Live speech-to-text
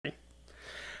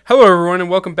Hello, everyone, and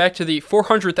welcome back to the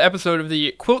 400th episode of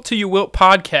the Quilt Till You Wilt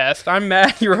podcast. I'm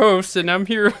Matt, your host, and I'm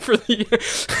here for the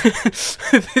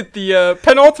the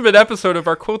penultimate episode of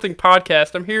our quilting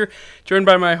podcast. I'm here joined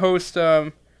by my host.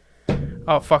 Oh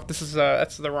fuck, that's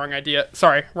the wrong idea.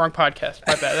 Sorry, wrong podcast.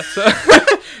 My bad. That's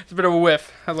it's a bit of a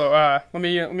whiff. Hello. Let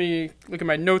me look at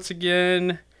my notes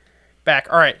again. Back.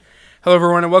 All right. Hello,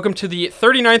 everyone, and welcome to the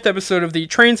 39th episode of the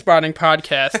Train Spotting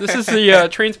Podcast. This is the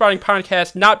Train Spotting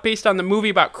Podcast, not based on the movie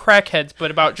about crackheads, but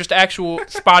about just actual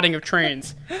spotting of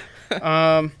trains.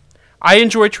 I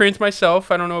enjoy trains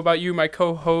myself. I don't know about you, my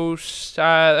co-host.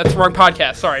 That's the wrong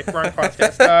podcast. Sorry, wrong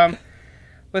podcast.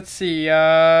 Let's see.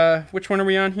 Which one are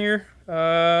we on here?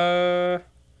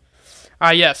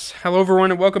 Yes. Hello, everyone,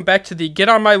 and welcome back to the Get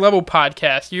On My Level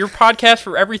Podcast, your podcast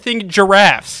for everything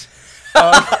giraffes.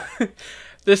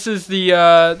 This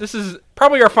is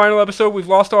probably our final episode. We've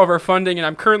lost all of our funding, and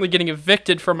I'm currently getting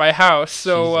evicted from my house.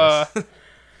 So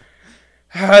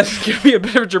this is gonna be a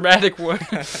bit of a dramatic one.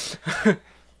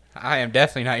 I am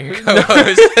definitely not your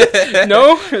co-host. No?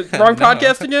 Wrong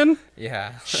podcast again?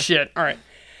 Yeah. Shit. All right.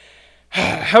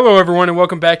 Hello, everyone, and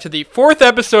welcome back to the 4th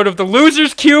episode of the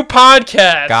Losers Q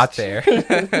podcast. Got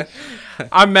there.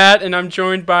 I'm Matt, and I'm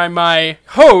joined by my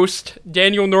host,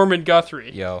 Daniel Norman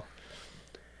Guthrie. Yo.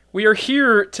 We are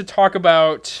here to talk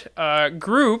about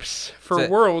groups for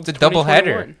Worlds. It's a double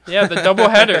header. Yeah, the double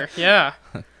header. Yeah.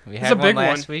 We had one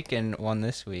last week and one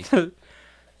this week.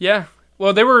 Yeah.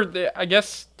 Well, they were, I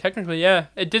guess, technically, yeah.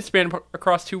 It did span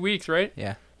across 2 weeks, right?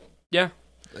 Yeah. Yeah.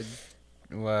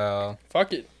 Well.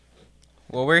 Fuck it.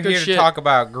 Well, we're here to talk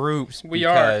about groups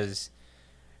because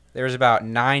there's about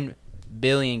 9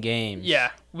 billion games.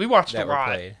 Yeah. We watched a lot.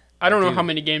 Played. I don't know how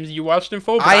many games you watched in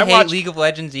full, but I hate League of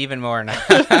Legends even more now.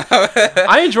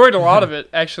 I enjoyed a lot of it,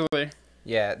 actually.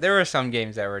 Yeah, there were some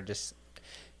games that were just...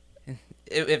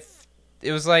 It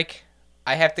was like,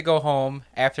 I have to go home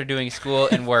after doing school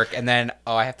and work, and then,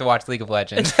 I have to watch League of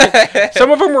Legends. Some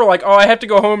of them were like, I have to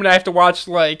go home and I have to watch,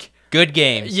 like... Good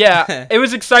games. Yeah, it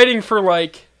was exciting for,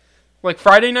 like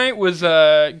Friday night was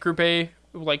Group A,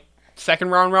 like,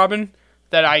 second round robin.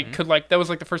 That I could, like, that was,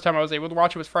 like, the first time I was able to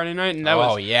watch it was Friday night, and that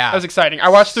was exciting. I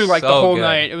watched through, like, the whole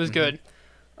night. It was good.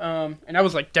 And I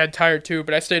was, like, dead tired, too,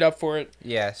 but I stayed up for it.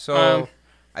 Yeah, so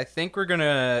I think we're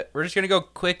just gonna go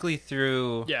quickly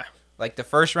through, like, the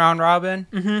first round robin,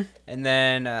 and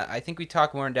then I think we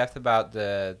talk more in depth about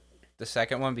the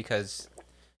second one because...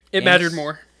 It mattered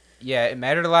more. Yeah, it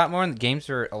mattered a lot more, and the games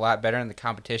were a lot better, and the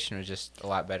competition was just a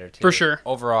lot better, too. For sure.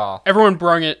 Overall. Everyone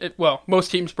brung it. Well, most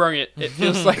teams brung it. It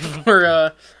feels like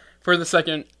for the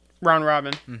second round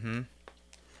robin. Mm-hmm.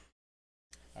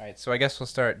 All right, so I guess we'll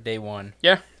start day one.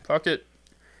 Yeah, fuck it.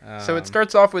 So it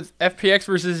starts off with FPX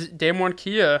versus Damwon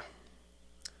Kia.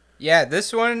 Yeah,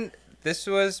 this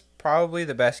was probably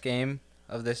the best game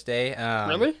of this day.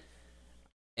 Really?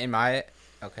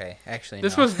 Okay, actually,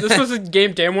 this no. was a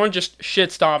game Damwon just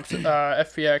shit stomped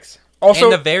FPX. Also,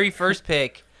 and the very first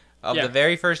pick of the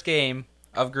very first game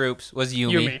of groups was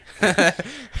Yuumi.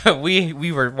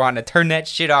 we were wanting to turn that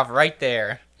shit off right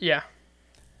there. Yeah.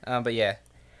 But yeah,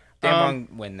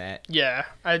 Damwon win that. Yeah,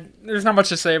 there's not much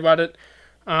to say about it.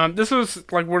 This was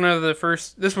like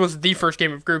This was the first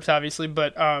game of groups, obviously,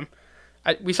 but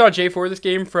we saw J4 this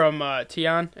game from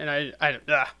Tion, and I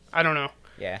don't know.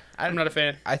 Yeah, I'm not a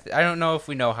fan. I don't know if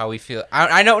we know how we feel.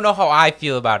 I don't know how I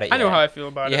feel about it yet. I know how I feel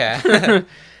about it.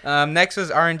 Yeah. Next was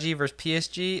RNG versus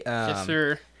PSG. Yes,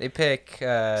 sir. They pick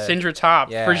Syndra top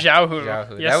for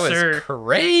Xiaohu. Yes, that was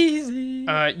crazy.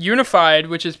 Unified,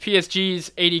 which is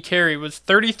PSG's AD carry, was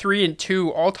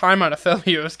 33-2 all time on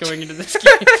Aphelios going into this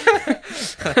game.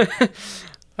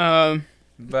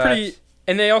 Pretty.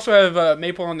 And they also have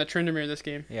Maple on the Tryndamere this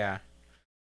game. Yeah.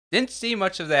 Didn't see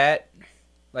much of that.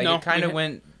 Like, it kind of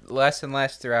went less and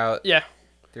less throughout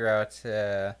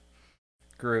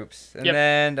groups. And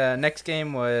then next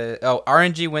game was...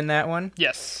 RNG win that one.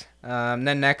 Yes.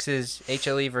 Then next is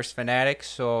HLE versus Fnatic.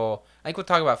 So, I think we'll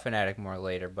talk about Fnatic more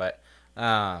later. But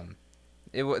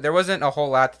there wasn't a whole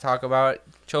lot to talk about.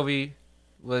 Chovy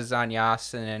was on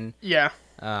Yas. And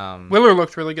Willer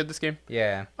looked really good this game.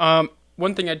 Yeah.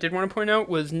 One thing I did want to point out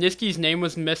was Niski's name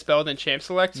was misspelled in Champ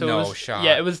Select. So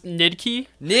it was Nidki.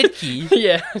 Nidki?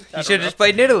 Yeah. He should have just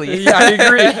played Nidalee. Yeah, I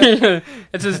agree.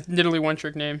 It's his Nidalee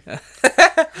one-trick name.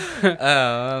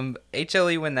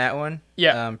 HLE win that one.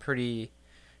 Yeah. Pretty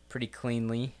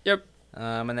cleanly. Yep.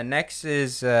 And then next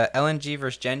is LNG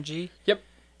versus Genji. Yep.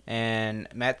 And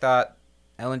Matt thought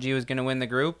LNG was going to win the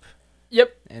group.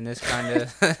 Yep. And this kind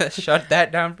of shut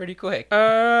that down pretty quick.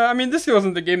 I mean, this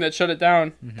wasn't the game that shut it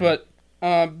down, but...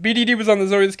 BDD was on the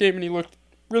Zoe this game, and he looked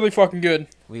really fucking good.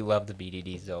 We love the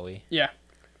BDD Zoe. Yeah.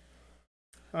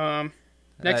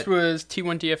 Next was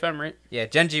T1 DFM, right? Yeah,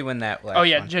 Genji win that last Oh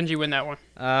yeah, one. Genji win that one.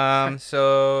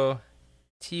 So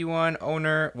T1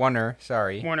 Warner,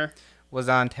 Warner. was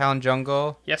on Talon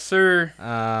Jungle. Yes, sir.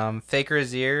 Faker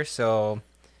Azir, so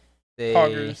they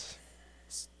Poggers.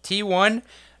 T1.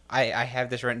 I have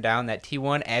this written down that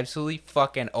T1 absolutely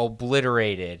fucking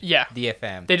obliterated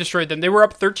DFM. They destroyed them. They were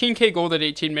up 13k gold at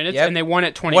 18 minutes, and they won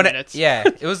at 20 minutes. Yeah,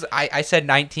 it was. I said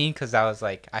 19 because I was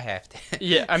like, I have to.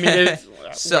 Yeah, I mean, it's,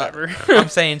 whatever. I'm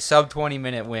saying sub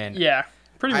 20-minute win. Yeah,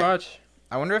 pretty much.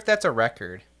 I wonder if that's a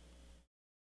record.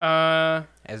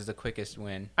 As the quickest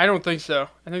win. I don't think so.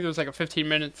 I think it was like a 15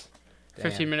 minutes.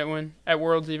 Damn. 15-minute win at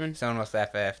Worlds even. Someone must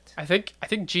have FF'd. I think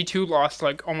G2 lost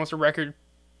like almost a record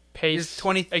pace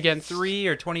 23 against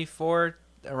or 24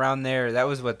 around there. That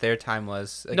was what their time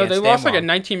was. No, they lost like a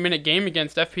 19-minute game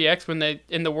against FPX when they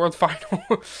in the World Final.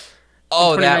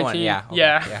 Oh, that one. Yeah.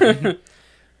 Okay,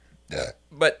 yeah.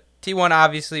 But T1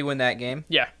 obviously win that game.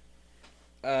 Yeah.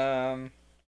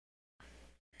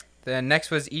 Then next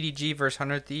was EDG versus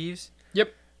 100 Thieves.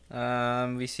 Yep.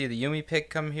 We see the Yumi pick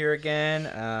come here again.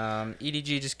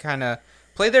 EDG just kind of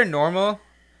play their normal.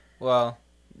 Well,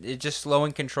 it's just slow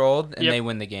and controlled, and they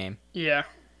win the game. Yeah.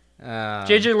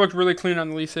 JJ looked really clean on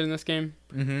the Lee Sin in this game.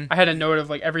 Mm-hmm. I had a note of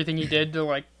like everything he did to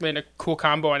like land a cool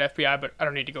combo on FBI, but I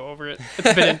don't need to go over it.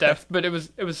 It's a bit in depth, but it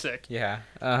was sick. Yeah.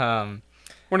 One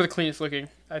of the cleanest looking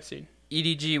I've seen.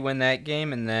 EDG win that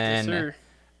game, and then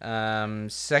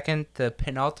second, the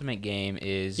penultimate game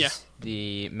is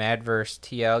the Madverse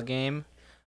TL game.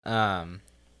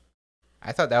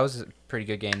 I thought that was a pretty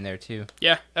good game there too.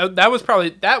 Yeah, that was probably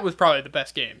the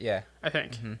best game. Yeah, I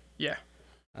think. Mm-hmm. Yeah.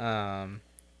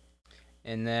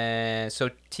 And then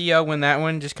so TL win that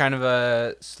one, just kind of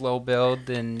a slow build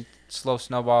and slow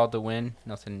snowball to win,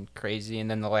 nothing crazy.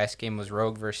 And then the last game was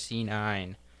Rogue versus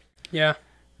C9. Yeah.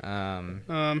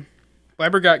 Viber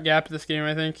got gapped this game,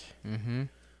 I think. Mm-hmm.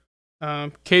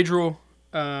 Cadril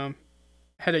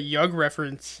had a Yug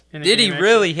reference in it. Did he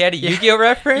really? He had a Yu-Gi-Oh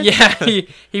reference? Yeah,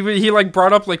 he like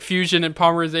brought up like fusion and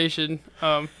polymerization.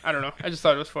 I don't know. I just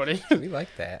thought it was funny. We like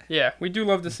that. Yeah, we do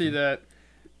love to see that.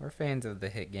 We're fans of the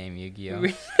hit game Yu-Gi-Oh.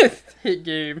 Hit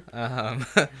game.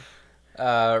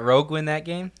 Rogue win that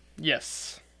game?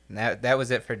 Yes. That was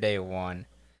it for day one.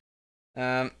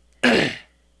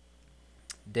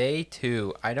 Day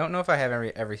two. I don't know if I have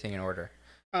everything in order.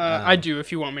 I do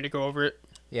if you want me to go over it.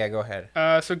 Yeah, go ahead.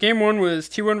 So game one was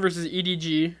T1 versus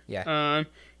EDG. Yeah.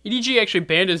 EDG actually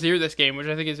banned Azir this game, which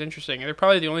I think is interesting. They're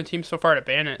probably the only team so far to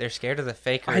ban it. They're scared of the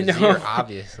faker I know. Azir,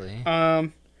 obviously.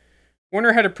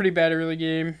 Warner had a pretty bad early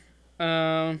game.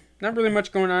 Not really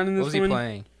much going on in this one. What was he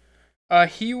playing?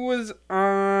 He was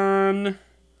on...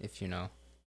 If you know.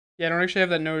 Yeah, I don't actually have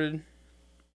that noted.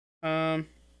 I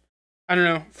don't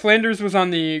know. Flanders was on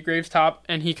the Graves top,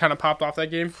 and he kind of popped off that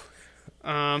game.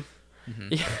 Yeah.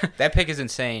 That pick is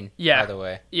insane, by the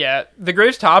way. Yeah, the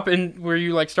Graves top, and where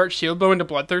you like start shield bow into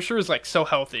Bloodthirster is like so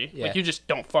healthy. Yeah. Like you just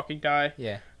don't fucking die.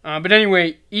 Yeah. But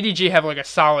anyway, EDG have like a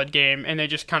solid game, and they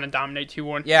just kind of dominate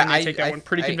 2-1. Yeah, and they take that one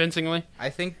pretty convincingly. I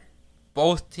think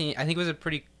both teams. I think it was a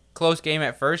pretty close game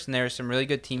at first, and there were some really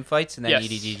good team fights, and then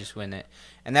EDG just win it,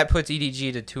 and that puts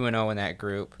EDG to 2-0 in that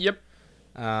group. Yep.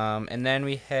 And then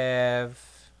we have.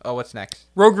 Oh, what's next?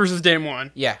 Rogue versus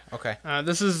Damwon. Yeah. Okay.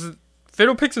 This is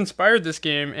Fatal Pix inspired this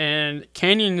game, and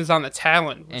Canyon is on the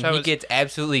Talon. And he gets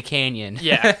absolutely Canyon.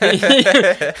 Yeah.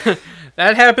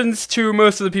 That happens to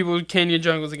most of the people Canyon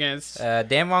jungles against.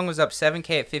 Damwon was up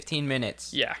 7k at 15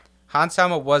 minutes. Yeah.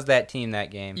 Hansama was that team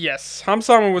that game. Yes.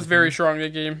 Hamsama was very strong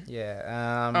that game.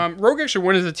 Yeah. Rogue actually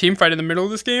won as a team fight in the middle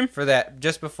of this game. For that,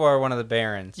 just before one of the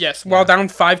Barons. Yes, while down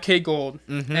 5k gold.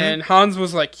 Mm-hmm. And Hans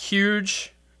was like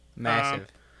huge. Massive.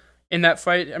 In that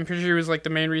fight, I'm pretty sure he was like the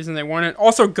main reason they won it.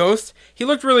 Also, Ghost, he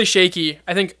looked really shaky.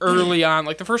 I think early on,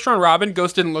 like the first round robin,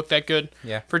 Ghost didn't look that good.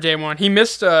 Yeah. For Damwon, he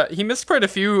missed quite a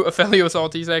few Aphelios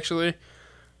ultis actually.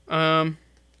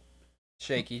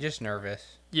 Shaky, just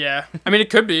nervous. Yeah, I mean it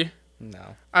could be.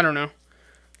 No. I don't know.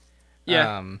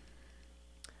 Yeah.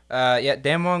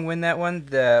 Damwon win that one.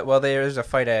 There was a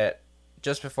fight at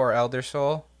just before Elder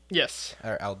Soul. Yes.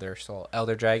 Or Elder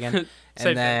Dragon,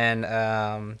 and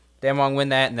then Damwon win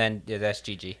that, and then that's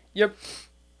GG. Yep.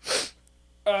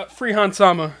 Free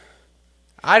Hansama.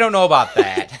 I don't know about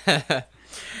that.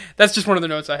 That's just one of the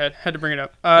notes I had to bring it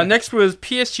up. Next was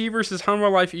PSG versus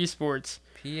Hanwha Life Esports.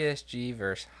 PSG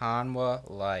versus Hanwha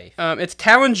Life. It's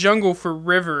Talon Jungle for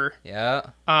River.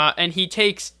 Yeah. And he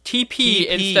takes TP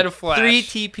instead of Flash. 3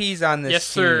 TPs on this yes,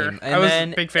 sir. team. I was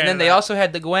a big fan. And then of they that. also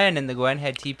had the Gwen, and the Gwen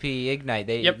had TP Ignite.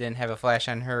 They didn't have a Flash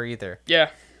on her either. Yeah.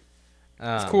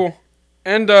 It's cool.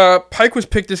 And Pyke was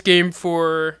picked this game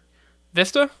for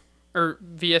Vista. or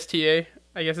VSTA,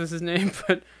 I guess is his name,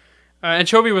 but and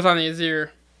Chovy was on the Azir.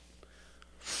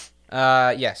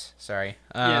 Yes. Sorry.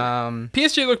 Yeah.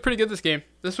 PSG looked pretty good this game.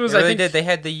 This was, They really I think, did. They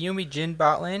had the Yumi Jin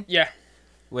bot lane, yeah.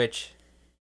 which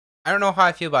I don't know how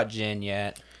I feel about Jin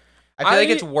yet. I feel like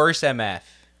it's worse MF.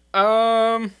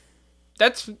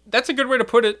 That's a good way to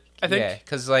put it. I think. Yeah,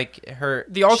 because like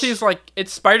The ulti is like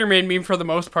it's Spider-Man meme for the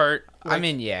most part. Like, I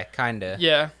mean, yeah, kinda.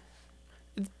 yeah,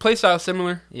 playstyle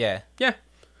similar. Yeah. Yeah.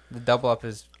 The double up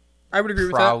is I would agree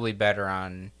with probably better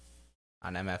on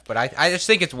MF, but I just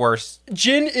think it's worse. that.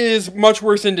 Jin is much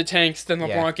worse into tanks than Yeah.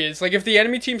 LeBlanc is. Like if the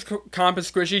enemy team's comp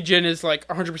is squishy, Jin is like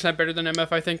 100% better than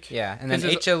MF. I think. Yeah, and then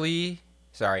 'Cause HLE.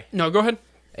 Sorry, No, go ahead.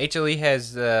 HLE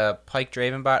has the Pike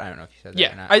Draven bot. I don't know if you said that or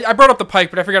Yeah, not. I brought up the Pike,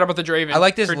 but I forgot about the Draven. I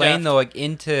like this for lane depth. though, like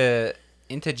into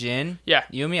Jin. Yeah.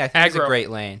 Yumi, I think it's a Aggro. great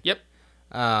lane. Yep.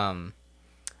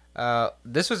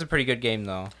 This was a pretty good game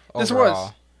though. This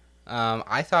Overall. was.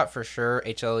 I thought for sure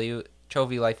HLE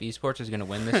Chovy Life Esports was gonna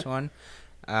win this one,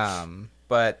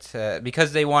 but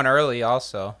because they won early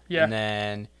also, Yeah. and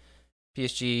then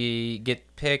PSG get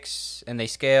picks and they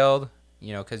scaled,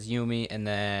 you know, because Yumi, and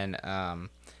then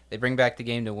they bring back the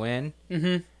game to win,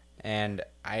 Mm-hmm. and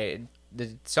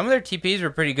some of their TPs were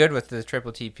pretty good with the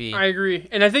triple TP. I agree,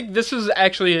 and I think this is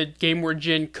actually a game where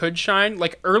Jin could shine.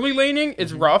 Like early laning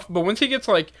is Mm-hmm. rough, but once he gets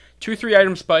like 2-3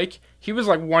 item spike, he was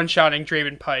like one-shotting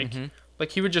Draven Pike. Mm-hmm.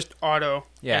 Like he would just auto,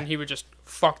 Yeah. and he would just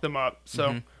fuck them up. So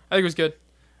Mhm. I think it was good.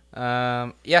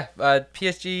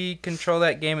 PSG control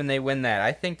that game and they win that.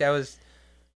 I think that was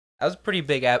a pretty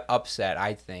big upset.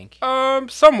 I think.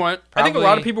 Somewhat. I think a lot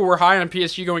Probably- of people were high on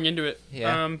PSG going into it.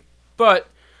 Yeah. But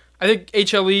I think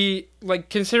HLE, like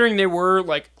considering they were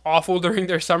like awful during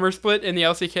their summer split in the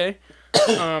LCK,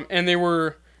 and they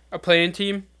were a play-in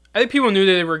team. I think people knew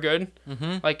that they were good,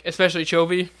 Mm-hmm. like especially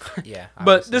Chovy. Yeah.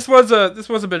 But this was a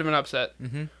bit of an upset.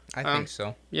 Mm-hmm. I think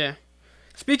so. Yeah.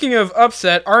 Speaking of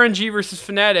upset, RNG versus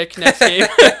Fnatic next game.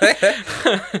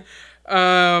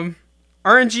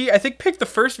 RNG, I think, picked the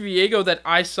first Viego that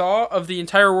I saw of the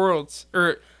entire Worlds,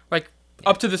 or like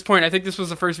up to this point. I think this was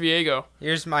the first Viego.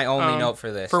 Here's my only note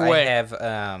for this. for I Way. have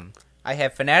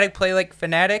Fnatic play like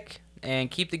Fnatic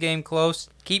and keep the game close,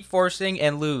 keep forcing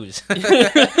and lose.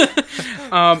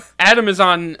 Adam is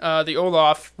on the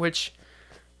Olaf, which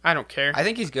I don't care. I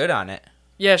think he's good on it.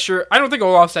 Yeah, sure. I don't think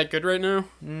Olaf's that good right now.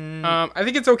 Mm, I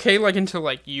think it's okay like into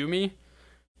like Yumi,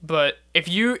 but if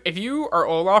you are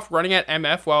Olaf running at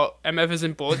MF while MF is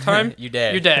in bullet time, you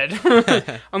dead. you're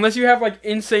dead. Unless you have like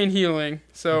insane healing.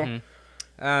 So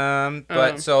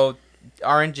Mhm. So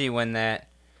RNG win that.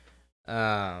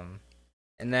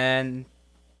 And then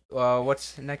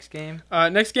what's the next game?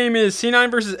 next game is C9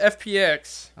 versus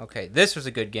FPX. Okay, this was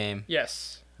a good game.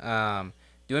 Yes.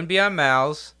 Doing Beyond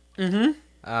Mal's. Mm-hmm.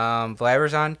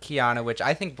 Blabber's on Kiana, which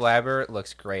I think Blabber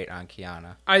looks great on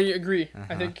Kiana. I agree.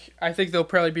 Uh-huh. I think they'll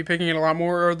probably be picking it a lot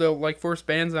more, or they'll like force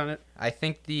bans on it. I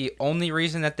think the only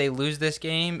reason that they lose this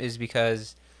game is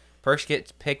because Perks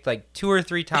gets picked like 2 or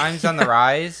 3 times on the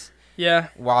rise Yeah.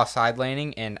 while side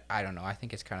laning, and I don't know. I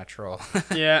think it's kind of troll.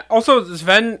 Yeah. Also,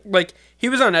 Sven, like he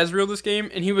was on Ezreal this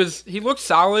game, and he looked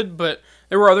solid, but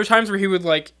there were other times where he would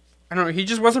like, I don't know, he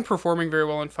just wasn't performing very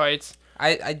well in fights.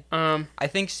 I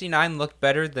think C9 looked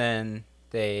better than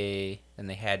they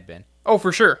had been. Oh,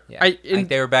 for sure. Yeah, I think And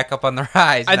they were back up on the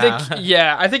rise. I now. think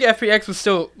I think FPX was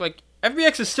still like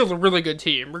FPX is still a really good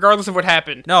team, regardless of what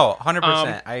happened. No,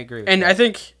 100%. I agree with And that. I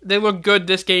think they looked good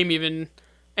this game even,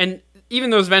 and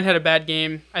even though Sven had a bad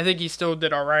game, I think he still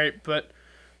did all right. But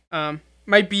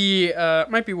might be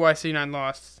why C9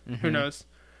 lost. Who Mhm. knows?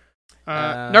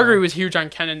 Nuguri was huge on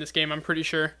Ken in this game. I'm pretty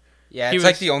sure. Yeah, he it's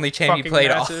like was the only champ he fucking played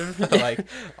massive. like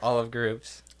all of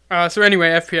groups. So anyway,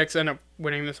 FPX ended up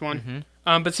winning this one.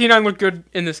 Mhm. But C9 looked good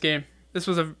in this game. This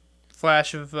was a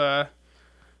flash of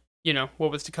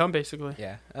what was to come, basically.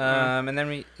 Yeah. And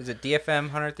then is it DFM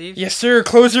 100 Thieves? Yes, sir.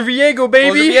 Closer Viego,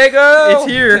 baby. Closer Viego!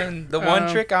 It's here. And the one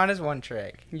trick on his one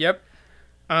trick. Yep.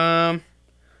 I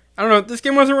don't know. This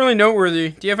game wasn't really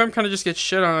noteworthy. DFM kind of just gets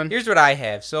shit on. Here's what I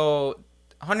have. So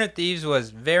 100 Thieves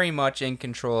was very much in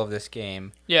control of this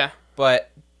game, Yeah.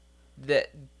 but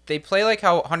they play like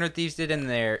how 100 Thieves did in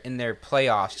their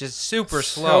playoffs, just super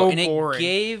So slow, and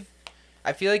boring.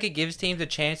 I feel like it gives teams a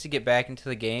chance to get back into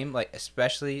the game, like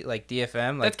especially like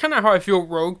DFM. Like That's kind of how I feel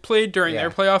Rogue played during Yeah. their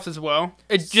playoffs as well.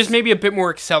 It's just maybe a bit more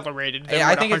accelerated. Than I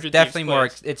what think 100 it's definitely Thieves more.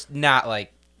 plays. It's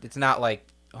not like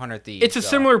 100 Thieves. It's a so.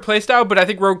 similar playstyle, but I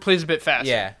think Rogue plays a bit faster.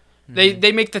 Yeah.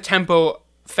 They make the tempo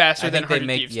faster I than think they 100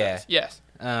 make- Thieves yeah. does. Yes.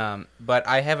 But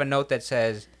I have a note that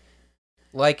says,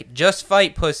 like, just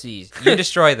fight pussies. You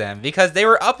destroy them. Because they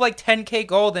were up like 10k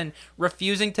gold and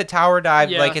refusing to tower dive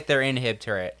Yeah. like at their inhib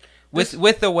turret.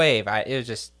 with the wave. It was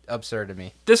just absurd to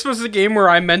me. This was the game where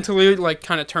I mentally like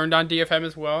kind of turned on DFM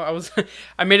as well.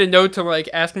 I made a note to like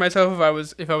ask myself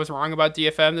if I was wrong about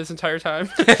DFM this entire time,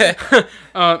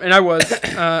 and I was.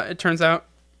 It turns out.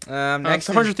 Next,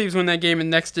 so 100 Thieves win that game, and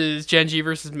next is Genji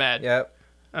versus Mad. Yep.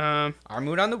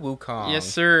 Armut on the Wukong. Yes,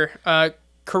 sir.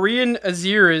 Korean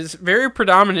Azir is very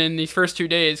predominant in these first 2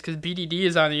 days because BDD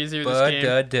is on the Azir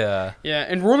this game. Yeah,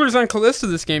 and Ruler's on Kalista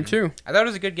this game too. I thought it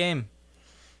was a good game.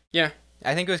 Yeah.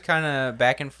 I think it was kind of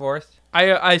back and forth.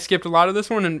 I skipped a lot of this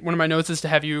one, and one of my notes is to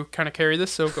have you kind of carry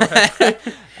this, so go ahead.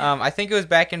 I think it was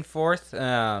back and forth,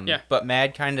 but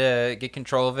Mad kind of get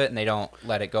control of it, and they don't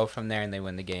let it go from there, and they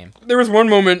win the game. There was one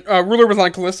moment, Ruler was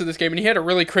on Kalista this game, and he had a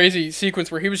really crazy sequence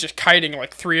where he was just kiting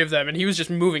like 3 of them, and he was just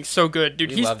moving so good.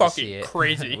 Dude, he's fucking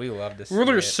crazy. We love to see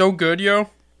Ruler is so good, yo.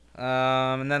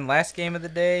 And then last game of the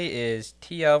day is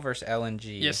TL versus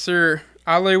LNG. Yes, sir.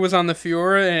 Ale was on the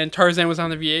Fiora and Tarzan was on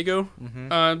the Viego.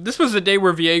 Mm-hmm. This was the day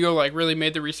where Viego like really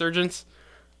made the resurgence,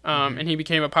 and he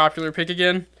became a popular pick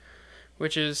again,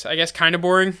 which is I guess kind of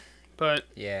boring, but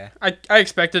yeah, I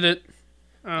expected it.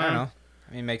 I don't know.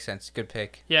 I mean, it makes sense. Good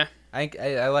pick. Yeah,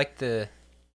 I like the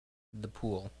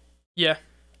pool. Yeah.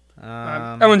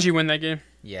 LNG win that game.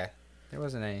 Yeah, there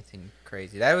wasn't anything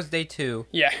crazy. That was day 2.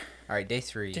 Yeah. All right, day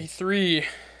 3. Day 3.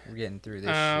 We're getting through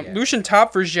this. Lucian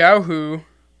top for Xiaohu.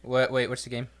 What? Wait, what's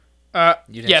the game?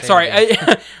 Sorry.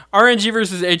 RNG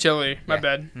versus HLE. My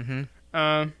bad.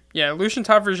 Mm-hmm. Lucian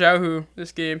top for Xiaohu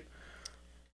this game.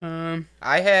 I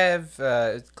have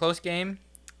close game.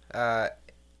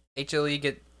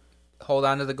 HLE hold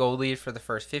on to the gold lead for the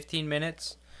first 15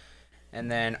 minutes,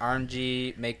 and then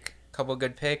RNG make a couple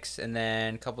good picks, and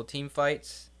then a couple team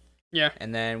fights. Yeah.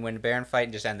 And then win a Baron fight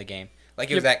and just end the game.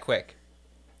 Like it was that quick.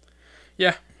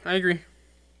 Yeah, I agree.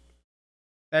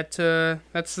 That's the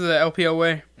LPL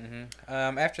way.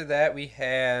 Mm-hmm. After that, we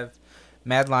have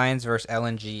Mad Lions versus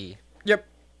LNG. Yep.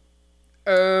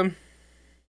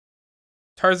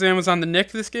 Tarzan was on the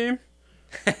Nick this game.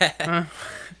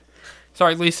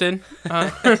 Sorry, Lee Sin.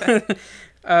 Yeah,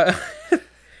 I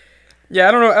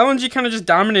don't know. LNG kind of just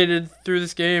dominated through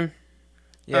this game.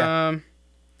 Yeah.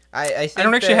 I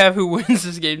don't actually have who wins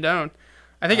this game down.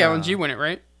 I think LNG win it,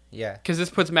 right? Yeah, because this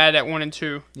puts Mad at 1 and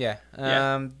 2. Yeah.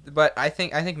 But I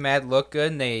think Mad looked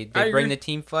good, and they bring the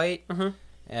team fight.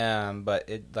 But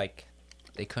it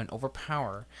they couldn't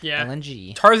overpower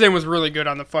LNG. Tarzan was really good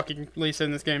on the fucking Lisa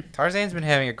in this game. Tarzan's been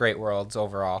having a great Worlds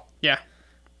overall. Yeah.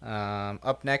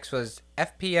 Up next was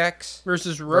FPX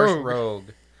versus Rogue.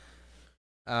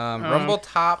 Rumble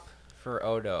top for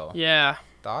Odo. Yeah.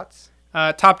 Thoughts?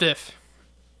 Top diff,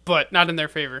 but not in their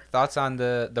favor. Thoughts on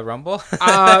the Rumble?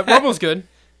 Rumble's good.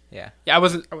 Yeah. Yeah, I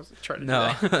wasn't trying to do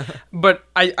that. But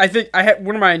I think I had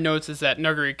one of my notes is that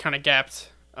Nuguri kind of gapped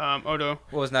Odo.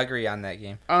 What was Nuguri on that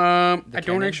game? I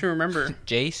don't actually remember.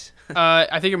 Jace?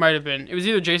 I think it might have been. It was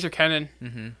either Jace or Kennen.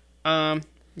 Mm-hmm.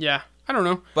 Yeah. I don't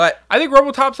know. But I think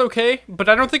Rumble Top's okay, but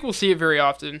I don't think we'll see it very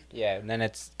often. Yeah, and then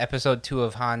it's episode 2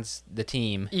 of Hans the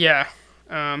Team. Yeah.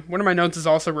 One of my notes is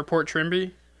also report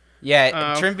Trimby.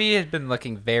 Yeah, Trimby has been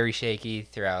looking very shaky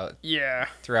throughout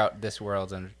this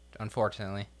World,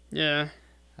 unfortunately. Yeah.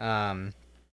 But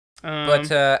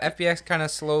FPX kind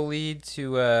of slow lead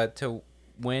to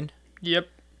win. Yep.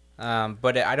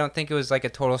 But I don't think it was like a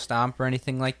total stomp or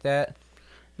anything like that.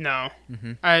 No.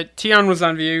 Mm-hmm. Tion was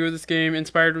on Viego this game.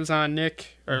 Inspired was on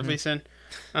Nick or Lee Sin.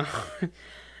 I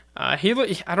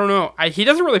don't know. He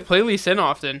doesn't really play Lee Sin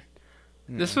often.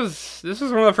 This was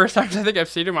one of the first times I think I've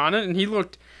seen him on it, and he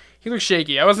looked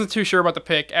shaky. I wasn't too sure about the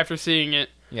pick after seeing it.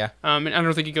 Yeah. And I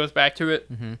don't think he goes back to it,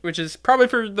 which is probably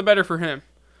for the better for him.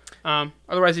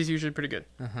 Otherwise, he's usually pretty good.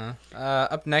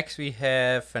 Up next, we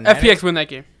have Fnatic. FPX win that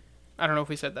game. I don't know if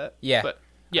we said that. Yeah. But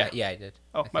yeah. Yeah, I did.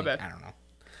 Oh, my bad. I don't know.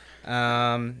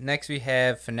 Next, we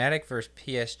have Fnatic versus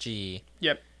PSG.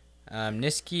 Yep.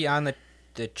 Niski on the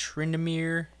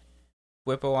Tryndamere.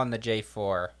 Whippo on the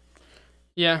J4.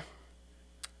 Yeah.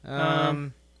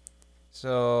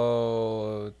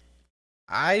 So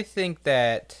I think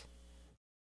that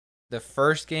the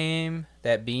first game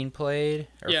that Bean played,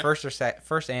 or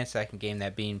first and second game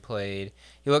that Bean played,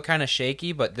 he looked kind of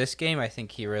shaky, but this game I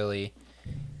think he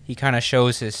kind of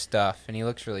shows his stuff, and he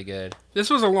looks really good. This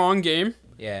was a long game.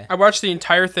 Yeah. I watched the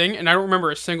entire thing, and I don't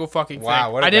remember a single fucking thing.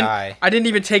 Wow, what a guy. I didn't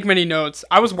even take many notes.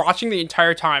 I was watching the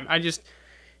entire time.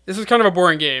 This was kind of a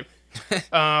boring game.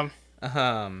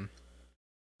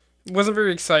 Wasn't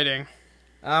very exciting.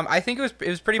 I think it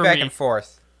was pretty back and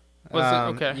forth. Was it?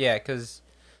 Okay. Yeah, because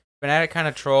Fnatic kind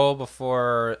of troll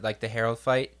before like the Herald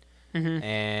fight,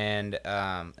 and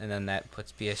then that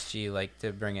puts PSG like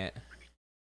to bring it,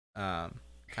 kind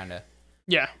of.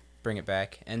 Yeah. bring it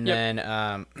back, and Yep. then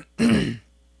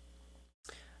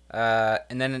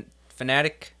and then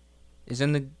Fnatic is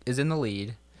in the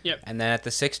lead. Yep. And then at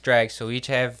the 6 drags, so we each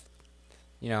have,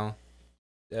 well,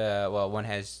 one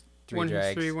has 3 One drags.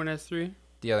 has 3, one has 3.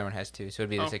 The other one has 2, so it'd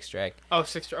be the 6th drag. Oh,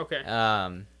 6. Okay.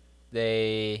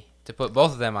 They to put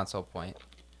both of them on Soul Point.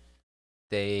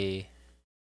 They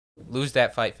lose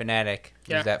that fight. Fnatic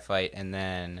lose that fight, and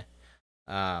then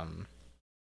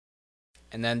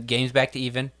game's back to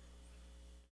even.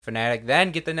 Fnatic then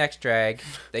get the next drag.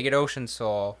 They get Ocean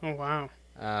Soul. Oh wow.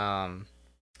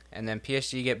 And then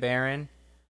PSG get Baron.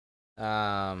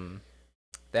 Then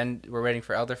we're waiting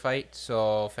for Elder fight.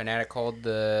 So Fnatic hold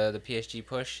the PSG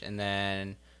push, and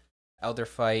then Elder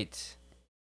fight.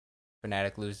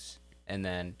 Fnatic lose, and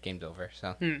then game's over.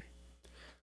 So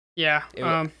yeah.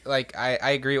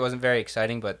 I agree, it wasn't very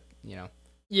exciting, but Yeah.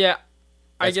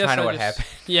 I that's guess kind of what happened.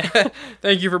 Yeah.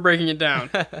 Thank you for breaking it down.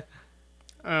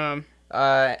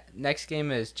 Next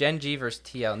game is Gen G versus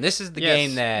TL, and this is the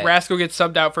game that Rascal gets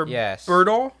subbed out for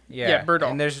Birdall. Yeah, Birdall.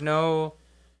 And there's no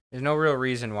real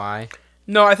reason why.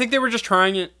 No, I think they were just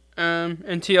trying it.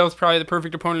 And TL is probably the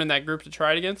perfect opponent in that group to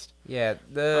try it against. Yeah,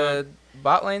 the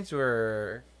bot lanes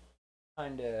were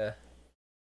kind of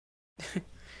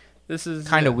this is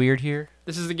kind of weird here.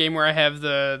 This is the game where I have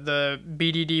the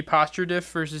BDD posture diff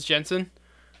versus Jensen.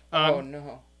 Oh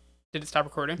no! Did it stop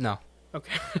recording? No.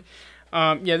 Okay.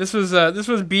 Yeah, this was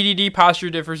BDD posture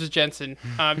diff versus Jensen.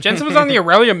 Jensen was on the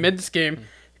Aurelia mid this game,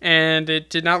 and it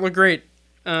did not look great.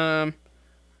 BDD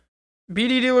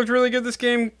looked really good this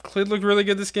game. Clid looked really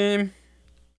good this game.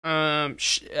 I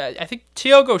think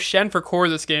TL goes Shen for core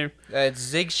this game. It's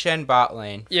Zig Shen bot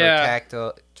lane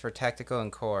for tactical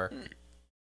and core.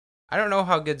 I don't know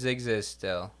how good Ziggs is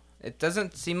still. It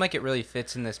doesn't seem like it really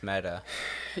fits in this meta.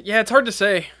 Yeah, it's hard to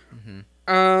say. Mm-hmm.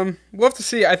 We'll have to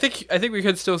see. I think we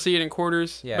could still see it in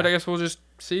quarters. Yeah. But I guess we'll just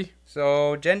see.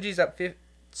 So Genji's up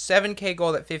 7k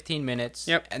gold at 15 minutes.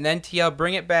 Yep. And then TL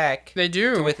bring it back. They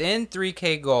do. To within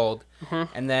 3k gold.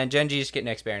 And then Genji just get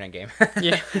next Baron in game.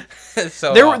 Yeah.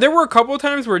 So there were a couple of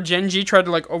times where Genji tried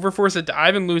to like overforce a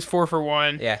dive and lose 4 for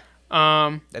 1. Yeah.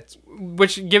 That's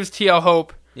which gives TL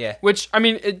hope. Yeah. Which I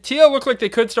mean, TL looked like they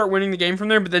could start winning the game from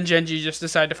there, but then Genji just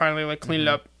decided to finally like clean it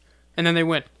up, and then they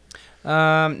win.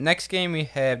 Next game we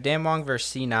have Damwon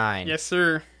versus C9. Yes,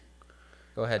 sir.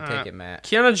 Go ahead, take it, Matt.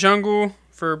 Kiana jungle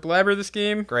for Blabber this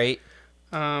game. Great.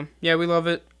 Yeah, we love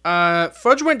it.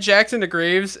 Fudge went Jackson to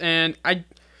Graves, and I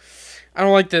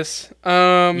don't like this.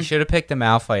 You should have picked the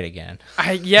Malphite again.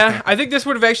 I think this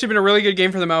would have actually been a really good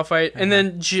game for the Malphite. And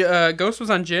then Ghost was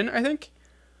on Jhin, I think.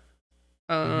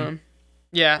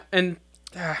 Yeah, and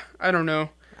I don't know.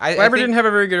 Blabber didn't have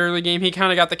a very good early game. He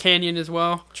kind of got the canyon as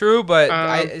well. True, but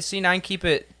C9 keep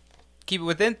it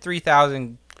within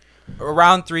 3,000,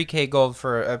 around 3k gold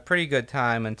for a pretty good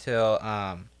time until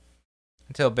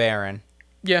Baron.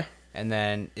 Yeah. And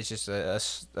then it's just a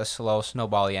slow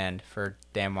snowbally end for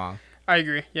Damwon. I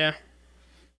agree. Yeah.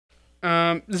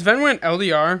 Sven went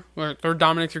LDR or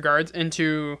Dominic's regards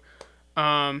into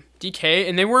DK,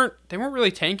 and they weren't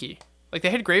really tanky. Like they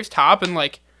had Graves top, and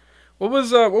like what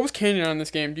was Canyon on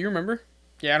this game? Do you remember?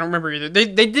 Yeah, I don't remember either. They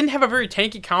didn't have a very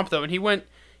tanky comp though, and he went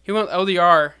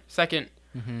LDR second.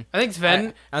 I think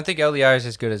Sven. I don't think LDR is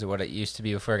as good as what it used to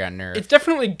be before it got nerfed. It's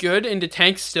definitely good into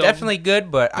tank still. Definitely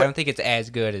good, but I don't think it's as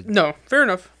good as. No, fair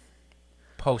enough.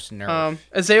 Post nerf.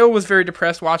 Azael was very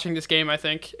depressed watching this game. I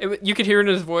think you could hear it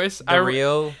in his voice. The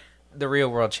real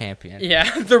world champion.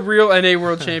 Yeah, the real NA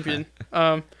world champion.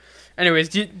 Anyways,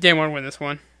 Damwon win this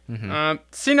one.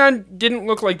 C9 didn't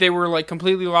look like they were like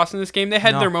completely lost in this game. They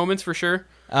had their moments for sure.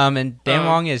 And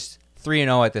Damwon is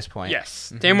 3-0 at this point.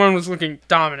 Yes, Damwon was looking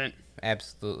dominant.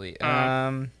 Absolutely.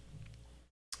 After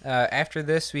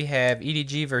this, we have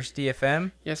EDG versus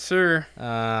DFM. Yes, sir.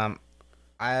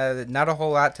 Not a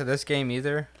whole lot to this game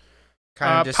either.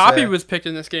 Kind of just Poppy was picked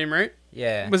in this game, right?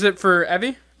 Yeah. Was it for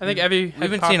Evie? I think Evie.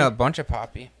 We've been seeing a bunch of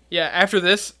Poppy. Yeah. After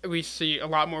this, we see a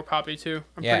lot more Poppy too.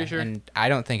 I'm pretty sure. And I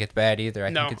don't think it's bad either.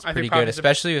 I think it's pretty good,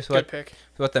 especially with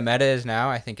what the meta is now.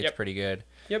 I think it's pretty good.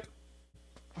 Yep.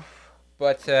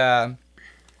 But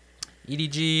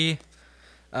EDG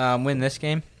win this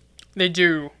game. They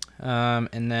do.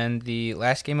 And then the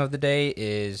last game of the day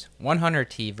is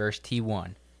 100T versus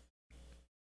T1.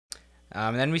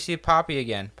 And then we see Poppy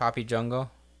again. Poppy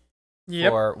jungle.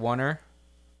 Yep. For Oner.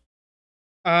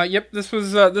 Yep. This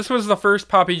was the first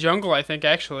Poppy jungle, I think,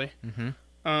 actually.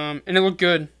 And it looked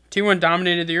good. T1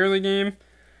 dominated the early game.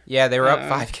 Yeah, they were up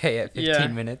 5k at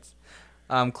 15 minutes.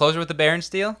 Closer with the Baron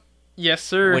steal. Yes,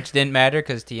 sir. Which didn't matter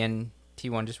because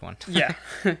T1 just won. Yeah.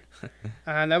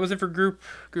 That was it for group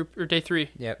or day 3.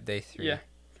 Yep, day 3. Yeah.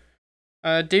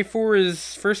 Day 4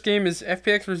 is first game is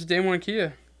FPX versus Damwon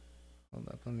Kia. Hold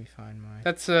up, let me find my.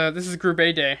 This is Group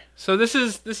A day. So this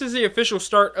is the official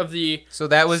start of the. So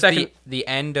that was second, the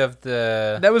end of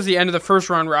the. That was the end of the first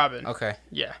round robin. Okay.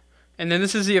 Yeah, and then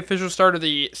this is the official start of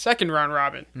the second round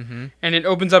robin. Mm-hmm. And it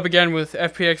opens up again with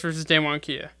FPX versus Damwon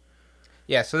Kia.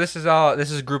 Yeah. So this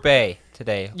is Group A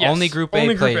today. Yes, only Group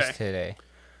A plays today.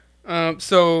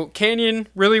 So Canyon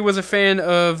really was a fan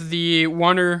of the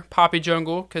Wonder Poppy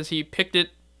Jungle because he picked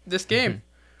it this game.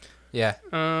 Mm-hmm.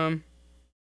 Yeah.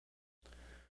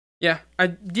 Yeah.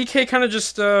 DK kind of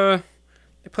just they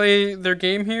play their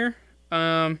game here.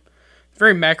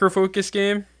 Very macro focused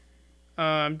game.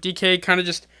 DK kind of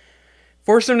just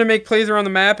forced them to make plays around the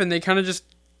map, and they kind of just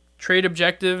trade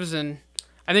objectives. And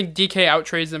I think DK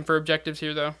outtrades them for objectives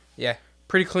here, though. Yeah.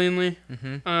 Pretty cleanly.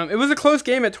 Mm-hmm. It was a close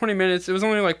game at 20 minutes. It was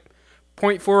only like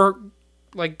 0.4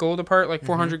 like gold apart, like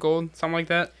 400 gold, something like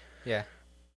that. Yeah.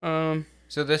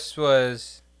 So this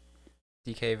was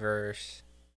DK versus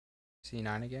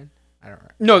C9 again. I don't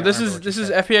remember. No, this is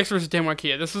FPX versus Damwon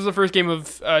Kia. This is the first game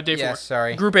of day 4. Yeah,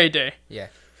 sorry. Group A day. Yeah.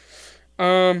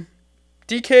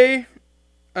 DK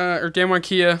or Damwon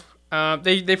Kia.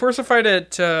 They forced a fight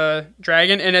at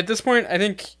Dragon, and at this point, I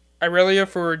think Irelia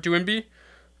for Duinby.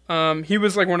 He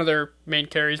was like one of their main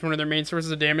carries, one of their main sources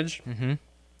of damage. Mm-hmm.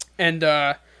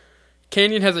 And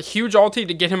Canyon has a huge ulti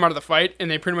to get him out of the fight,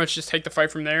 and they pretty much just take the fight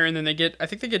from there. And then they get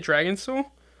Dragon Soul.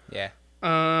 Yeah.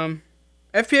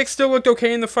 FPX still looked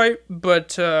okay in the fight, but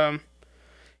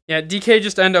DK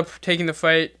just ended up taking the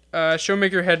fight.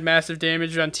 Showmaker had massive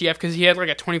damage on TF because he had like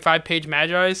a 25-page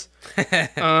Magi's.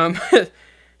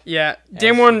 Yeah,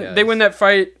 Damwon, they win that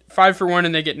fight 5-1,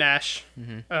 and they get Nash.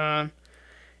 Mm-hmm.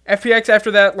 FPX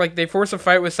after that, like they force a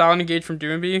fight with solid engage from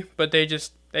Duinby, but they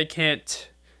can't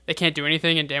do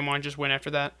anything, and Damwon just win after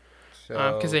that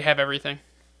because they have everything.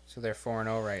 So they're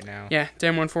 4-0 right now. Yeah,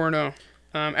 Damwon 4-0.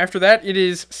 After that, it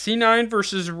is C9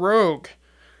 versus Rogue.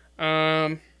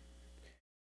 Aurelia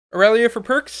for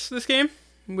perks this game,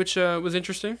 which was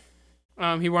interesting.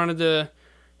 He wanted to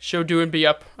show Duinby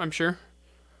up, I'm sure.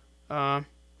 Do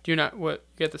you not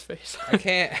get this face? I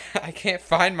can't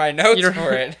find my notes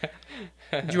for it.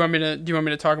 Do you want me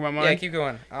to talk about mine? Yeah, keep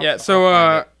going.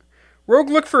 Rogue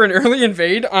looked for an early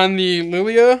invade on the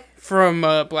Lilia from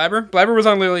Blabber. Blabber was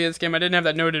on Lilia this game. I didn't have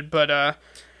that noted, but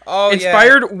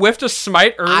Inspired whiffed a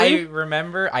smite early. I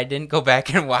remember. I didn't go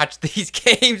back and watch these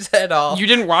games at all. You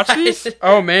didn't watch these?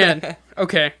 Oh man.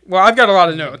 Okay. Well, I've got a lot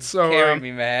of notes. So carry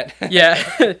me, Matt.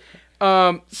 Yeah.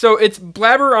 So it's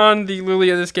Blabber on the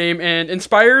Lilia this game, and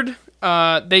Inspired.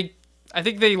 I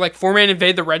think they like 4-man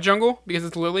invade the red jungle because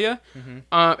it's Lilia. Mm-hmm.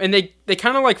 And they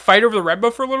kind of like fight over the red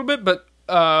buff for a little bit, but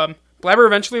Blabber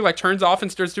eventually like turns off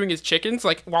and starts doing his chickens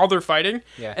like while they're fighting.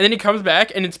 Yeah. And then he comes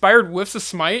back and Inspired whiffs a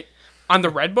smite on the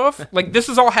red buff. Like this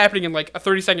is all happening in like a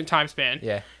 30-second time span.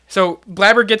 Yeah. So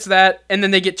Blabber gets that, and then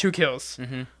they get 2 kills.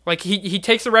 Mm-hmm. Like he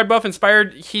takes the red buff.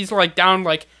 Inspired, he's like down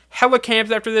like hella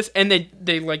camps after this, and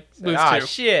they like lose 2.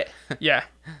 Shit. Yeah.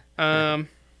 I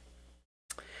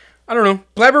don't know.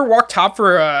 Blabber walked top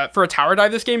for a tower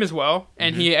dive this game as well,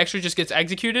 and he actually just gets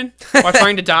executed while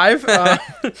trying to dive,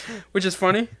 which is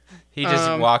funny. He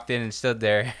just walked in and stood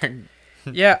there.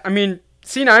 Yeah, I mean,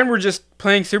 C9 were just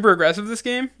playing super aggressive this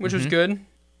game, which was good.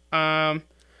 I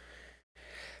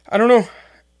don't know.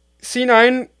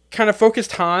 C9 kind of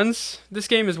focused Hans this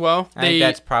game as well. I think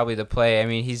that's probably the play. I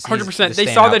mean, he's 100%. They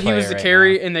saw that he was the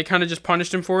carry, and they kind of just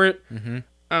punished him for it. Mm-hmm.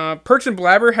 Perks and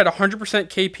Blabber had 100%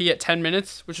 KP at 10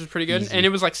 minutes, which was pretty good. Easy. And it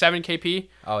was like 7 KP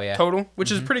total,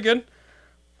 which is pretty good.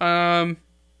 Yeah,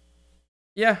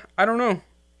 I don't know.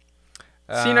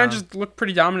 C9 just looked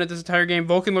pretty dominant this entire game.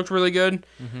 Vulcan looked really good.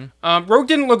 Mm-hmm. Rogue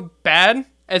didn't look bad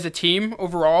as a team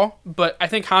overall, but I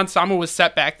think Hans Sama was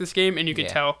set back this game, and you could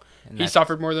tell he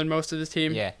suffered more than most of his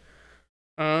team. Yeah.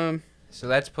 So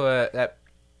let's put that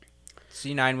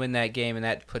C9 win that game, and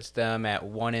that puts them at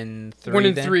 1-3.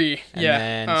 1-3, yeah.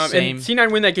 And and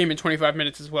C9 win that game in 25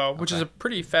 minutes as well, which is a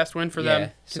pretty fast win for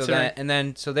them. So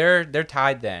they're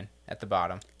tied then at the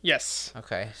bottom. Yes.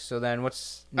 Okay. So then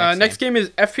what's next game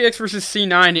is FPX versus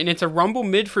C9, and it's a rumble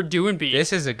mid for Duinby.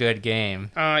 This is a good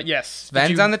game. Yes.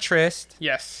 Sven's on the Trist.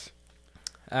 Yes.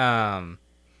 I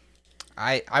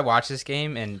watched this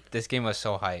game, and this game was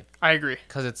so hyped. I agree.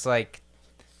 Because it's like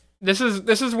this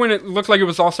is when it looked like it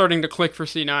was all starting to click for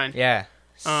C9. Yeah.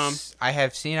 I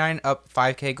have C9 up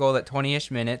 5k gold at 20-ish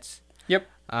minutes. Yep.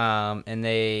 And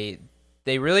they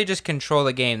really just control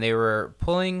the game. They were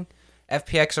pulling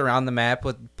FPX around the map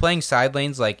with playing side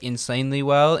lanes like insanely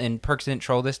well, and Perks didn't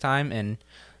troll this time and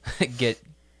get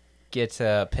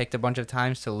picked a bunch of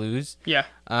times to lose. Yeah.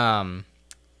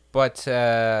 But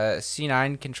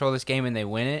C9 control this game and they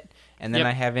win it. And then Yep.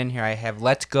 I have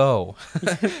Let's Go.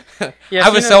 Yeah, I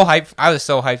was C9 so hyped. I was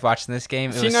so hyped watching this game.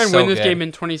 It was C9 so win this good. game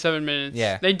in 27 minutes.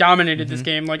 Yeah. They dominated this Mhm.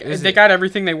 game. Like It was they a- got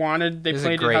everything they wanted. They it was a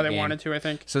played it great how they game. wanted to, I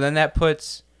think. So then that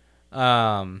puts,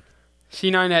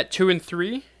 C9 at 2 and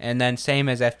 3. and then same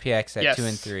as FPX at Yes. 2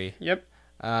 and 3. Yep.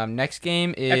 Next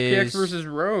game FPX is versus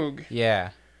Rogue. yeah,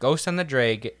 Ghost on the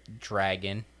Dragon.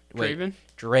 Wait, Draven.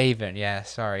 Draven. Yeah,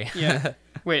 sorry. Yeah.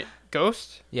 Wait,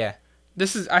 Ghost? yeah.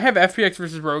 This is I have FPX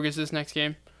versus Rogue as this next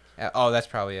game. Oh, that's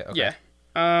probably it. Okay.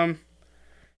 Yeah.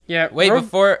 Yeah. Wait,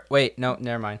 Rogue, no,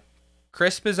 never mind.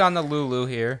 Crisp is on the Lulu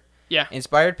here. Yeah.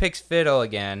 Inspired picks Fiddle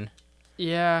again.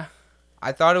 Yeah.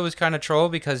 I thought it was kind of troll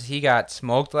because he got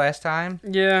smoked last time.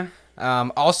 Yeah.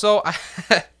 Also,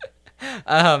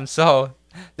 so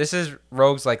this is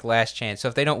Rogue's like last chance. So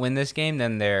if they don't win this game,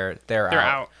 then they're They're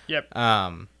out. Yep.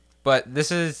 But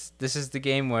this is the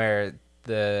game where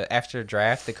after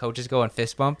draft the coaches go and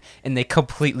fist bump and they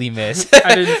completely miss.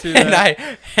 I didn't see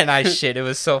that. and I shit. It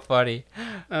was so funny.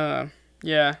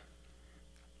 Yeah.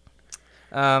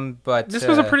 But This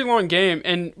was a pretty long game,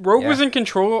 and Rogue yeah. was in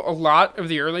control a lot of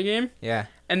the early game. yeah.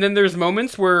 And then there's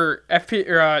moments where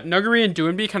Nuggery and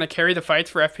Doinby kind of carry the fights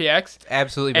for FPX.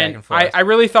 Absolutely back and forth. I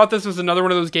really thought this was another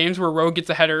one of those games where Rogue gets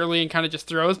ahead early and kind of just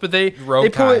throws, but they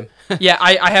Rogue pull time. it. Yeah,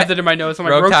 I have that in my notes. I'm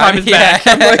like, Rogue Rogue time is time, back.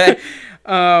 yeah.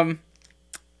 I'm like,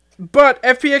 but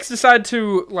FPX decide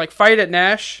to like fight at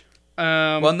Nash.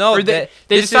 Well, no, or they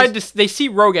this decide to they see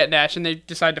Rogue at Nash and they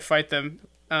decide to fight them.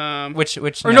 Which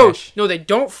Or Nash? no, they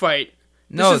don't fight.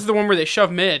 No. This is the one where they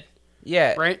shove mid.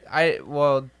 Yeah. Right?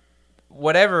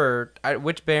 Whatever.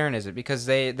 Which Baron is it? Because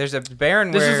there's a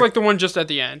Baron This where... is like the one just at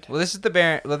the end. Well, this is the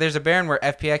Baron... Well, there's a Baron where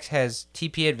FPX has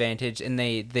TP advantage, and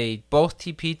they both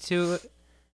TP to it.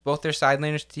 Both their side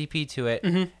laners TP to it,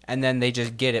 and then they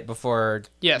just get it before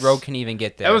Yes. Rogue can even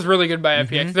get there. That was really good by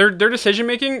FPX. Their decision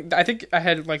making, I think I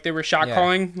had like they were shot Yeah.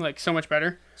 calling like so much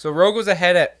better. So Rogue was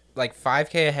ahead at like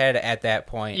 5k ahead at that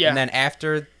point. Yeah. And then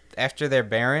after their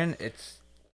Baron,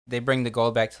 they bring the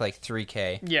gold back to like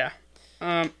 3k. Yeah.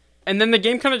 And then the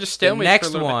game kind of just The stalemates for a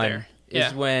next little bit one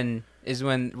there. is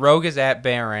when Rogue is at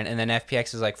Baron, and then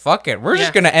FPX is like, "Fuck it, we're Yeah.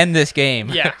 just gonna end this game."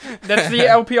 Yeah, that's the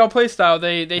LPL playstyle.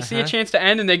 They see a chance to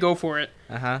end and they go for it.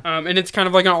 And it's kind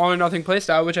of like an all or nothing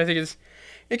playstyle, which I think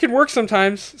it can work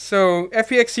sometimes. So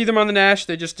FPX see them on the Nash,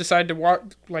 they just decide to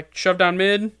shove down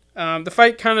mid. The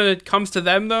fight kind of comes to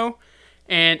them though,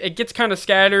 and it gets kind of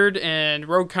scattered, and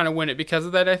Rogue kind of win it because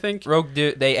of that. I think. Rogue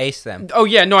they ace them. Oh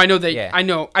yeah, no, I know they. Yeah. I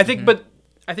know. I think, but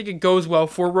I think it goes well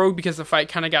for Rogue because the fight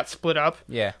kind of got split up.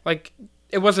 Yeah. Like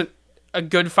it wasn't a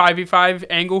good 5v5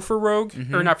 angle for Rogue,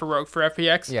 or not for Rogue, for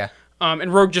FPX. Yeah.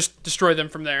 And Rogue just destroyed them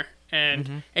from there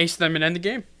and aced them and end the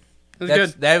game. It was good.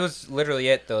 That was literally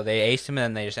it though. They aced him and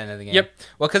then they just ended the game. Yep.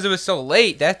 Well, because it was so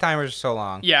late, that timer was so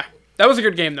long. Yeah, that was a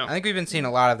good game though. I think we've been seeing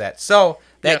a lot of that. So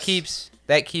that Yes.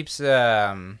 keeps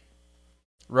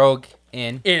Rogue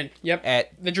in Yep.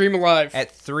 at The dream alive.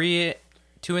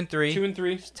 2 and 3. 2 and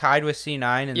 3. Tied with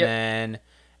C9, and Yep. then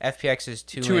FPX is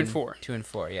 2 and 4. 2 and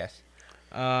 4, yes.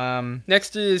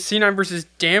 Next is C9 versus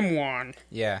Damwon.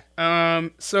 Yeah.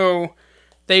 So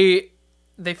they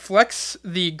flex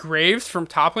the Graves from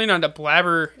top lane onto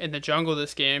Blabber in the jungle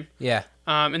this game. Yeah.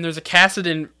 And there's a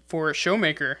Kassadin for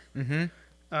Showmaker.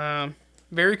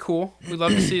 Very cool. We'd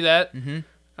love to see that.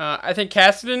 I think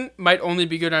Kassadin might only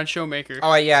be good on Showmaker.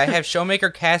 Oh, yeah, I have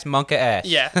Showmaker cast Monka S.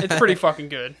 Yeah, it's pretty fucking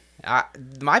good.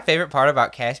 My favorite part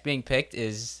about cast being picked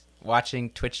is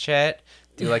watching Twitch chat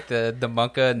do like the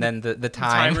Monka and then the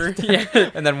time. Timer.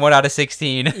 Yeah. And then 1 out of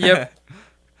 16. Yep.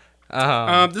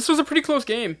 This was a pretty close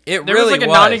game. It there really was like a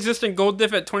was. non-existent gold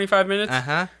diff at 25 minutes.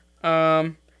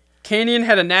 Canyon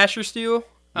had a Nasher steal.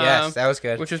 Yes, that was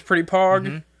good. Which was pretty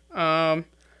pog.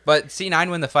 But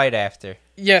C9 win the fight after.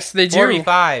 Yes, they do.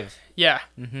 45. Yeah.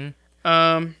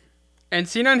 And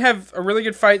C9 have a really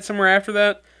good fight somewhere after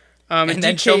that. And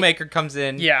then Showmaker comes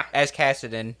in Yeah. as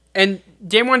Kassadin. And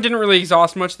Damwon didn't really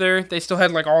exhaust much there. They still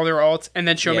had like all their ults, and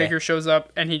then Showmaker shows up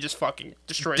and he just fucking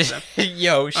destroys them.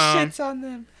 Yo, shits on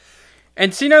them.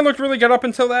 And C9 looked really good up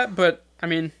until that, but I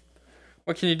mean,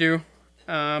 what can you do?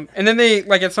 And then they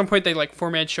like at some point they like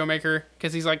 4-man Showmaker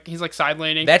because he's like side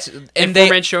laning. That's and and they they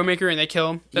 4-man Showmaker and they kill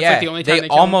him. That's yeah, like the only time they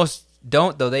kill almost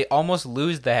don't though. They almost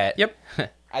lose that. Yep.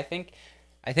 I think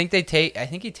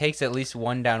he takes at least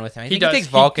one down with him. I think does. he takes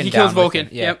Vulcan He down kills Vulcan.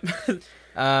 with him. Yeah.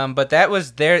 Yep. But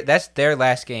that's their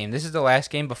last game. This is the last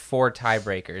game before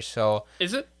tiebreakers. So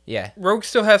Is it? yeah. Rogue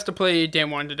still has to play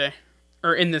Damwon today,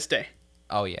 or in this day.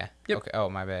 Oh yeah. Yep. Okay. Oh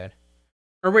my bad.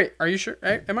 Or wait, are you sure?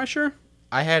 Am I sure?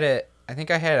 I think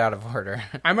I had it out of order.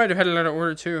 I might have had it out of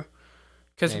order too,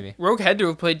 Because Maybe. Rogue had to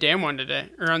have played Damwon today,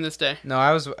 or on this day. No,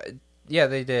 I was. Yeah,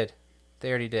 they did. They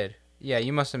already did. Yeah,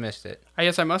 you must have missed it. I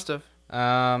guess I must have. Do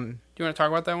you want to talk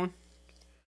about that one?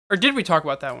 Or did we talk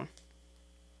about that one?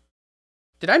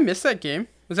 Did I miss that game?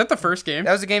 Was that the first game?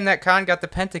 That was the game that Khan got the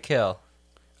pentakill.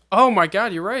 Oh my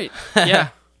god, you're right. Yeah.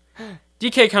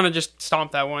 DK kind of just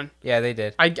stomped that one. Yeah, they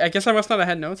did. I guess I must not have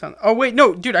had notes on. Oh wait,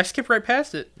 no, dude, I skipped right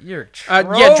past it. You're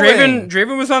trolling. Yeah,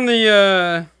 Draven was on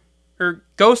the or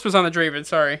Ghost was on the Draven.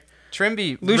 Sorry.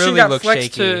 Trimby Lucian really got looked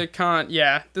flexed shaky. to Khan.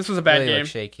 Yeah, this was a bad really game. Looked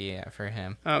shaky, yeah, for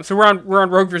him. So we're on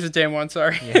Rogue versus Damwon.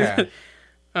 Sorry. Yeah.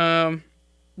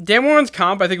 Damwon's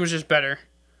comp I think was just better.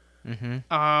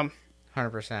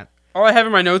 100%. All I have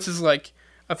in my notes is like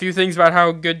a few things about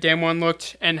how good Damwon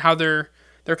looked and how their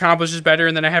comp was just better,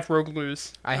 and then I have Rogue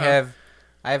lose. I have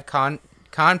Khan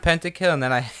pentakill, and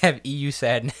then I have EU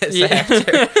sadness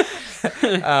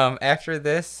after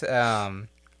this.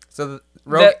 So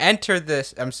Rogue entered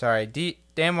this. I'm sorry,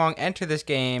 Damwon entered this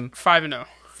game 5-0,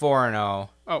 4-0.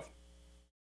 Oh,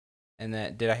 and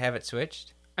then did I have it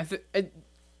switched?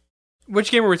 Which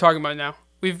game are we talking about now?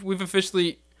 We've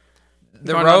officially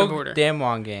the gone out of Rogue order.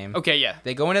 Damwon game. Okay, yeah.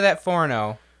 They go into that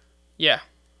 4-0. Yeah.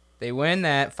 They win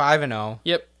that 5-0.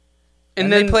 Yep.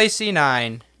 And then they play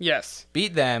C9. Yes.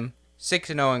 Beat them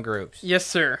 6-0 in groups. Yes,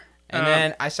 sir. And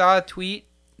then I saw a tweet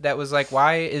that was like,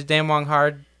 "Why is Damwon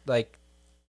hard like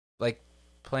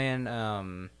playing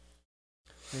what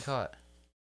do you call it?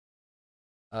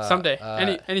 Someday.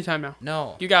 Anytime now.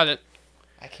 No. You got it.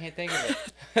 I can't think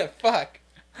of it. Fuck.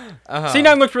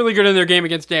 C9 looked really good in their game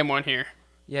against Damwon here.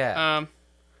 Yeah.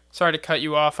 Sorry to cut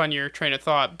you off on your train of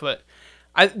thought, but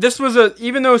this was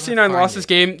even though C9 lost this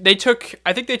game, I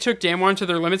think they took Damwon to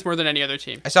their limits more than any other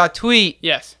team. I saw a tweet.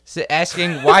 Yes.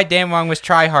 Asking why Damwon was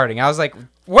tryharding. I was like,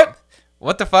 what?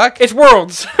 What the fuck? It's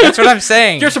Worlds. That's what I'm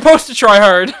saying. You're supposed to try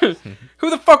hard. Who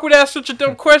the fuck would ask such a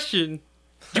dumb question?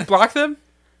 Did you block them?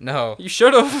 No. You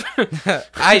should have.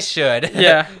 I should.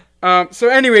 Yeah. So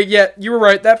anyway, yeah, you were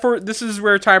right. This is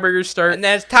where tiebreakers start. And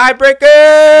that's tiebreakers.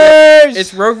 Yeah.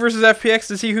 It's Rogue versus FPX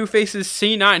to see who faces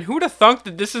C9. Who would have thunk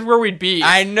that this is where we'd be?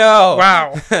 I know.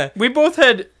 Wow. We both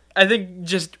had, I think,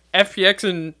 just FPX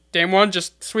and Damwon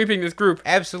just sweeping this group.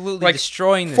 Absolutely like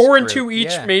destroying this 4-2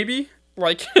 each, maybe.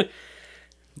 Like.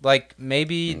 Like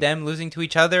maybe them losing to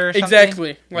each other or something?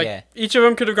 Exactly. Like each of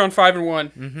them could have gone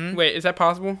 5-1. Mm-hmm. Wait, is that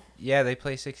possible? Yeah, they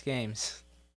play 6 games.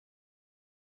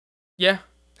 Yeah.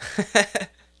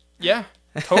 Yeah.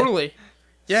 Totally.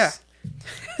 Yeah.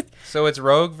 So it's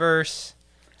Rogue versus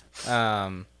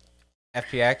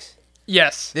FPX?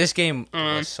 Yes. This game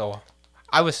was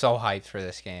I was so hyped for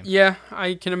this game. Yeah,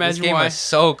 I can imagine this game why. was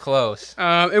so close.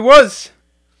 It was.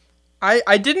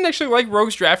 I didn't actually like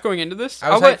Rogue's draft going into this.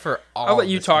 I'll let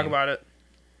you talk about it.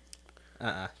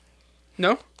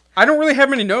 No? I don't really have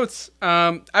many notes.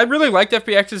 I really liked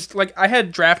FPX's, I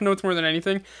had draft notes more than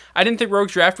anything. I didn't think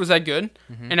Rogue's draft was that good,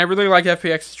 and I really liked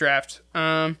FPX's draft.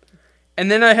 And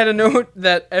then I had a note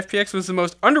that FPX was the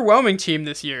most underwhelming team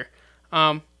this year.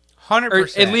 100%. Or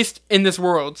at least in this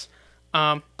Worlds.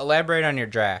 Elaborate on your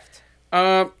draft.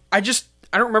 I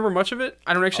don't remember much of it.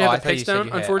 I don't actually have the picks down,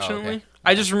 unfortunately. Okay.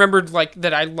 I just remembered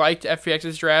that I liked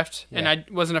FPX's draft, and I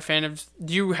wasn't a fan of.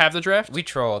 Do you have the draft? We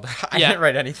trolled. I didn't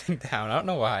write anything down. I don't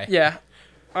know why. Yeah.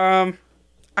 I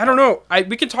don't know.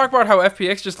 We can talk about how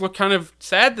FPX just looked kind of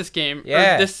sad this game.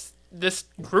 Yeah. Or this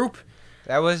group.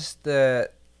 That was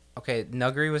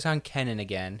Nuggery was on Kennen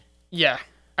again. Yeah,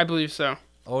 I believe so.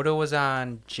 Oda was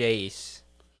on Jace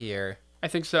here. I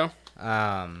think so.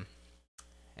 And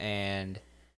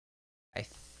I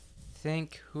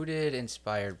think who did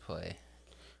Inspired play?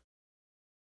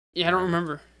 Yeah, I don't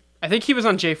remember. I think he was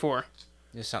on J4.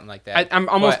 Just something like that. I'm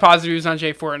almost positive he was on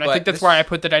J4, and I think that's why I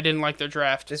put that I didn't like their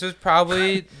draft. This was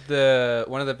probably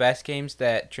one of the best games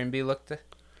that Trimby looked at.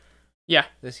 Yeah.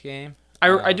 This game.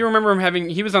 I do remember him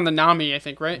he was on the Nami, I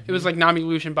think, right? It was like Nami,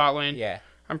 Lucian, bot lane. Yeah.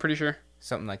 I'm pretty sure.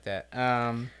 Something like that.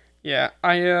 Yeah,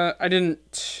 I didn't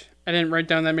write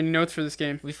down that many notes for this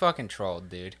game. We fucking trolled,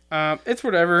 dude. It's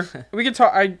whatever. We could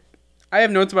talk. I have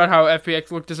notes about how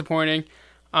FPX looked disappointing.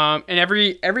 And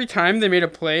every time they made a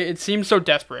play, it seemed so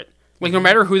desperate. No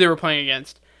matter who they were playing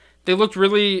against, they looked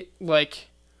really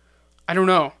I don't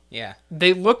know. Yeah.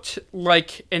 They looked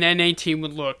like an NA team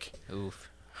would look. Oof.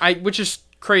 Which is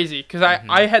crazy because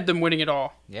I had them winning it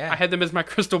all. Yeah. I had them as my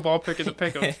crystal ball pick in the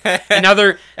pick'em. And now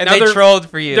they're trolled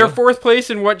for you. They're 4th place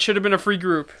in what should have been a free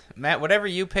group. Matt, whatever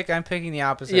you pick, I'm picking the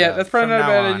opposite. Yeah, that's probably not a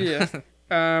bad idea.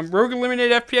 Rogue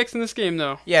eliminated FPX in this game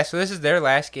though. Yeah, so this is their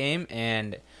last game,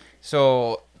 and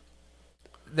so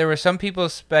there were some people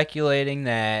speculating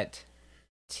that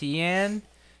Tian.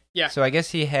 Yeah. So I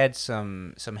guess he had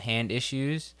some hand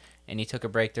issues, and he took a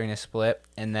break during the split.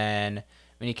 And then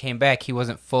when he came back, he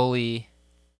wasn't fully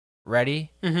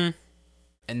ready. Mm-hmm.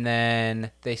 And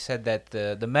then they said that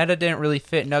the meta didn't really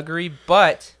fit Nuggery,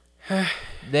 but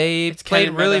they played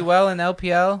kinda really meta. well in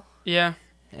LPL Yeah.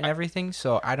 and everything.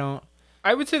 So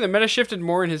I would say the meta shifted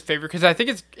more in his favor because I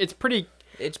think it's pretty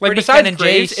it's like pretty besides Ken and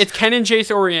Graves, Jace. it's Ken and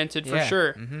Jace oriented for Yeah.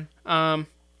 sure. Mm-hmm.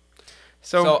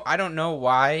 So I don't know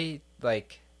why.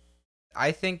 Like,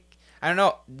 I don't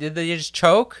know. Did they just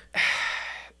choke?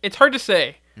 it's hard to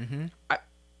say. Mm-hmm.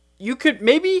 You could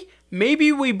maybe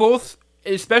we both,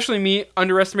 especially me,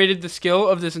 underestimated the skill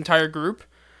of this entire group.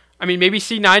 I mean, maybe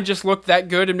C9 just looked that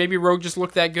good, and maybe Rogue just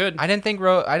looked that good. I didn't think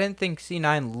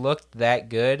C9 looked that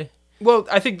good. Well,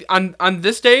 I think on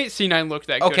this day, C9 looked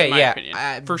that good, Okay, in my yeah,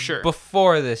 opinion, for sure.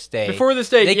 Before this day,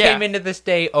 yeah. they came into this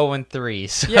day 0-3.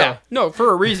 So. Yeah, no,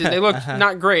 for a reason. They looked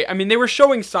not great. I mean, they were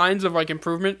showing signs of like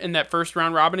improvement in that first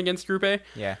round robin against Group A.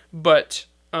 Yeah. But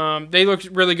they looked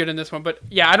really good in this one. But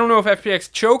yeah, I don't know if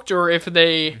FPX choked or if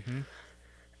they.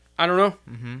 I don't know.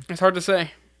 Mm-hmm. It's hard to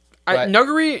say.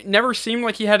 Nuggery never seemed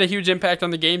like he had a huge impact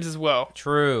on the games as well.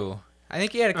 True. I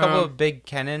think he had a couple of big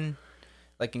Kennen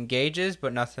like engages,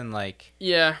 but nothing like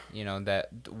that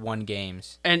won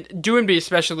games. And Doinby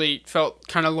especially felt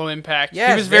kind of low impact.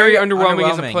 Yeah, he was very underwhelming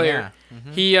as a player. Yeah.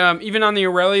 Mm-hmm. He even on the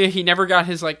Aurelia, he never got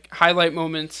his like highlight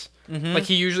moments like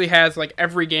he usually has like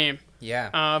every game.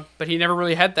 Yeah. But he never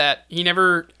really had that. He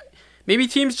never. Maybe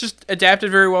teams just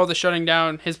adapted very well to shutting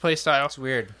down his play style. It's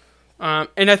weird.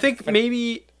 And I think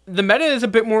maybe the meta is a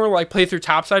bit more like play through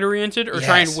topside oriented or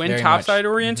try and win topside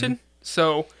oriented.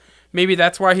 So maybe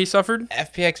that's why he suffered.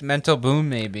 FPX mental boom,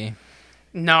 maybe.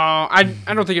 No, I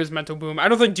don't think it was mental boom. I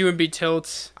don't think Doinby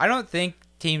tilts. I don't think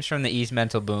teams from the East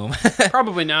mental boom.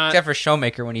 Probably not. Except for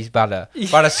Showmaker when he's about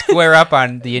to square up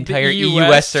on the entire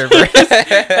EUS server.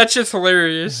 That's just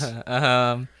hilarious.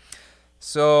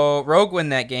 So Rogue win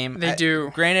that game. They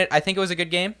do. Granted, I think it was a good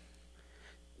game.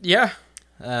 Yeah.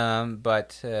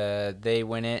 But they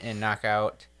win it and knock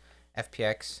out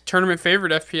FPX. Tournament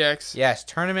favorite FPX. Yes,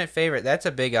 tournament favorite. That's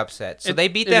a big upset. So they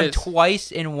beat them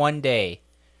twice in one day.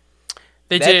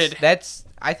 They did.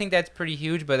 I think that's pretty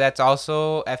huge, but that's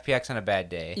also FPX on a bad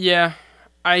day. Yeah.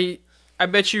 I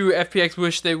bet you FPX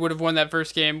wish they would have won that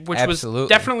first game, which Absolutely. was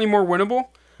definitely more winnable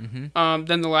Mm-hmm.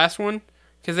 than the last one.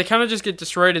 Because they kind of just get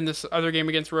destroyed in this other game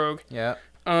against Rogue. Yeah.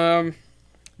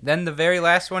 Then the very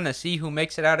last one to see who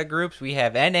makes it out of groups, we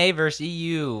have NA versus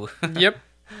EU. Yep.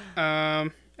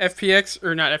 FPX,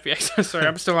 or not FPX, sorry,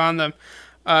 I'm still on them.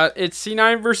 It's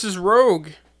C9 versus Rogue.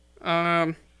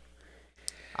 I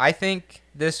think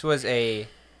this was a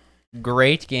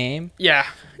great game. Yeah,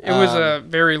 it was a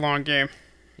very long game.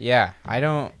 Yeah, I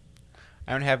don't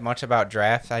have much about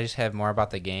drafts. I just have more about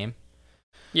the game.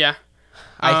 Yeah.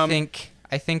 I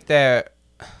think that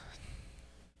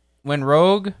when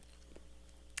Rogue,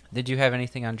 did you have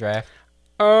anything on draft?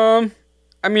 I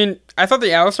mean, I thought the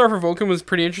Alistar for Vulcan was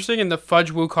pretty interesting, and the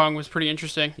Fudge Wukong was pretty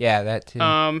interesting. Yeah, that too.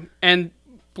 And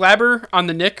Blabber on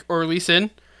the Nick or Lee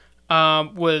Sin,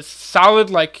 was solid.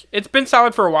 Like, it's been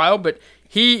solid for a while, but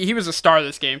he was a star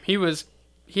this game.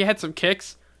 He had some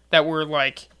kicks that were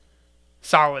like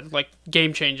solid, like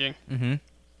game changing. Mm-hmm.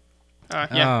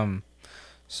 Yeah.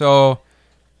 So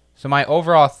my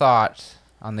overall thought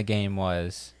on the game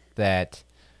was that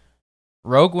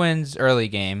Rogue wins early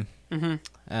game.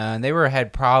 Mm-hmm. They were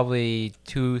ahead probably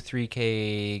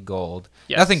 2-3K gold.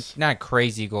 Yes. Not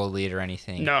crazy gold lead or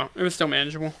anything. No, it was still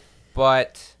manageable.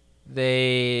 But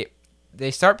they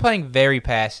start playing very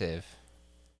passive.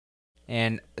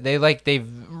 And they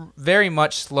very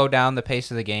much slow down the pace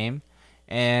of the game.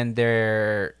 And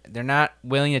they're not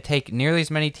willing to take nearly as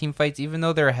many team fights, even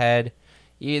though they're ahead.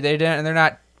 They're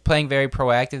not playing very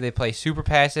proactive. They play super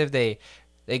passive. They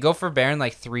go for Baron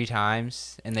like 3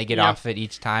 times, and they get off it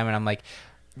each time. And I'm like,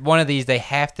 one of these they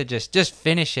have to just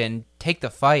finish it and take the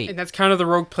fight. And that's kind of the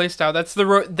Rogue playstyle. That's the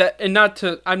Rogue that, and not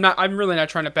to. I'm really not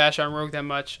trying to bash on Rogue that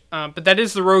much. But that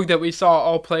is the Rogue that we saw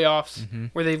all playoffs,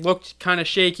 where they looked kind of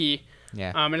shaky.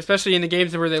 Yeah. And especially in the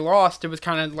games where they lost, it was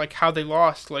kind of like how they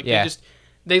lost. Like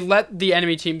they let the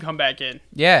enemy team come back in.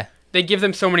 Yeah. They give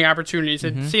them so many opportunities,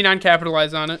 and C9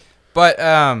 capitalized on it. But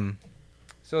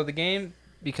so the game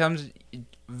becomes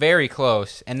very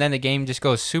close, and then the game just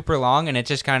goes super long, and it's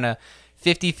just kind of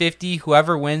 50-50.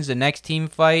 Whoever wins the next team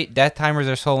fight, death timers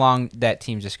are so long that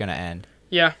team's just gonna end.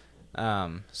 Yeah.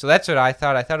 So that's what I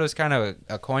thought. I thought it was kind of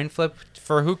a coin flip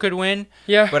for who could win.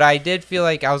 Yeah. But I did feel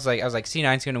like I was like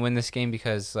C9's gonna win this game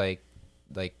because like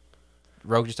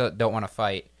Rogue just don't want to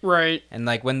fight. Right. And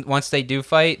like once they do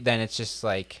fight, then it's just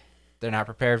like they're not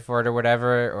prepared for it or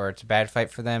whatever, or it's a bad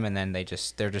fight for them, and then they're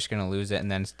just gonna lose it,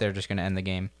 and then they're just gonna end the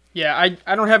game. Yeah,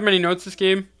 I don't have many notes this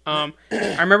game. I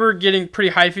remember getting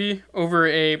pretty hyphy over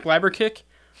a blabber kick.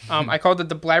 I called it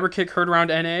the blabber kick heard around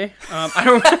NA.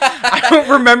 I don't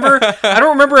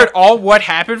remember at all what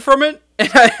happened from it.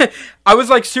 I was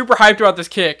like super hyped about this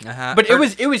kick, but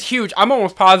it was huge. I'm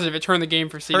almost positive it turned the game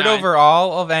for C9. Heard over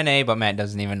all of NA, but Matt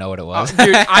doesn't even know what it was.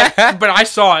 Dude, but I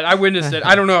saw it. I witnessed it.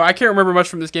 I don't know. I can't remember much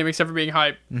from this game except for being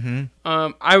hyped.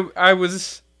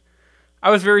 I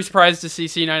was very surprised to see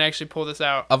C9 actually pull this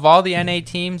out. Of all the NA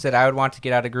teams that I would want to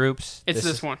get out of groups, it's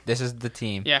this one. This is the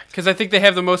team. Yeah, because I think they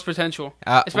have the most potential.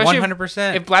 Especially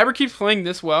 100%. If Blabber keeps playing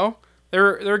this well,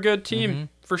 they're a good team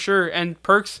for sure. And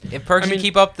Perks, if Perks can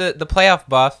keep up the playoff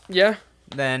buff, yeah,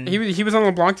 then he was on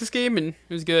LeBlanc this game and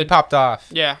it was good. He popped off.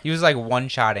 Yeah, he was like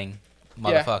one-shotting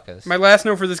motherfuckers. Yeah. My last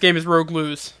note for this game is Rogue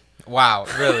lose. Wow,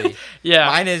 really? Yeah.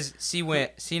 Mine is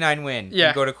C9 win. Yeah.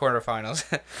 You go to quarterfinals.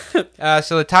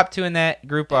 So the top two in that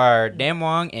group are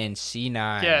Damwon and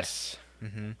C9. Yes.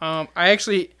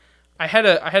 I had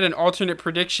an alternate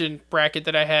prediction bracket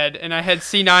that I had, and I had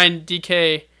C9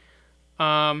 DK.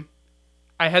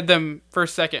 I had them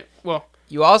first, second. Well,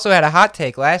 you also had a hot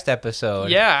take last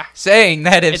episode. Yeah. Saying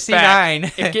that if it's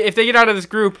C9 if they get out of this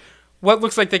group, what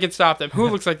looks like they can stop them? Who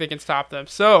looks like they can stop them?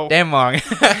 So Damwon.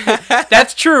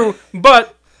 That's true,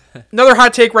 but another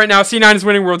hot take right now: C9 is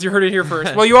winning Worlds. You heard it here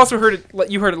first. Well, you also heard it.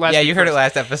 You heard it last. Yeah, you heard it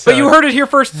last episode. But you heard it here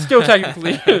first, still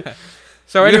technically.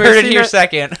 So anyway, you heard it here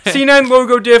second. C9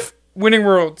 logo diff winning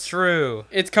Worlds. True.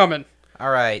 It's coming.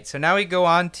 All right, so now we go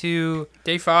on to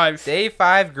Day 5. Day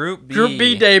 5, Group B. Group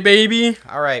B day, baby.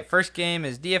 All right, first game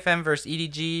is DFM versus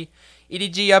EDG.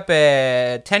 EDG up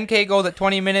at 10K gold at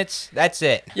 20 minutes. That's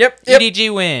it. Yep.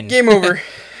 EDG win. Game over.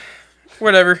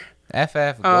 Whatever.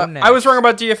 FF, go next. I was wrong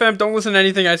about DFM. Don't listen to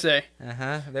anything I say.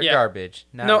 They're garbage.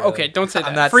 No, really. Okay, don't say that.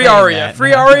 I'm not free saying Aria. that.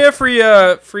 Free Aria,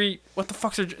 free, what the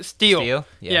fuck's her, Steel. Steel?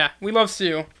 Yeah, we love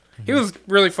Steel. He was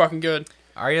really fucking good.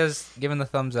 Aria's giving the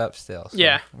thumbs up still. So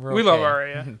yeah, we love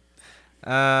Aria.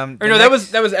 That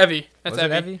was Evie. That's was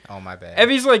Evie. Evie. Oh, my bad.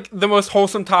 Evie's like the most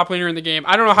wholesome top laner in the game.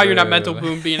 I don't know how you're not mental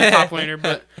boom being a top laner,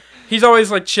 but he's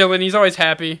always like chilling. He's always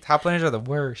happy. Top laners are the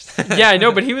worst. Yeah, I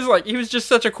know, but he was just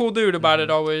such a cool dude about it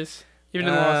always, even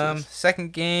in the losses.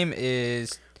 Second game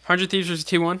is 100 Thieves versus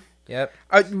T1. Yep.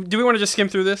 Do we want to just skim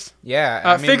through this?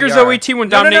 Yeah. Figure Zoe T1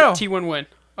 dominate. No. T1 win.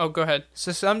 Oh, go ahead.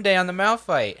 So someday on the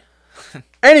Malphite.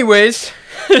 Anyways,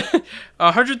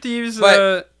 100 Thieves.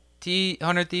 100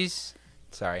 Thieves.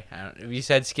 Sorry, you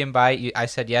said skim by. I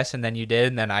said yes, and then you did,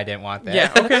 and then I didn't want that.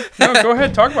 Yeah. Okay. No, go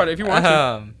ahead. Talk about it if you want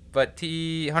to. But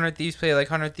 100 Thieves play like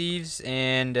 100 Thieves,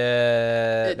 and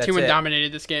that's T1 it.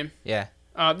 dominated this game. Yeah.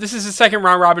 This is the second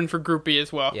round robin for Group B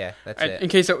as well. Yeah, that's it. In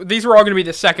case these were all going to be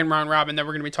the second round robin that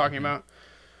we're going to be talking about.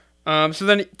 So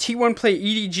then T1 play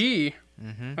EDG.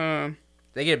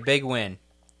 They get a big win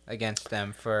against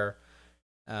them for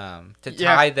to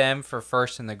tie them for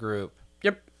first in the group.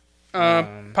 Yep.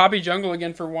 Poppy Jungle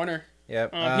again for Warner.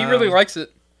 Yep. He really likes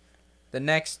it.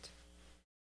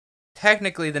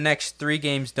 Technically, the next 3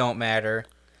 games don't matter.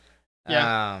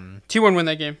 Yeah. T1 win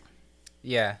that game.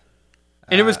 Yeah.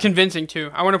 And it was convincing,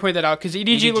 too. I want to point that out, because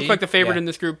EDG looked like the favorite in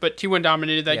this group, but T1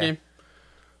 dominated that game.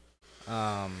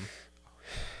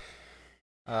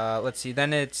 Let's see.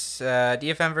 Then it's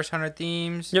DFM versus 100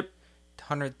 Themes. Yep.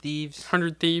 100 Thieves.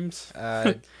 100 Thieves.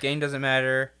 Game doesn't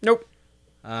matter. Nope.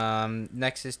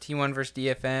 Next is T1 versus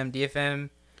DFM. DFM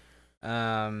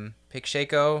pick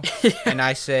Shaco. And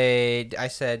I said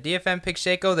DFM pick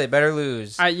Shaco, they better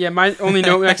lose. My only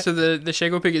note next to the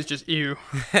Shaco pick is just ew.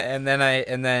 and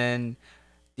then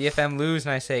DFM lose,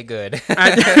 and I say good.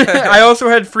 I also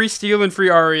had free Steel and free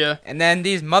Aria. And then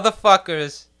these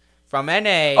motherfuckers from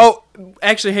NA. Oh,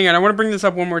 actually, hang on. I want to bring this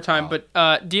up one more time. But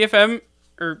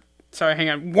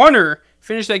Warner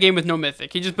finished that game with no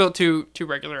mythic. He just built two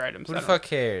regular items. Who the fuck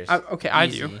cares? I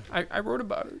do. I wrote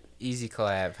about it. Easy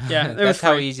collab. Yeah, that's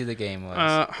how easy the game was.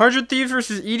 100 Thieves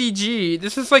versus EDG.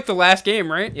 This is like the last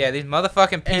game, right? Yeah, these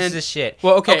motherfucking pieces of shit.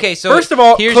 Well, okay. So first of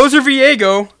all, closer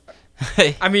Viego.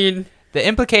 I mean, the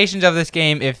implications of this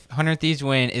game, if 100 Thieves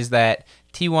win, is that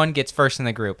T1 gets first in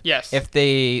the group. Yes. If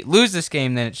they lose this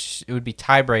game, then it would be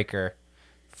tiebreaker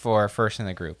for first in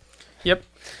the group. Yep.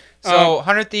 So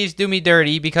 100 Thieves do me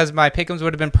dirty because my pick'ems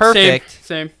would have been perfect.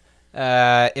 Same.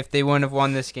 If they wouldn't have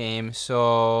won this game.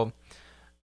 So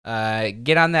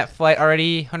get on that flight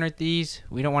already, 100 Thieves.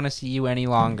 We don't want to see you any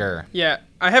longer. Yeah.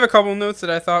 I have a couple notes that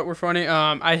I thought were funny.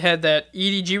 I had that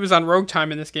EDG was on Rogue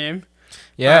Time in this game.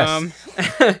 Yes.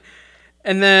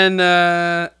 And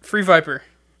then Free Viper.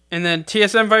 And then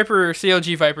TSM Viper or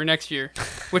CLG Viper next year.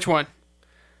 Which one?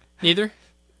 Neither?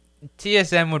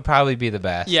 TSM would probably be the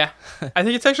best. Yeah. I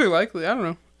think it's actually likely. I don't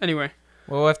know. Anyway.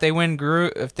 Well, if they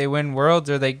win Worlds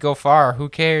or they go far, who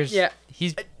cares? Yeah.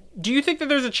 Do you think that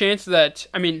there's a chance that,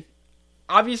 I mean,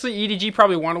 obviously EDG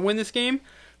probably want to win this game,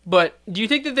 but do you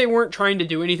think that they weren't trying to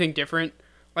do anything different?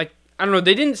 Like, I don't know,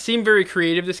 they didn't seem very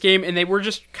creative this game, and they were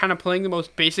just kind of playing the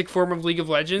most basic form of League of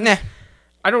Legends. Nah.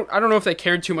 I don't know if they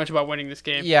cared too much about winning this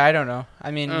game. Yeah, I don't know. I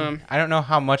mean, I don't know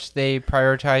how much they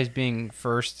prioritize being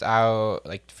first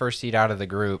seed out of the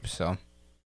group. So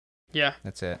yeah,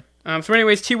 that's it. So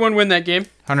anyways, T1 win that game.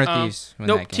 100 Thieves win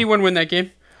that game. T1 win that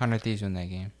game. 100 Thieves win that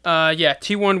game. Yeah,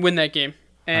 T1 win that game.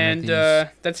 And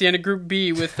that's the end of Group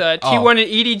B with T1 and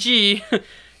EDG.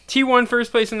 T1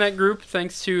 first place in that group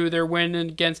thanks to their win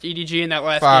against EDG in that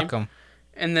last game. Fuck 'em.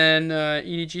 And then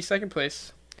EDG second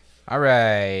place. All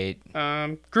right.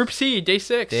 Group C, day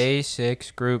 6. Day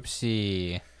 6, Group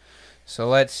C. So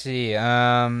let's see.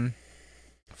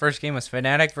 First game was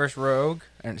Fnatic versus Rogue.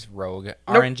 It's Rogue. Nope.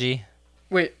 RNG.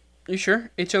 Wait, you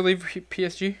sure? HLE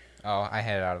PSG? Oh, I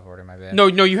had it out of order. My bad. No,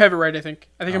 you have it right. I think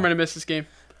I might have missed this game.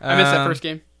 I missed that first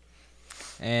game.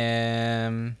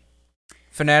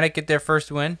 Fnatic get their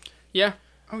first win. Yeah.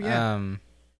 Oh yeah.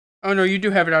 Oh no, you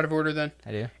do have it out of order then.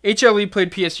 I do. HLE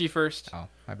played PSG first. Oh,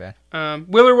 my bad.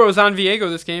 Willer was on Viego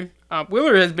this game.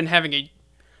 Willer has been having a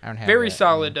very that.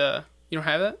 solid. You don't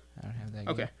have that? I don't have that.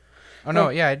 Okay. Game. Oh no,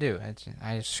 yeah, I do.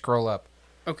 I just scroll up.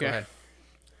 Okay. Go ahead.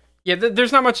 Yeah,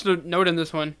 there's not much to note in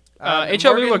this one.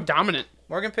 HLE looked dominant.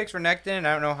 Morgan picks Renekton.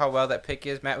 I don't know how well that pick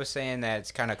is. Matt was saying that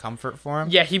it's kind of comfort for him.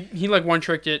 Yeah, he like one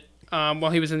tricked it while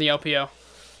he was in the LPO.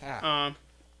 I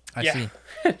see.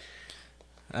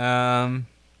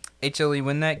 HLE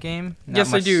win that game?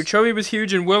 Yes, I do. Chovy was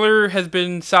huge, and Willer has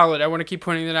been solid. I want to keep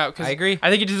pointing that out. I agree.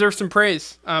 I think he deserves some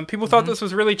praise. People thought this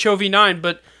was really Chovy 9,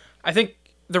 but I think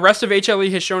the rest of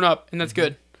HLE has shown up, and that's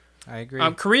good. I agree.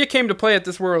 Korea came to play at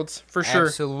this Worlds, for sure.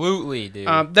 Absolutely, dude.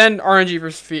 Then RNG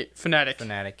versus Fnatic.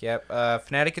 Fnatic, yep.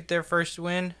 Fnatic get their first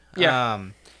win. Yeah.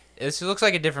 This looks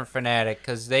like a different Fnatic,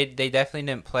 because they definitely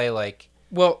didn't play like...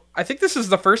 Well, I think this is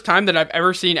the first time that I've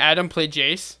ever seen Adam play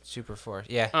Jace. Super Force,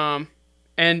 yeah.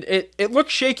 And it looked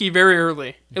shaky very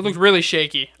early. It looked really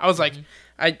shaky. I was like,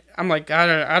 I'm like,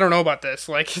 I don't know about this.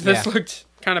 Like, this looked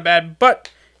kind of bad,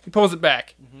 but he pulls it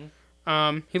back.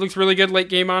 He looks really good late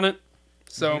game on it,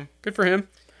 so good for him.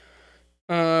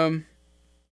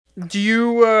 Do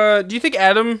you think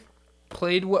Adam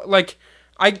played what? Like,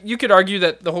 you could argue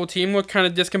that the whole team looked kind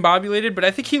of discombobulated, but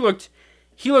I think he looked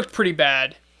pretty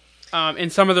bad in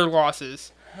some of their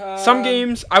losses. Some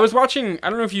games I was watching. I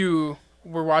don't know if you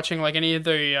were watching like any of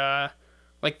the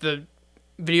the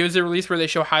videos they release where they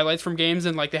show highlights from games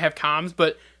and like they have comms,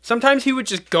 but sometimes he would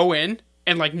just go in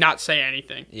and like not say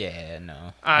anything. Yeah,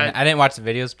 no. I didn't watch the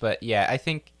videos, but yeah, I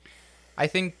think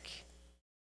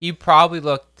he probably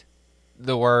looked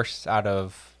the worst out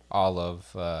of all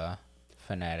of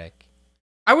Fnatic.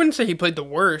 I wouldn't say he played the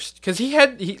worst because he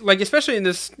especially in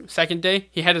this second day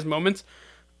he had his moments,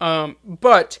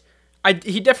 but.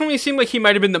 He definitely seemed like he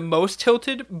might have been the most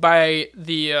tilted by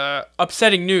the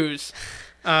upsetting news.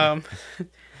 And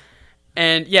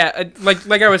yeah,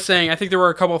 like I was saying, I think there were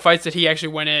a couple of fights that he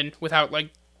actually went in without like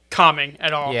calming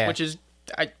at all, which is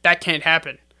that can't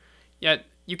happen. Yeah,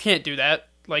 you can't do that.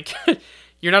 Like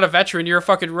you're not a veteran, you're a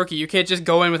fucking rookie. You can't just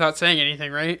go in without saying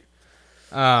anything, right?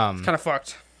 It's kind of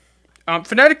fucked.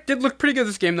 Fnatic did look pretty good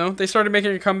this game though. They started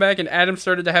making a comeback, and Adam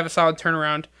started to have a solid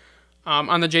turnaround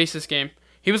on the Jace's game.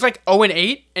 He was like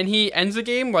 0-8, and he ends the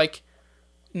game like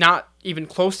not even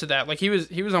close to that. Like he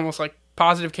was almost like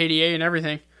positive KDA and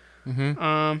everything.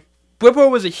 Bwipo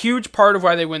was a huge part of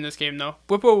why they win this game, though.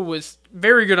 Bwipo was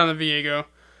very good on the Viego.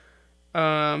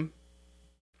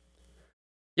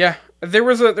 Yeah, there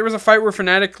was a fight where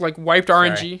Fnatic like wiped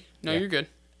RNG. No, you're good.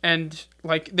 And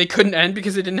like they couldn't end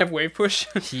because they didn't have wave push.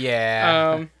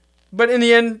 Yeah. But in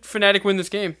the end, Fnatic win this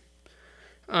game.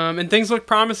 And things looked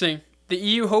promising. The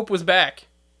EU hope was back.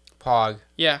 Pog.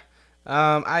 Yeah.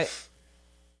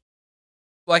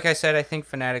 Like I said, I think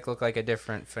Fnatic looked like a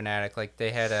different Fnatic. Like they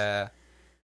had a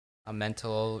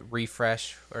mental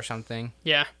refresh or something.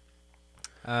 Yeah.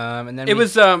 And then it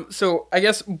was so I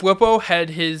guess Bwipo had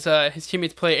his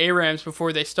teammates play ARAMs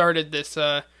before they started this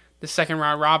second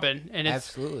round robin, and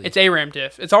it's ARAM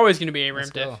diff. It's always going to be ARAM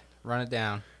diff. Run it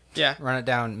down. Yeah. Run it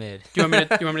down mid. Do you want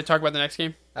me to talk about the next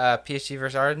game? PSG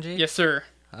versus RNG? Yes, sir.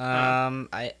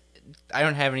 I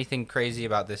don't have anything crazy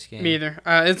about this game. Me either.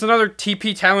 It's another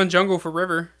TP Talon jungle for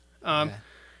River,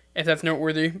 if that's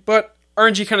noteworthy. But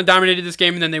RNG kind of dominated this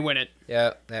game, and then they win it.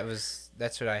 Yeah, that's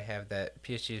what I have. That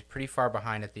PSG is pretty far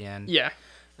behind at the end. Yeah.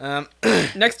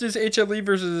 Next is HLE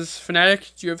versus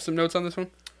Fnatic. Do you have some notes on this one?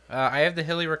 I have the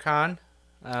Hilly Rakan.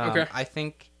 Okay. I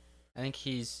think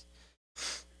he's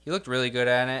He looked really good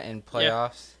at it in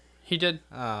playoffs. He did.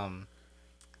 And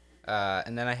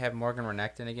then I have Morgan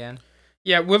Renekton again.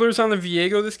 Yeah, Willer's on the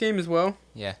Viego this game as well.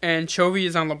 Yeah. And Chovy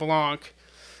is on LeBlanc.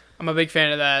 I'm a big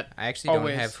fan of that. I actually don't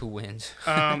have who wins.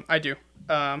 I do.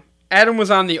 Adam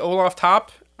was on the Olaf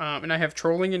top, and I have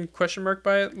trolling and question mark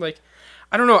by it. Like,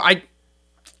 I don't know. I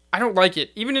don't like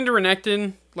it. Even into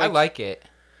Renekton. I like it.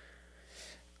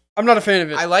 I'm not a fan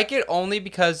of it. I like it only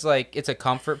because, like, it's a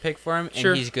comfort pick for him,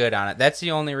 and he's good on it. That's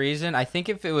the only reason. I think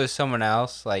if it was someone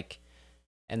else, like,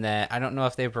 and then I don't know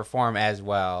if they perform as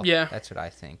well. Yeah. That's what I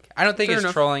think. I don't think Fair it's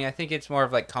enough. trolling. I think it's more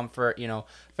of, like, comfort. You know,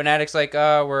 Fnatic's like,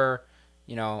 we're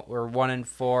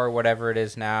 1-4, whatever it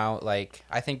is now. Like,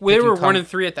 I think they were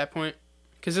 1-3 at that point,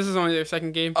 because this is only their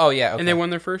second game. Oh yeah, okay. And they won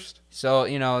their first. So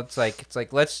it's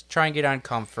like let's try and get on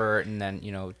comfort, and then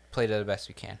play to the best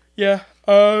we can. Yeah.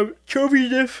 Chovy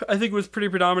diff I think was pretty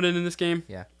predominant in this game.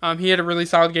 Yeah. He had a really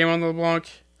solid game on the LeBlanc.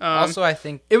 Also, I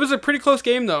think it was a pretty close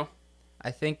game though.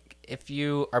 I think if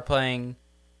you are playing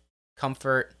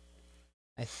comfort,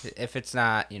 if it's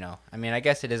not, I mean, I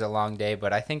guess it is a long day,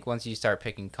 but I think once you start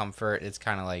picking comfort, it's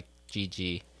kind of like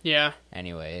GG. Yeah.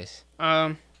 Anyways.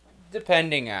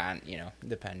 Depending.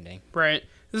 Right.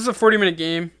 This is a 40-minute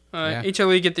game.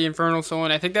 HLE get the Infernal Soul,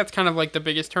 and I think that's kind of like the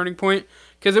biggest turning point,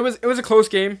 because it was a close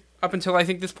game up until I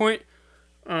think this point.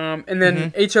 And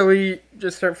then HLE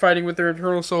just start fighting with their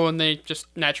Infernal Soul, and they just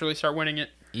naturally start winning it.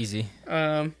 Easy.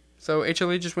 So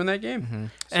HLE just win that game. Mm-hmm.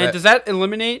 So and does that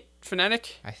eliminate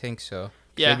Fnatic? I think so.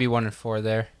 Yeah. They'd be 1-4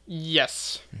 there.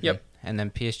 Yes. Mm-hmm. Yep. And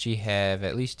then PSG have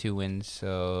at least 2 wins,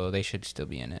 so they should still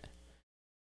be in it.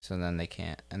 So then they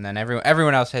can't. And then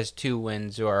everyone else has 2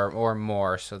 wins or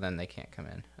more, so then they can't come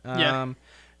in. Yeah.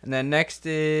 And then next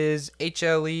is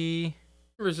HLE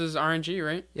versus RNG,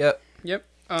 right? Yep.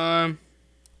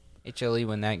 HLE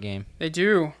win that game. They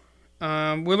do.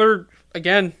 Willard,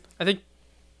 again, I think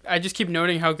I just keep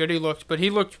noting how good he looked, but he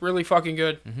looked really fucking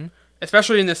good,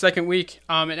 especially in the second week.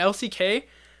 And LCK,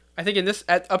 I think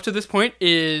up to this point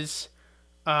is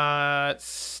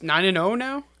 9-0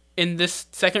 now in this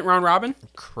second round robin.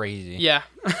 Crazy. Yeah.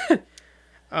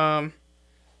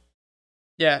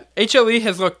 Yeah, HLE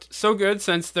has looked so good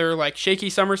since their like shaky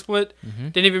summer split.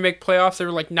 Didn't even make playoffs. They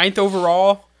were like 9th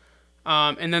overall,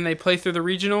 and then they play through the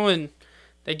regional and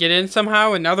they get in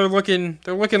somehow. And now they're looking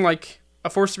like a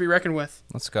force to be reckoned with.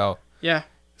 Let's go. Yeah.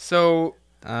 So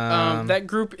that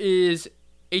group is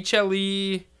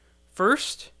HLE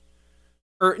first,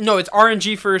 or no, it's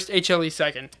RNG first, HLE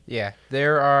second. Yeah,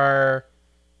 there are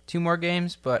 2 more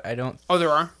games, but I don't. Oh,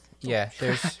 there are. Yeah,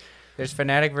 there's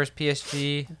Fnatic versus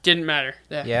PSG. Didn't matter.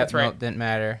 Yeah, that's right. No, didn't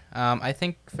matter. I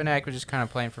think Fnatic was just kind of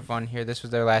playing for fun here. This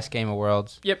was their last game of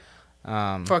Worlds. Yep.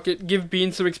 Fuck it. Give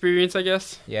Bean some experience, I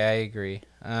guess. Yeah, I agree.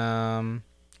 I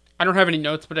don't have any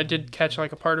notes, but I did catch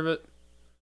like a part of it.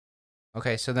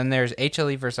 Okay, so then there's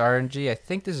HLE versus RNG. I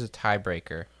think this is a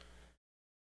tiebreaker.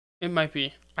 It might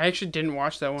be. I actually didn't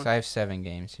watch that one. So I have 7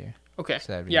 games here. Okay.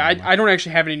 So yeah, I don't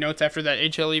actually have any notes after that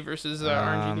HLE versus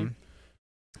RNG game.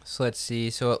 So let's see.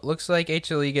 So it looks like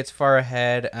HLE gets far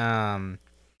ahead. RNG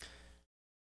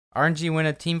win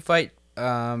a team fight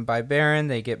by Baron.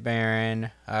 They get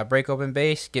Baron. Break open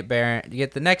base. Get Baron.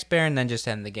 Get the next Baron. Then just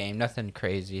end the game. Nothing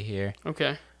crazy here.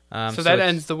 Okay. So that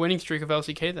ends the winning streak of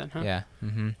LCK then, huh? Yeah.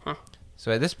 Huh.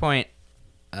 So at this point,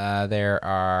 there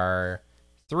are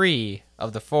 3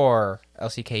 of the 4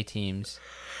 LCK teams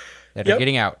that are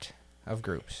getting out of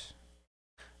groups.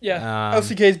 Yeah.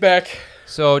 LCK's back.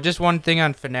 So just one thing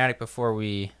on Fnatic before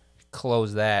we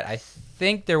close that. I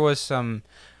think there was some.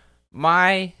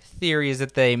 My theory is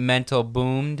that they mental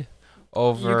boomed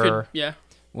over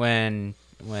when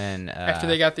after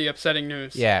they got the upsetting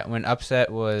news. Yeah, when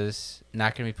Upset was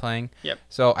not going to be playing. Yep.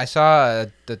 So I saw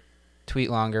the tweet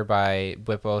longer by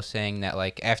Bwipo saying that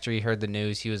like after he heard the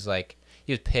news, he was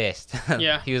pissed.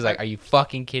 Yeah. He was like, "Are you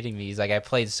fucking kidding me?" He's like, "I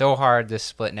played so hard this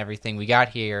split and everything. We got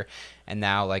here, and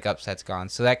now like Upset's gone."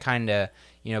 So that kind of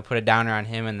put a downer on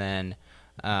him. And then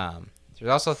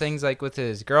there's also things like with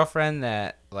his girlfriend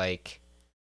that like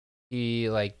he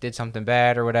like did something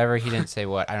bad or whatever. He didn't say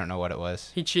what. I don't know what it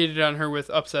was. He cheated on her with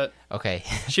Upset. Okay.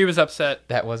 She was upset.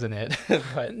 That wasn't it.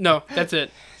 But no, that's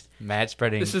it. Matt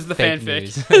spreading. This is the fake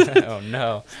fanfic. Oh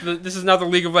no. This is now the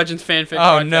League of Legends fanfic.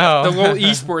 Oh podcast. no. The little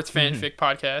esports fanfic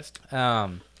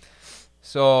podcast.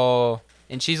 So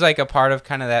and she's like a part of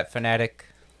kind of that Fnatic,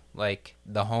 like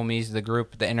the homies, the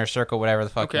group, the inner circle, whatever the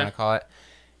fuck you want to call it.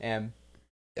 And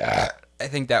I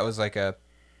think that was like a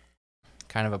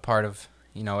kind of a part of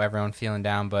everyone feeling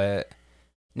down, but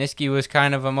Niski was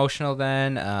kind of emotional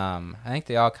then. I think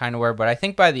they all kind of were, but I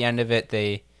think by the end of it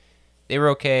they were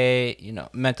okay.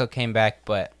 Mental came back,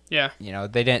 but Yeah. you know,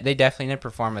 they definitely didn't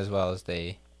perform as well as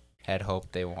they had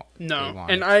hoped they want. No,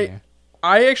 and I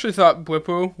actually thought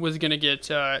Bwipo was gonna get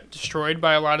destroyed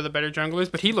by a lot of the better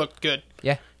junglers, but he looked good.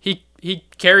 Yeah. He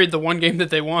carried the one game that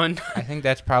they won. I think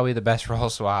that's probably the best role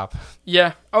swap.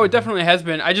 Yeah. Oh, it definitely has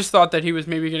been. I just thought that he was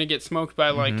maybe gonna get smoked by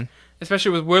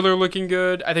especially with Willer looking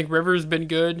good. I think River's been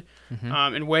good,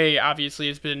 and Wei obviously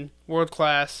has been world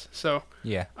class. So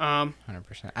Yeah.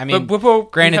 100%. I but mean,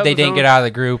 Bwipo, granted they didn't get out of the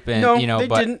group, and No, you know, they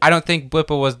but didn't. I don't think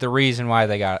Blippa was the reason why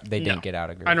they No. didn't get out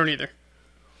of group. I don't either.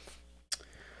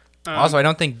 Also, I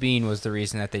don't think Bean was the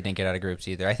reason that they didn't get out of groups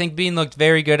either. I think Bean looked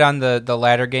very good on the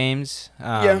latter games.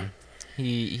 Yeah.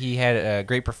 He had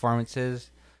great performances.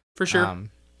 For sure.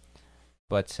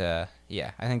 But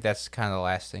yeah, I think that's kind of the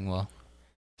last thing we'll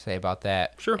say about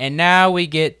that. Sure. And now we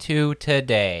get to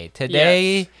today.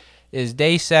 Today is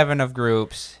day 7 of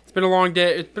groups. It's been a long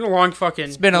day. It's been a long fucking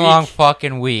It's been a week. long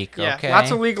fucking week. Yeah, Okay.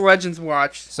 lots of League of Legends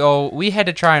watched. So we had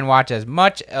to try and watch as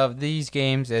much of these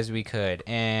games as we could,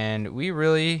 and we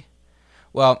really,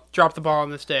 well, Dropped the ball on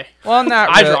this day. not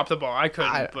I really. dropped the ball. I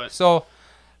couldn't, but So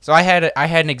I had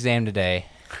an exam today,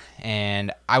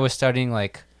 and I was studying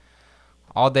like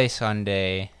all day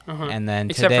Sunday, and then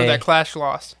except today, for that Clash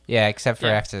loss. yeah, except for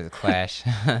Yeah. after the Clash,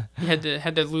 You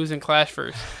had to lose in Clash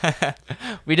first.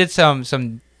 we did some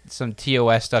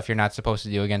TOS stuff you're not supposed to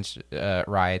do against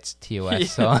Riot's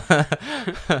TOS. So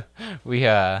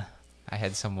I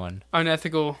had someone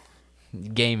Unethical.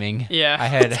 gaming. Yeah.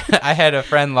 I had a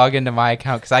friend log into my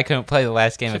account because I couldn't play the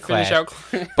last game To of finish Clash.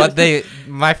 out. But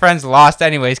my friends lost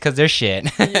anyways because they're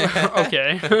shit.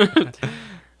 Okay.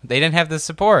 They didn't have the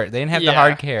support. They didn't have the Yeah,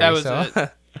 hard carry. that was so.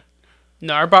 it.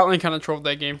 No, our bot lane kind of trolled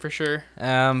that game for sure.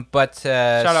 But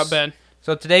Shout out Ben.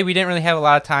 So today we didn't really have a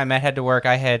lot of time. Matt had to work.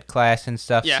 I had class and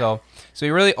stuff. Yeah. So we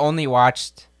really only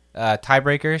watched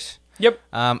tiebreakers. Yep.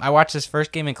 I watched this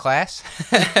first game in class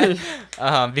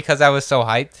because I was so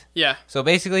hyped. Yeah. So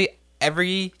basically,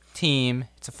 every team,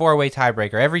 it's a 4-way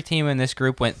tiebreaker. Every team in this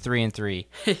group went 3-3.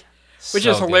 Which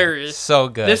is hilarious. So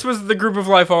good. This was the group of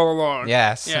life all along.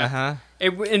 Yes. Yeah. Uh-huh.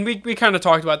 And we kind of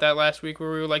talked about that last week where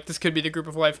we were like, this could be the group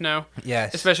of life now.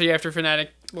 Yes. Especially after Fnatic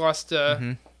lost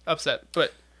upset.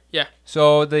 But yeah.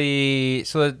 So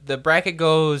the bracket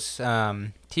goes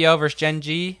TL versus Gen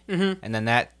G, and then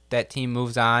that team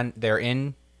moves on. They're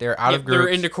out of groups. They're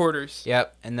into quarters.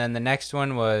 Yep. And then the next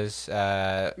one was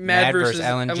Mad versus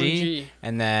LNG.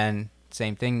 And then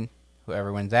same thing.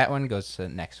 Whoever wins that one goes to the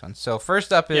next one. So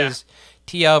first up is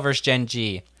TL versus Gen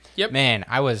G. Yep. Man,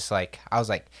 I was like,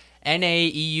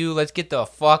 NAEU, let's get the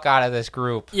fuck out of this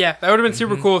group. Yeah, that would have been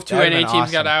super cool if two That would've NA been teams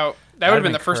awesome. got out. That would have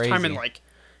been the That'd first time in crazy. like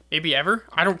maybe ever.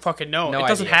 I don't fucking know. No It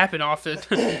doesn't idea. happen often,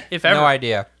 if ever. No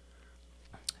idea.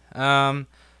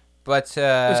 But It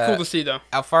was cool to see though.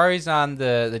 Alfari's on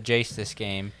the Jace this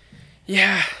game.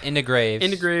 Yeah. Into Graves.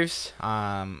 Into Graves.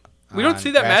 We don't on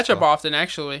see that Rascal. matchup often,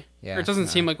 actually. Yeah, Or it doesn't no.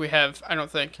 seem like we have. I don't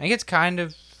think. I think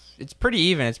it's pretty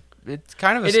even. It's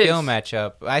kind of a It skill is.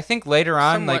 matchup. I think later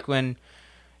on, Somewhat. like when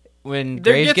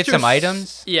There Graves gets to some a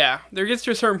items. Yeah, there gets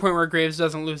to a certain point where Graves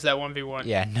doesn't lose that 1v1.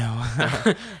 Yeah,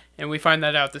 no. And we find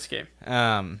that out this game.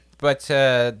 But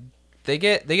they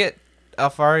get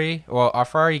Alfari. Well,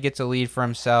 Alfari gets a lead for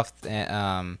himself.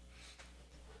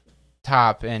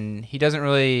 Top, and he doesn't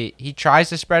really. He tries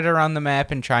to spread it around the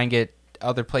map and try and get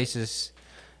other places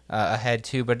ahead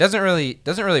too, but it doesn't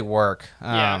really work.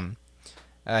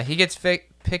 He gets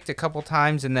picked a couple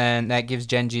times, and then that gives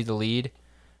Gen G the lead.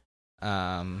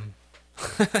 Yeah,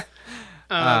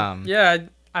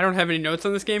 I don't have any notes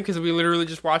on this game because we literally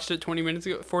just watched it 40 minutes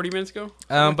ago.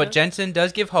 But Jensen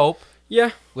does give hope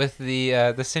Yeah, with the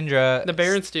Syndra, the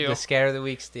Baron steal. the Scatter the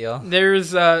Week steal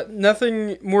There's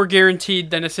nothing more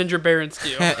guaranteed than a Syndra Baron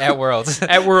steal. at Worlds.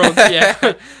 At Worlds,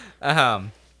 yeah.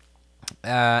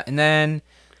 And then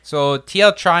so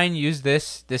TL try and use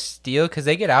this steal because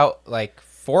they get out, like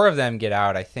 4 of them get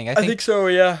out. I think so,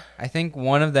 yeah. I think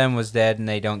one of them was dead, and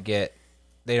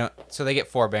so they get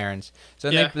 4 Barons. So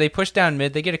then Yeah. they push down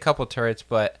mid. They get a couple turrets,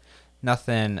 but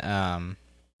nothing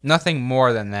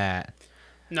more than that.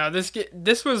 No,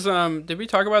 this was did we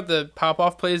talk about the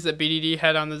pop-off plays that BDD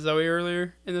had on the Zoe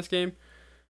earlier in this game?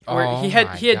 Where Oh he had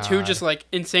my 2 God. just like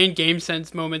insane game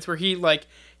sense moments where he would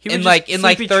In just like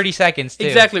sleepy 30 seconds too.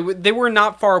 Exactly. They were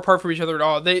not far apart from each other at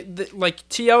all. They like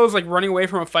TL was like running away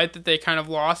from a fight that they kind of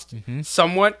lost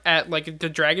somewhat at like the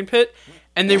Dragon Pit,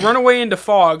 and they run away into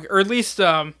Fog, or at least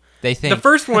They think the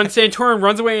first one, Santorin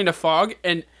runs away into Fog,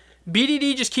 and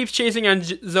BDD just keeps chasing on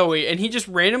Zoe, and he just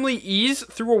randomly ease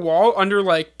through a wall under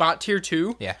like bot tier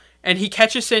 2. Yeah. And he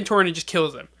catches Santorin and just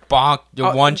kills him. bonk,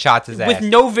 one shots his ass. With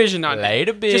no vision on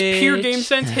Later, it. Just pure bitch. game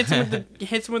sense, hits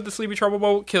him with the Sleepy Trouble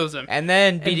Bolt, kills him. And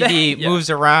then BDD moves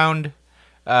around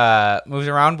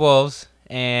Wolves,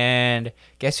 and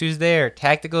guess who's there?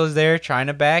 Tactical is there, trying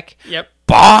to back. Yep.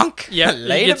 Bonk. Yep.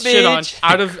 Later, he gets bitch. shit on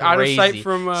out of sight Crazy.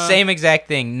 from. Same exact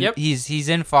thing. Yep. He's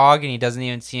in fog and he doesn't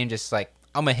even see him. Just like,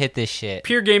 I'm gonna hit this shit.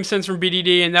 Pure game sense from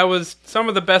BDD, and that was some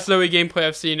of the best Zoe gameplay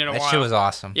I've seen in a while. That shit was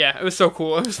awesome. Yeah, it was so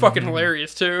cool. It was fucking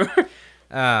hilarious too.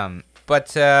 But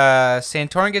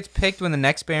Santorin gets picked when the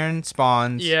next Baron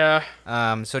spawns. Yeah.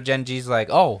 So Genji's like,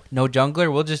 oh, no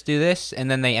jungler, we'll just do this, and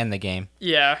then they end the game.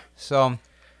 Yeah. So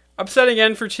Upsetting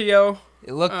end for TO.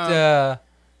 it looked, it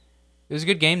was a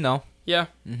good game though. Yeah.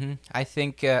 I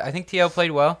think TL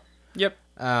played well. Yep.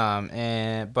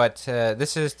 But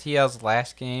this is TL's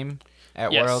last game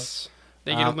at Yes. Worlds.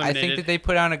 They get eliminated. I think that they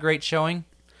put on a great showing.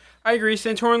 I agree.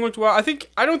 Santorin looked well.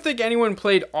 I don't think anyone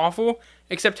played awful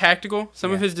except Tactical.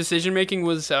 Some of his decision making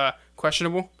was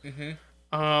questionable. To say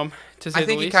I the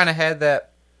think least. he kind of had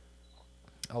that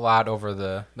a lot over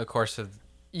the course of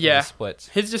the splits.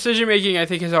 His decision making, I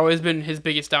think, has always been his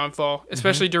biggest downfall,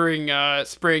 especially during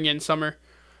spring and summer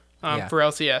for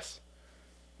LCS.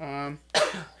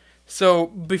 So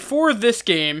before this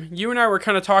game, you and I were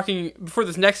kind of talking. Before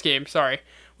this next game,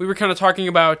 we were kind of talking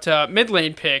about mid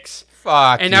lane picks.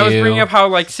 Fuck And you. I was bringing up how,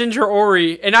 like, Syndra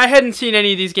Ori, and I hadn't seen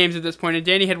any of these games at this point, and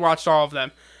Danny had watched all of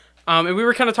them. And we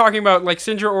were kind of talking about, like,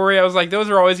 Syndra Ori. I was like, those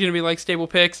are always going to be, like, stable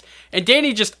picks. And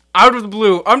Danny just, out of the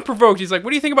blue, unprovoked, he's like,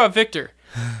 what do you think about Victor?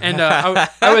 And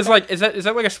I was like, is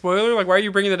that like a spoiler? Like, why are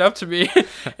you bringing that up to me?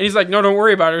 And he's like, no, don't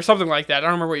worry about it, or something like that. I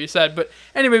don't remember what you said. But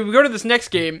anyway, we go to this next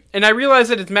game, and I realize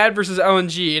that it's Mad versus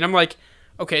LNG, and I'm like,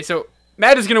 okay, so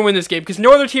Mad is going to win this game, because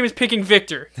no other team is picking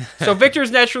Victor. So Victor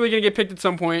is naturally going to get picked at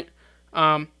some point.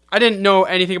 I didn't know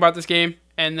anything about this game,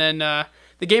 and then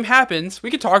the game happens. We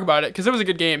could talk about it because it was a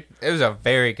good game. It was a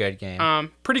very good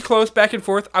game. Pretty close back and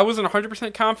forth. I wasn't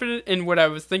 100% confident in what I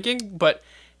was thinking, but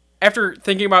after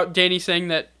thinking about Danny saying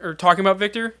that or talking about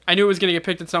Victor, I knew it was going to get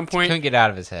picked at some point. Couldn't get out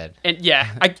of his head. And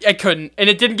yeah, I couldn't, and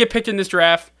it didn't get picked in this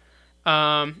draft. So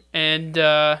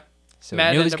Mad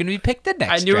I knew it was ended up- going to be picked the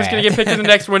next I knew it was going to get draft. picked in the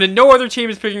next one, and no other team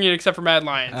is picking it except for Mad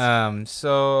Lions.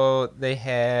 So they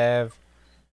have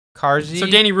Karzi. So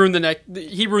Danny ruined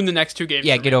he ruined the next two games.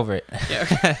 Yeah, for get me. over it. Yeah.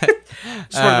 Just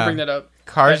wanted to bring that up.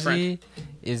 Karzi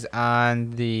is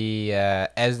on the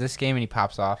as this game, and he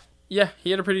pops off. Yeah,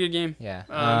 he had a pretty good game. Yeah.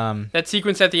 That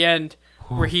sequence at the end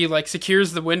where he like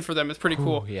secures the win for them is pretty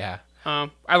cool. Yeah.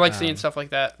 I like seeing stuff like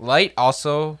that. Light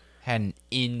also had an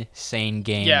insane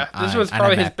game. Yeah, this was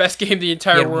probably his best game the He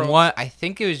entire had world. I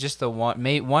think it was just the one,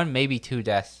 maybe two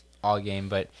deaths all game,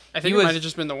 but I think it might have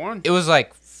just been the one. it was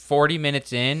like 40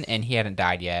 minutes in, and he hadn't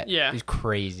died yet. Yeah. It was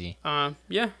crazy.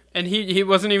 Yeah, and he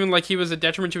wasn't even like he was a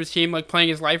detriment to his team, like playing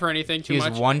his life or anything too He was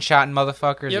much. one-shotting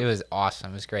motherfuckers. Yep. It was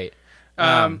awesome. It was great.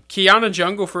 Kiana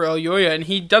jungle for Elyoya, and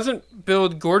he doesn't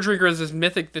build Goredrinker as his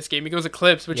mythic this game. He goes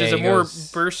Eclipse, which is a more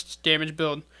burst damage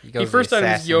build. He first out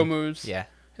his Yo moves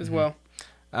as well.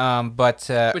 But Which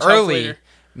helps early, later.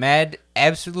 Mad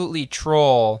absolutely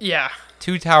troll. Yeah.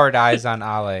 2 tower dies on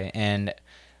Ale, and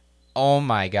oh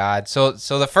my god. So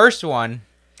the first one,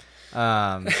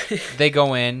 they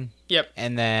go in. Yep.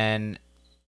 And then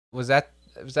was that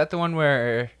the one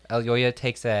where Elyoya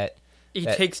takes that? He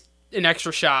takes an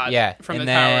extra shot. Yeah. From and the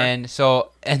then,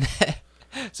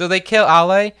 tower. So they kill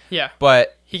Ale. Yeah.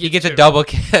 But he gets a two. double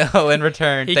kill in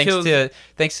return, He thanks kills-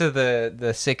 to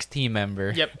the 6th team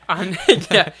member. Yep.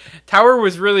 Yeah. Tower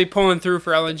was really pulling through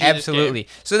for LNG. Absolutely.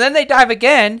 So then they dive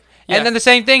again, Yeah. and then the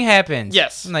same thing happens.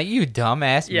 Yes. I'm like, you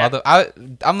dumbass Yeah. mother.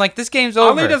 I'm like, this game's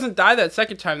over. Ale doesn't die that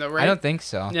second time though, right? I don't think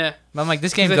so. Yeah. I'm like,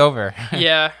 this game's it- over.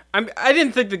 Yeah. I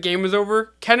didn't think the game was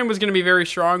over. Kennen was going to be very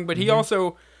strong, but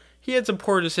Mm-hmm. he had some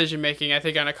poor decision making, I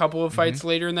think, on a couple of fights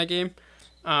later in that game.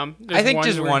 I think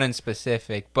just one in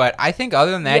specific, but I think other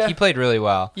than that, Yeah. he played really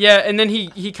well. Yeah, and then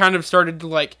he kind of started to,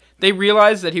 like, they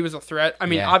realized that he was a threat. I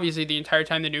mean, Yeah. obviously the entire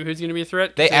time they knew he was going to be a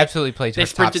threat. They absolutely played They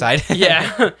towards top sprinted. side.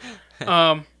 Yeah.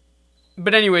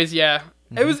 But anyways, yeah.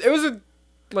 Mm-hmm. It was a,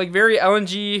 like, very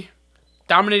LNG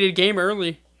dominated game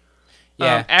early.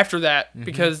 Yeah. After that,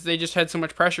 because they just had so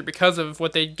much pressure because of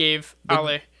what they gave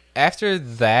Ale. After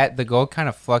that, the goal kind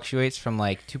of fluctuates from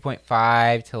like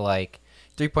 2.5 to like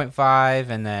 3.5,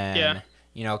 and then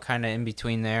kind of in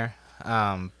between there.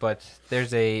 But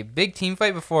there's a big team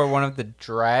fight before one of the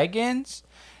dragons,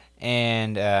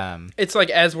 and It's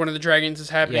like as one of the dragons is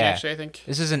happening. Yeah. Actually, I think.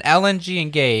 this is an LNG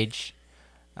engage.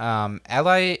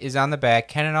 Ally is on the back,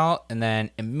 cannon ult, and then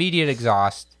immediate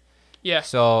exhaust. Yeah.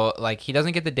 So like he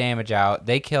doesn't get the damage out.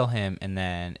 They kill him, and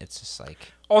then it's just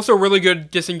like Also, really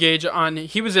good disengage on.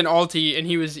 He was in ulti and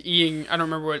he was Eing. I don't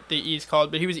remember what the E is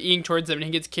called, but he was Eing towards them and he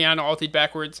gets Kiana ultied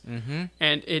backwards,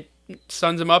 and it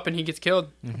stuns him up and he gets killed.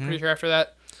 I'm pretty sure after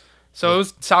that. So it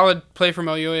was solid play from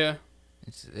Elyoya.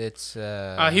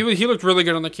 He looked really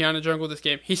good on the Kiana jungle this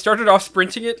game. He started off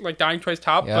sprinting it, like dying twice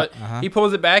top, but he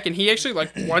pulls it back and he actually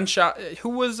like one shot. Who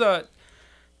was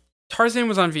Tarzan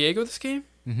was on Viego this game?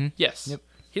 Yes. Yep.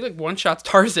 He like one shots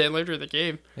Tarzan later in the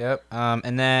game. Yep.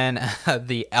 And then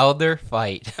the Elder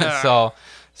fight. So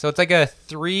it's like a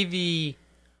 3v1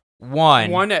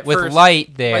 at with first.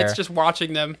 Light there. Light's just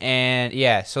watching them. And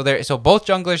yeah, so both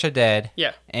junglers are dead.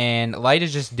 Yeah. And Light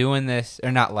is just doing this,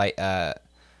 or not Light.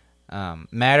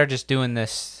 Matt are just doing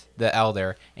this, the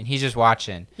Elder, and he's just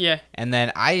watching. Yeah. And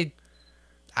then I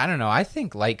don't know. I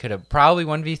think Light could have probably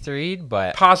 1v3'd,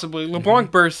 but possibly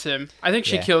LeBlanc bursts him. I think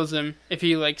she kills him if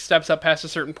he like steps up past a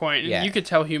certain point. And you could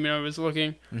tell Humano was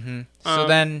looking. So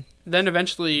then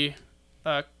eventually,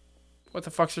 what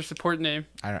the fuck's her support name?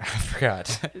 I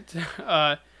forgot.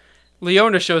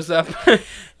 Leona shows up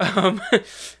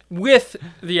with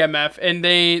the MF, and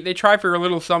they try for a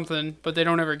little something, but they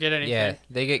don't ever get anything. Yeah,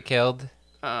 they get killed,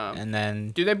 and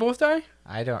then do they both die?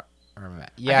 I don't remember.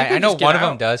 Yeah, I know one of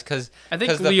them does because I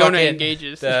think Leona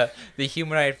engages. The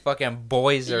humanoid fucking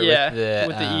boys are with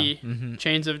the E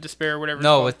Chains of Despair, or whatever.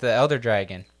 No, with the Elder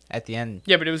Dragon at the end.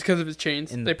 Yeah, but it was because of his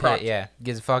chains. They procced. Yeah,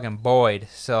 gets fucking buoyed.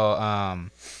 So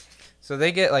so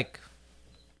they get like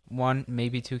 1,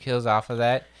 maybe 2 kills off of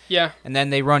that. Yeah. And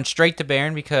then they run straight to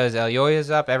Baron because Elyoya's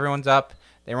up, everyone's up.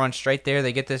 They run straight there.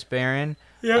 They get this Baron.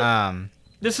 Yeah.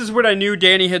 This is what I knew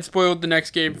Danny had spoiled the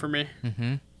next game for me.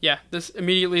 Yeah, this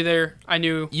immediately there, I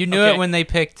knew. You knew it when they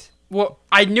picked. Well,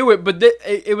 I knew it, but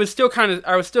it was still kind of.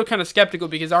 I was still kind of skeptical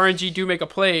because RNG do make a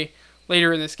play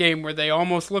later in this game where they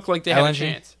almost look like they have a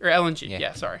chance. Or LNG,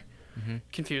 yeah sorry.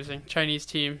 Confusing. Chinese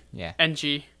team. Yeah.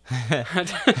 NG.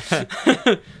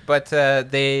 But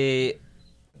they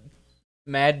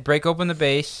Mad break open the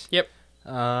base. Yep.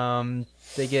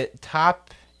 They get top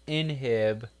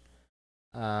inhib,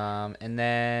 and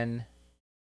then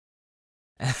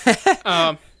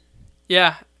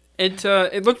yeah,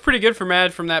 it looked pretty good for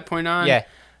Mad from that point on. Yeah.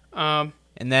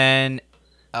 And then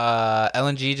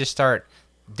LNG just start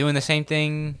doing the same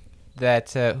thing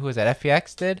that who was that,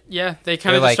 FPX did? Yeah, they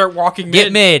kind of just start walking mid.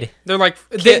 Get mid. They're like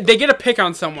they get a pick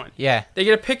on someone. Yeah. They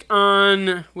get a pick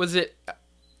on, was it?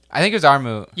 I think it was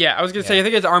Armut. Yeah, I was gonna say I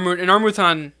think it's Armut, and Armut's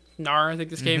on Gnar. I think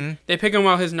this game. They pick him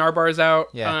while his Gnar bar is out.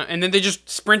 Yeah. And then they just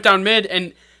sprint down mid,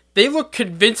 and they look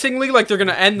convincingly like they're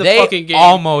gonna end the fucking game. They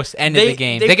almost ended the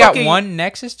game. They got one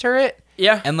Nexus turret.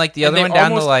 Yeah. And like the other one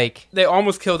down to like. They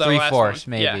almost killed that last one. 3/4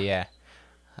 maybe. Yeah.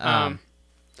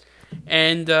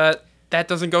 And that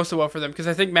doesn't go so well for them because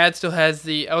I think Mad still has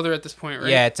the Elder at this point, right?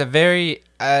 Yeah, it's a very.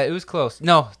 It was close.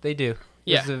 No, they do.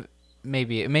 Yeah.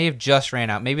 Maybe it may have just ran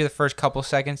out. Maybe the first couple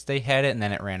seconds they had it and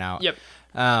then it ran out. Yep.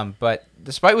 But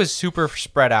the fight was super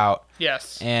spread out.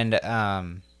 Yes. And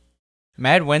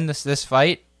Mad win this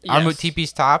fight. Yes. Armut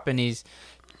TP's top and he's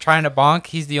trying to bonk.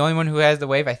 He's the only one who has the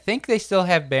wave. I think they still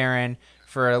have Baron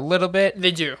for a little bit. They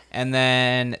do. And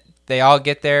then they all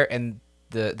get there and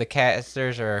the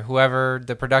casters or whoever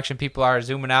the production people are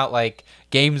zooming out like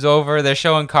game's over. They're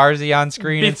showing Carzzy on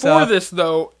screen and stuff. Before this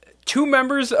though, 2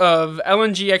 members of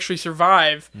LNG actually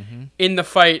survive in the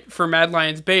fight for Mad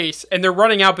Lion's base, and they're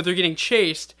running out, but they're getting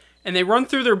chased, and they run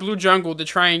through their blue jungle to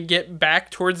try and get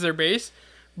back towards their base.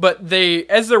 But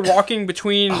as they're walking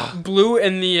between blue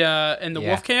and the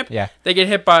wolf camp, they get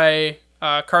hit by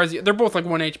Carzzy. They're both like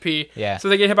 1 HP. Yeah. So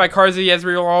they get hit by Carzzy,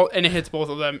 Ezreal ult, and it hits both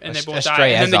of them, and they both die.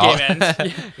 And then the game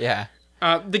ends. Yeah.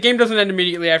 The game doesn't end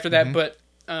immediately after that, but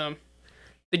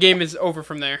the game is over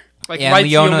from there. Like, yeah, Light's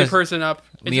the only person up.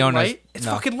 Is it Light? It's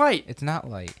fucking Light. It's not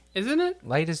Light. Isn't it?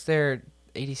 Light is their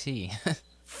ADC.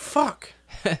 Fuck.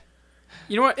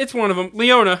 You know what? It's one of them.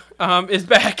 Leona is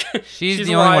back. She's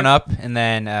the only one up, and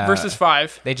then versus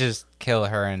 5. They just kill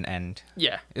her and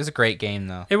yeah. It was a great game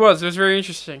though. It was very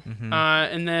interesting.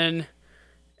 And then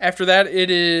after that, it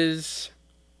is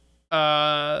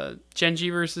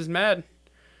Gen.G versus Mad.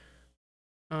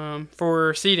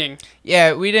 For seeding.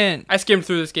 Yeah, we didn't. I skimmed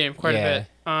through this game quite a bit.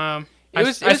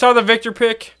 I saw the Victor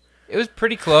pick. It was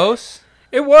pretty close.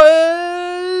 It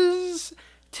was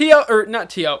TL or not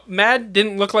TL. Mad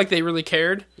didn't look like they really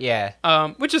cared. Yeah.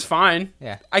 Which is fine.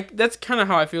 Yeah. That's kind of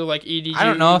how I feel like EDG. I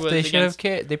don't know if they should have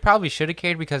cared. They probably should have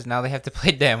cared because now they have to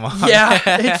play Demo. Yeah,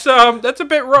 it's that's a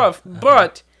bit rough,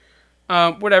 but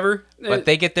whatever. But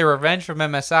they get their revenge from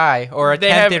MSI or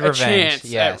they have attempted a revenge.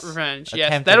 Chance at revenge. Yes,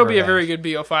 Attempted that'll be revenge. a very good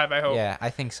BO5. I hope. Yeah, I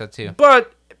think so too.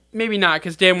 But maybe not,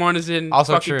 because Damwon is in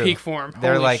Also fucking true. peak form.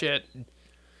 They're Holy like shit.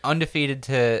 undefeated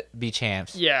to be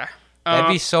champs. Yeah. That'd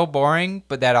be so boring,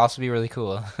 but that'd also be really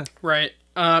cool. Right.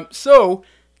 So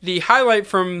the highlight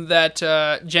from that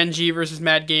Gen G versus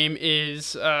Mad game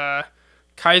is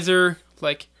Kaiser,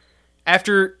 like,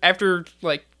 after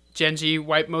like Gen G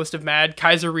wiped most of Mad,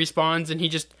 Kaiser respawns and he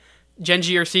just Gen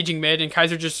G are sieging mid and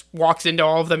Kaiser just walks into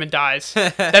all of them and dies.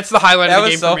 That's the highlight of the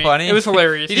game so for me. funny. It was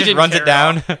hilarious. He just didn't runs care it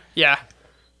down. at all. Yeah.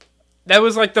 That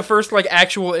was like the first like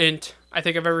actual int I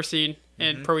think I've ever seen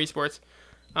in pro esports.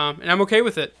 And I'm okay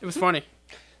with it. It was funny.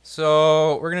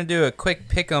 So we're gonna do a quick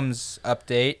pick'ems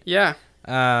update. Yeah.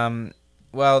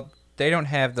 Well, they don't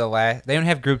have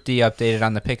Group D updated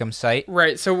on the pick'em site.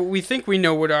 Right. So we think we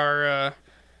know what our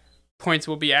points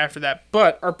will be after that.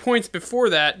 But our points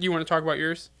before that, do you want to talk about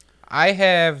yours? I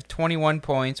have 21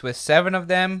 points, with 7 of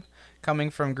them coming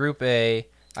from Group A.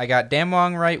 I got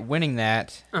Damwon right winning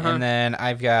that, and then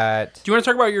I've got... Do you want to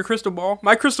talk about your crystal ball?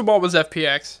 My crystal ball was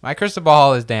FPX. My crystal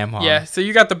ball is Damwon. Yeah, so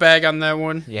you got the bag on that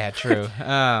one. Yeah, true.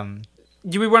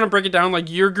 Do we want to break it down?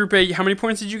 Like, your Group A, how many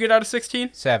points did you get out of 16?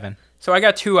 7. So I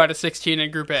got 2 out of 16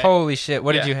 in Group A. Holy shit,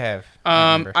 what did you have?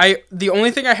 The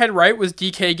only thing I had right was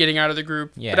DK getting out of the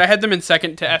group, but I had them in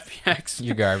second to FPX.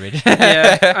 You garbage.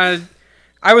 Yeah,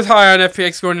 I was high on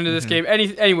FPX going into this game.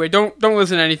 Anyway, don't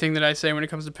listen to anything that I say when it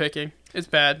comes to picking. It's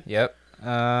bad. Yep.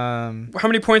 How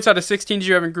many points out of 16 did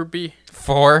you have in Group B?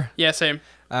 4. Yeah, same.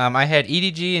 I had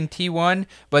EDG and T1,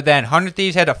 but then 100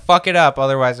 Thieves had to fuck it up,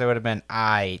 otherwise I would have been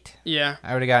aight. Yeah.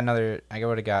 I would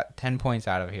have got 10 points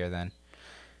out of here then.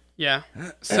 Yeah.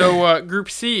 So Group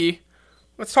C,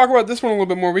 let's talk about this one a little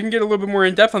bit more. We can get a little bit more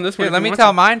in depth on this one. Here, let me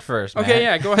tell mine first, Okay, Matt.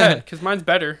 yeah, go ahead, because mine's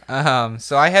better.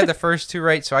 So I had the first 2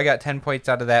 right, so I got 10 points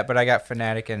out of that, but I got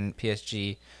Fnatic and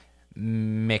PSG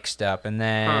mixed up. And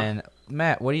then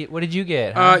Matt, what did you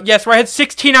get? Huh? Yeah, so I had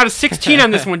 16 out of 16 on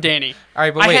this one, Danny. All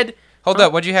right, but wait. Hold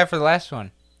up. What'd you have for the last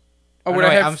one? Oh, what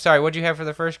I have? I'm sorry. What'd you have for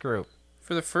the first group?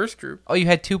 For the first group. Oh, you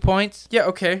had 2 points? Yeah,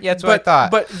 okay. Yeah, that's what I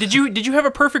thought. But did you have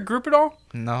a perfect group at all?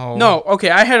 No. No,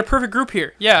 okay. I had a perfect group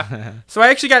here. Yeah. So I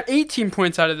actually got 18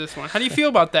 points out of this one. How do you feel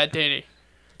about that, Danny?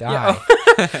 Die.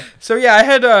 Yeah. So yeah, I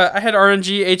had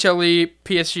RNG, HLE,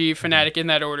 PSG, Fnatic in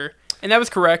that order. And that was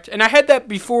correct. And I had that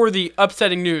before the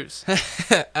upsetting news.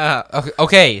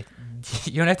 Okay.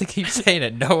 You don't have to keep saying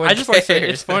it. No one I just cares. like saying it.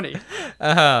 It's funny.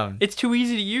 It's too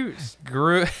easy to use.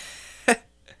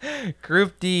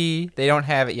 Group D, they don't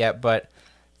have it yet, but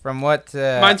from what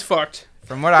mine's fucked.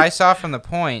 From what I saw from the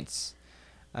points,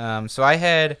 so I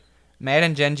had Mad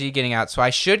and Gen G getting out, so I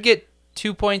should get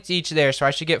 2 points each there, so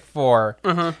I should get 4.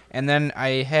 And then I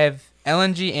have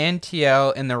LNG and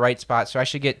TL in the right spot, so I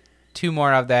should get 2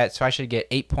 more of that, so I should get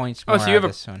 8 points more out of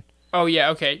this one. Oh yeah,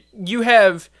 okay. You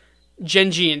have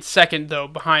Gen G in second though,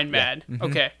 behind Mad. Yeah.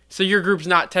 Okay, so your group's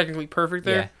not technically perfect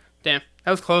there. Yeah. Damn,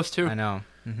 that was close too. I know.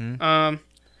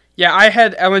 Yeah, I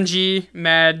had LNG,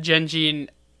 Mad, Gen G, and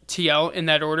TL in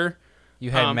that order. You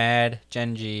had Mad,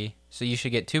 Gen G, so you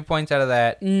should get 2 points out of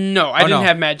that. No, I didn't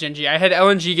have Mad, Gen G. I had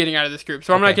LNG getting out of this group,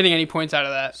 so I'm not getting any points out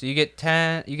of that. So you get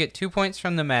 10. You get 2 points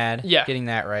from the Mad. Yeah. Getting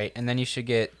that right, and then you should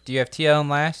get. Do you have TL in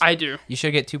last? I do. You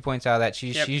should get 2 points out of that. So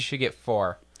you should get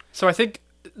 4. So I think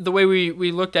the way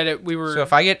we looked at it, we were. So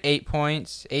if I get 8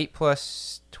 points, 8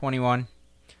 plus 21,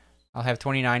 I'll have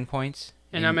 29 points.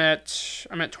 And I'm at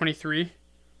 23.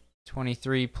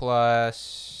 23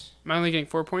 plus. Am I only getting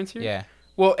 4 points here? Yeah.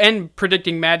 Well, and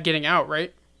predicting Mad getting out,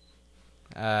 right?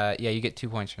 Yeah, you get 2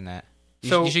 points from that.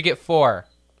 You should get 4.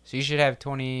 So you should have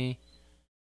 20.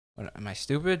 What, am I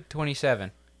stupid?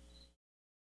 27.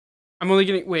 I'm only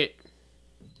getting. Wait.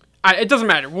 It doesn't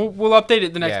matter. We'll update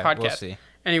it the next podcast. We'll see.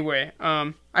 Anyway,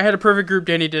 I had a perfect group.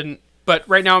 Danny didn't. But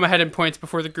right now I'm ahead in points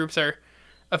before the groups are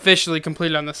officially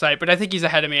completed on the site. But I think he's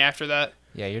ahead of me after that.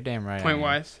 Yeah, you're damn right.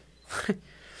 Point-wise.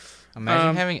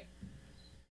 Imagine having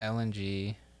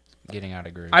LNG getting out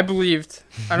of group. I believed.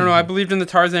 I don't know. I believed in the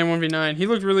Tarzan 1v9. He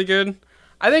looked really good.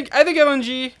 I think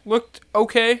LNG looked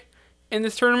okay in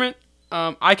this tournament.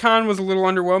 Icon was a little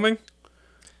underwhelming.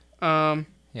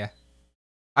 Yeah.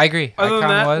 I agree. Other than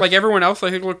that, like everyone else, I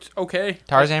think looked okay.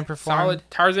 Tarzan performed. Solid.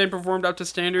 Tarzan performed up to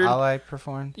standard. Ally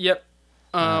performed. Yep.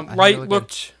 Light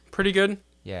looked pretty good.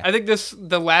 Yeah. I think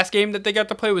the last game that they got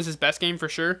to play was his best game for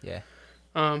sure. Yeah.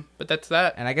 But that's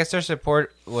that. And I guess their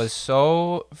support was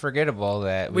so forgettable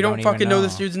that we don't fucking know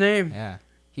this dude's name. Yeah.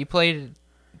 He played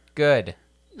good.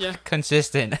 Yeah.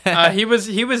 Consistent. he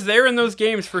was there in those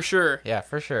games for sure. Yeah,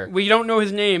 for sure. We don't know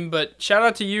his name, but shout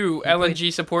out to you,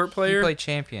 LNG support player. He played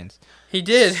champions. He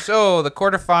did. So the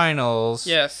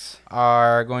quarterfinals –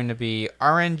 are going to be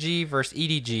RNG versus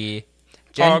EDG,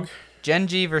 Gen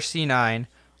G versus C9,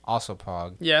 Also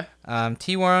Pog. Yeah.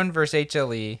 T1 versus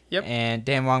HLE. Yep. And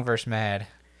Damwon versus Mad.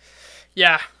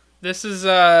 Yeah. This is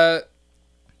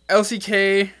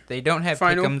LCK. They don't have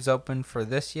Final. pick'ems open for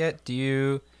this yet. Do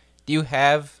you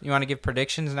want to give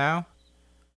predictions now?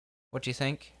 What do you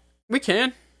think? We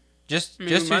can. Just I mean,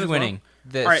 we might who's as well. winning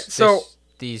this, All right, so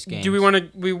these games. Do we want to?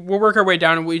 We'll work our way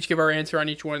down and we'll each give our answer on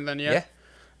each one then. Yeah. Yeah.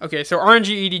 Okay. So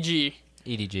RNG, EDG.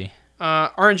 EDG.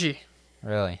 RNG.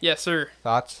 Really? Yes, sir.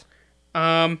 Thoughts?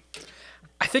 I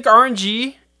think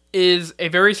RNG is a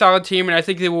very solid team, and I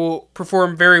think they will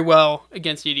perform very well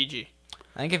against EDG.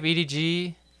 I think if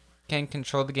EDG can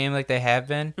control the game like they have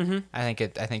been, Mhm. I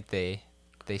think they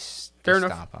Fair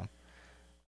enough. stomp them.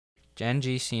 Gen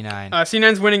G C9.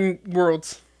 C9's winning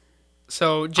Worlds,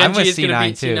 so Gen I'm G with is going to C9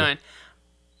 beat too. C9.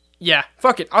 Yeah,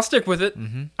 fuck it. I'll stick with it.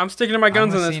 Mm-hmm. I'm sticking to my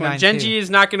guns I'm on with this one. C9 Gen too. G is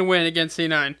not going to win against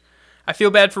C9. I feel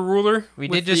bad for Ruler. We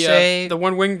with did just the, say- the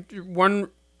one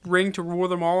ring to rule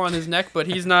them all on his neck, but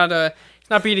he's not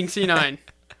beating C9.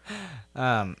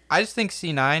 I just think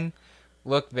C9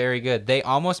 looked very good. They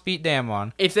almost beat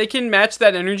Damwon. If they can match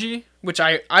that energy, which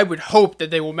I would hope that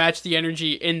they will match the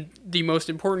energy in the most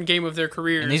important game of their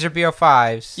careers. And these are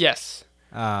BO5s. Yes.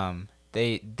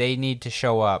 They need to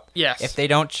show up. Yes. If they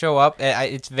don't show up,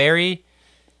 it's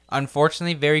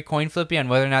unfortunately very coin flippy on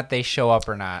whether or not they show up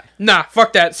or not. Nah,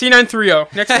 fuck that. C9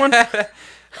 3-0. Next one.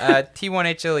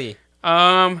 T1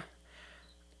 HLE.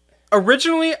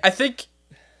 Originally, I think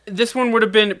this one would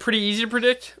have been pretty easy to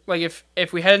predict. Like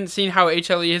if we hadn't seen how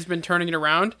HLE has been turning it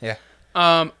around. Yeah.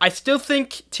 I still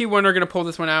think T1 are gonna pull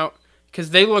this one out because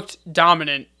they looked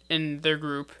dominant in their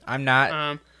group. I'm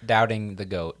not doubting the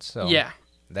GOAT, so Yeah.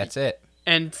 that's it.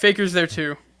 And Faker's there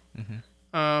too.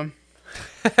 Mm-hmm.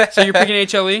 So you're picking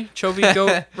HLE, Chovy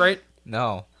GOAT, right?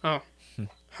 No. Oh.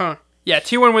 Huh. Yeah.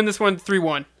 T1 win this one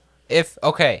 3-1.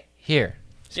 Here.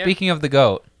 Yeah. Speaking of the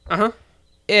GOAT,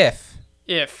 If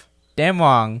if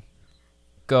Damwon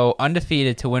go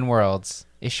undefeated to win Worlds,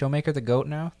 is Showmaker the GOAT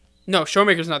now? No,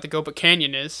 Showmaker's not the GOAT, but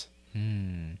Canyon is.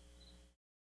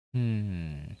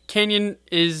 Canyon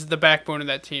is the backbone of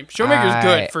that team. Showmaker's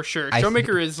good for sure.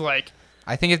 Showmaker is like.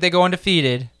 I think if they go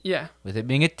undefeated, Yeah. with it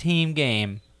being a team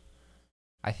game,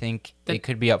 I think it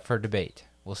could be up for debate.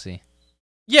 We'll see.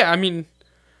 Yeah, I mean,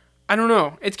 I don't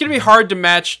know. It's gonna be hard to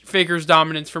match Faker's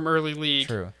dominance from early league.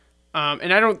 True.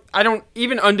 And I don't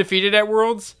even undefeated at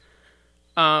Worlds.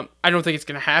 I don't think it's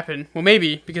gonna happen. Well,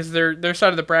 maybe because their side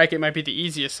of the bracket might be the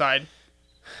easiest side.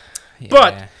 Yeah.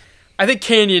 But I think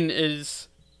Canyon is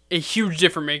a huge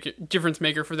difference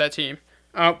maker for that team.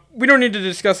 We don't need to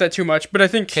discuss that too much, but I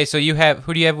think Okay, so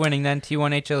who do you have winning then?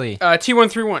 T1 HLE.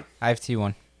 T1 3-1. I have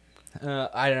T1.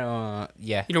 I don't.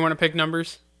 Yeah. You don't want to pick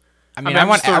numbers. I mean, I'm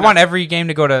just I throwing want every game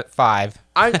to go to 5.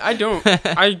 I don't.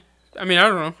 I mean, I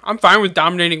don't know. I'm fine with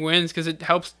dominating wins because it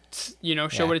helps, show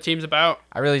Yeah. what a team's about.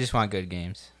 I really just want good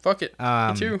games. Fuck it.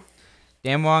 Me too.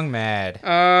 Damwon Mad.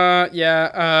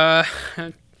 Yeah.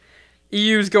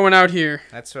 EU's going out here.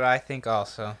 That's what I think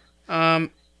also.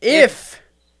 If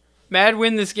Mad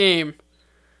win this game.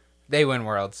 They win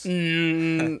Worlds.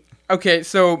 Okay,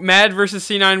 so Mad versus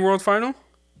C9 World Final?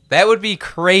 That would be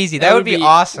crazy. That would be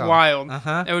awesome. Wild.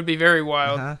 Uh-huh. That would be very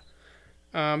wild.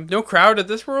 Uh-huh. No crowd at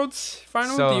this World's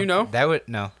Final? So Do you know? That would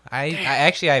no. I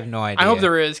have no idea. I hope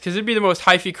there is, because it'd be the most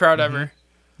hyphy crowd ever.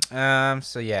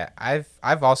 So yeah,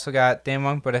 I've also got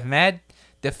Damwon, but if Mad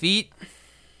defeat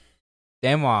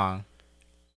Damwon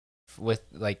with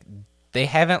they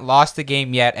haven't lost a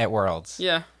game yet at Worlds.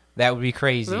 Yeah. That would be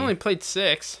crazy. They only played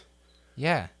 6.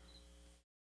 Yeah.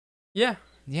 Yeah.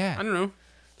 Yeah. I don't know.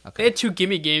 They Okay. had 2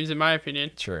 gimme games, in my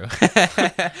opinion. True.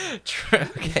 True.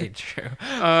 Okay, true.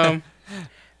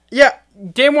 Yeah,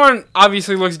 Damwon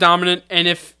obviously looks dominant, and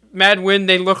if Mad win,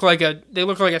 they look like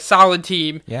a solid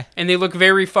team. Yeah. And they look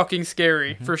very fucking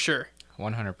scary for sure.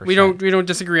 100%. We don't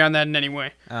disagree on that in any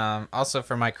way. Also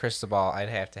for my crystal ball, I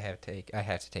have to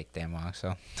take Damwon,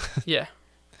 so. Yeah.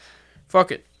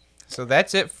 Fuck it. So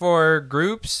that's it for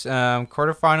groups.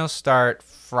 Quarterfinals start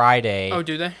Friday. Oh,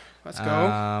 do they? Let's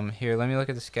go. Here, let me look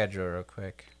at the schedule real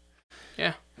quick.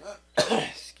 Yeah.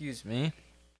 Excuse me.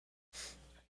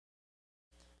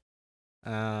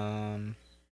 Yeah,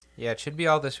 it should be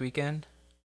all this weekend.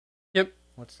 Yep.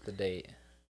 What's the date?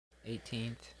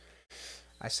 18th.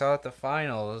 I saw that the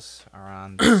finals are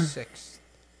on the 6th.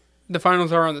 The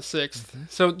finals are on the 6th.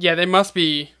 So, yeah, they must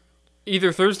be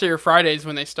either Thursday or Fridays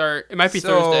when they start. It might be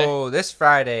Thursday. So, this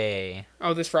Friday.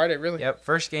 Oh, this Friday, really? Yep,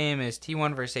 first game is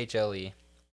T1 versus HLE.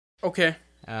 Okay.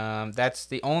 That's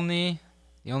the only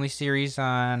series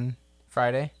on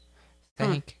Friday.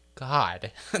 Thank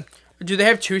God. Do they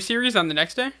have 2 series on the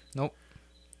next day? Nope.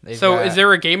 So is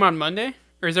there a game on Monday?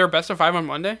 Or is there a best of 5 on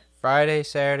Monday? Friday,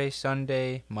 Saturday,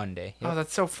 Sunday, Monday. Oh,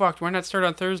 that's so fucked. Why not start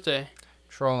on Thursday?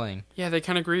 Trolling. Yeah, they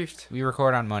kind of griefed. We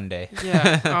record on Monday.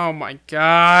 Yeah. Oh my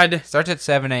god. Starts at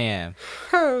 7 a.m.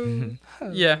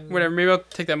 Yeah, whatever. Maybe I'll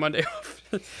take that Monday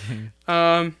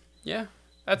off. Yeah.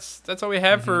 That's all we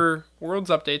have for Worlds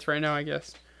updates right now, I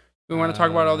guess. We want to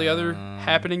talk about all the other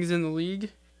happenings in the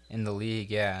league. In the league,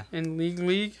 yeah. In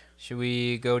league. Should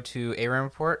we go to A-Ram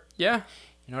report? Yeah.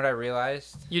 You know what I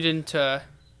realized? You didn't.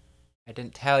 I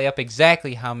didn't tally up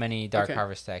exactly how many Dark Okay.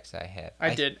 Harvest stacks I have.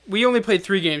 I did. We only played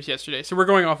 3 games yesterday, so we're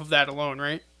going off of that alone,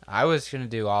 right? I was gonna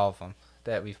do all of them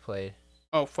that we've played.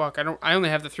 Oh fuck! I only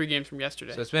have the 3 games from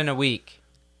yesterday. So it's been a week.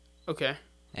 Okay.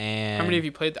 And How many have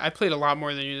you played? I played a lot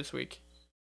more than you this week.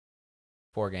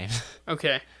 4 games.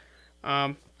 Okay.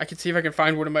 I can see if I can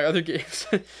find one of my other games.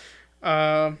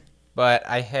 But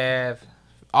I have,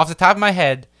 off the top of my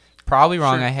head, probably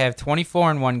wrong. Sure. I have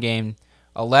 24 in one game,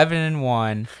 11 in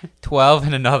one, 12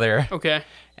 in another, Okay.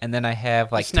 and then I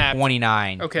have like snapped.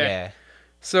 29. Okay. Yeah.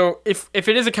 So if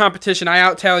it is a competition, I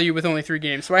out-tally you with only 3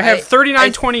 games. So I have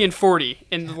 39, 20, and 40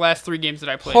 in the last 3 games that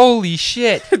I played. Holy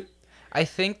shit! I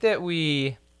think that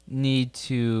we need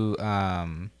to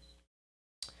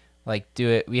like do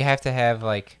it. We have to have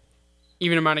like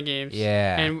Even amount of games.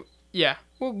 yeah. And yeah,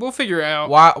 we'll figure it out.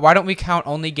 Why don't we count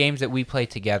only games that we play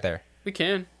together? We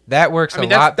can. That works I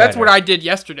mean, a lot better. that's what I did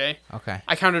yesterday. Okay.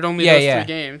 I counted only Yeah, those yeah. 3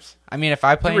 games. I mean, if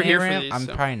I play You were an here for ARAM, these, I'm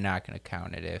so. probably not gonna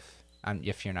count it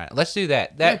if you're not. Let's do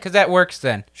that. Yeah. Because that works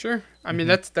then. Sure. I mean,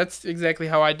 that's exactly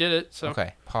how I did it. So.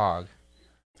 Okay. Pog.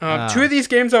 2 of these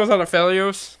games I was on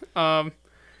Aphelios.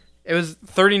 It was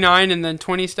 39 and then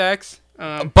 20 stacks.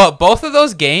 But both of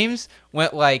those games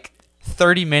went like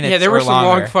 30 minutes. Yeah, there or were some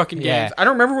longer. long fucking games. Yeah. I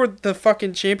don't remember what the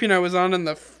fucking champion I was on in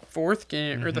the 4th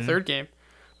game or the 3rd game.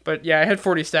 But yeah, I had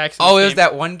 40 stacks. In Oh, this it was game.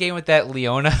 that one game with that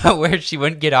Leona where she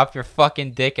wouldn't get off your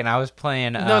fucking dick, and I was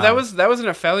playing. No, that was an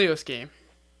Aphelios game.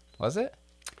 Was it?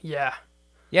 Yeah.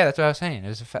 Yeah, that's what I was saying. It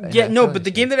was Yeah, no, but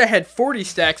the game that I had 40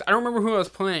 stacks, I don't remember who I was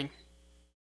playing.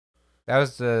 that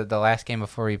was the last game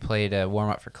before we played warm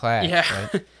up for class. Yeah. Right?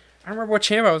 I don't remember what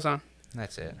champ I was on.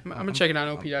 That's it. I'm gonna check it on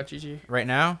op.gg. Right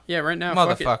now. Yeah, right now.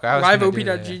 Fuck it. Motherfucker, I was Live gonna do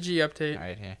that. op.gg update. All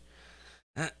right, here.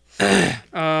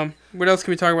 What else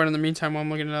can we talk about in the meantime while I'm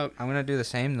looking it up? I'm gonna do the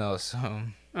same though. So.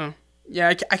 Yeah,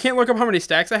 I can't look up how many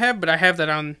stacks I have, but I have that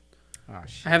on. Oh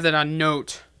shit. I have that on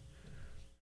Note.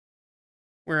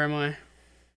 Where am I?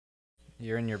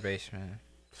 You're in your basement.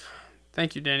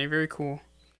 Thank you, Danny. Very cool.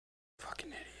 Fucking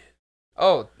idiot.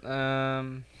 Oh,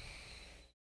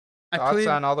 I thoughts played.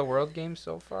 on all the world games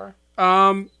so far?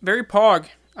 Very pog.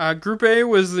 Group A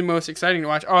was the most exciting to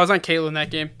watch. Oh, I was on Caitlyn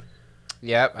that game.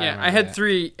 Yep. Yeah, I had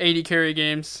 3 80 carry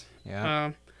games.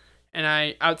 Yeah. And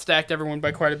I outstacked everyone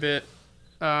by quite a bit.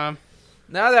 Now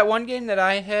that one game that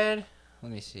I had,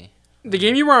 let me see. The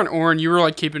game you were on Orin, you were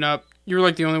like keeping up. You were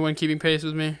like the only one keeping pace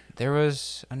with me. There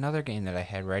was another game that I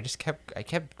had where I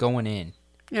kept going in.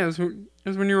 Yeah, it was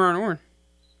when you were on Orin.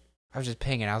 I was just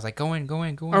pinging. I was like, go in.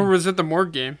 Or was it the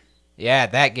Morg game? Yeah,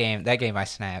 that game I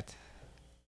snapped.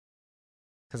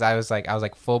 Cause I was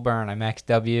like full burn. I maxed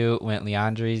W, went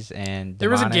Leandri's, and There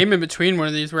was a Demonic. game in between one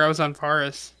of these where I was on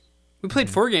Varus. We played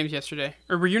 4 games yesterday.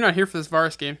 Or were you not here for this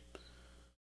Varus game?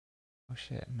 Oh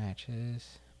shit,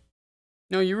 matches.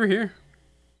 No, you were here.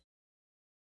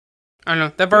 I don't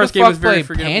know. That Who Varus the game fuck was very played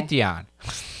forgettable. Pantheon.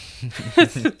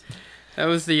 That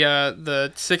was the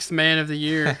 6th man of the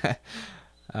year.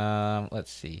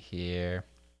 Let's see here.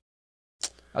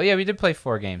 Oh yeah, we did play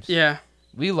 4 games. Yeah.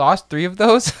 We lost 3 of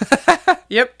those.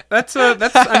 Yep. That's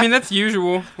I mean that's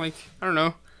usual. Like, I don't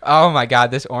know. Oh my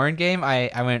god, this Orange game, I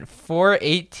went 4,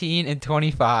 18, and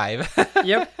 25.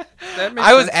 Yep. That makes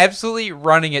I was sense. absolutely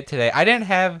running it today. I didn't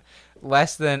have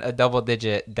less than a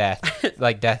double-digit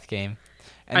death game.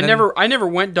 And I then- never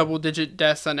went double digit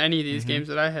deaths on any of these games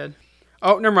that I had.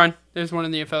 Oh, never mind. There's one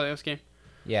in the Aphelios game.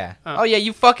 Yeah. Oh. Oh yeah,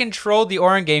 you fucking trolled the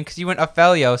Orin game because you went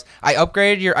Aphelios. I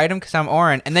upgraded your item because I'm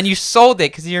Orin, and then you sold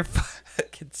it because you're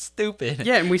fucking stupid.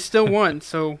 Yeah, and we still won.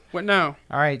 So what now?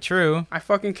 All right, true. I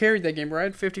fucking carried that game, bro. I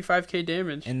had 55k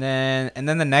damage. And then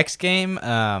the next game,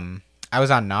 I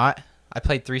was on Not. I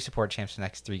played 3 support champs the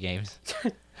next 3 games.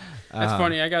 That's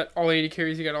funny. I got all 80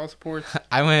 carries. You got all supports.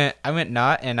 I went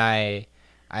Not, and I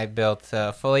built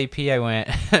full AP. I went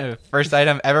first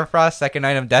item Everfrost, second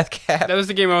item Deathcap. That was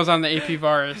the game I was on, the AP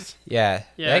Varus. Yeah.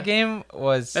 Yeah. That game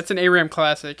was. That's an ARAM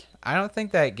classic. I don't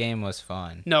think that game was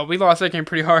fun. No, we lost that game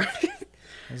pretty hard.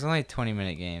 It was only a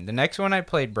 20-minute game. The next one I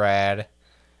played Brad,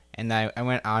 and I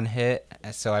went on hit.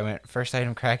 So I went first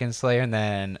item Kraken Slayer, and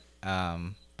then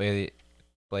Blade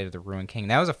of the Ruin King.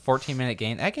 That was a 14-minute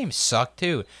game. That game sucked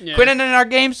too. Yeah. Quit ending our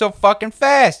game so fucking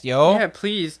fast, yo. Yeah,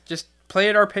 please. Just play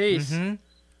at our pace. Mm-hmm.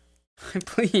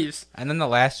 Please. And then the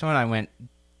last one,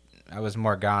 I was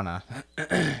Morgana.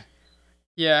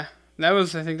 Yeah, that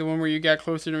was, I think, the one where you got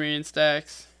closer to me in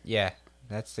stacks. Yeah,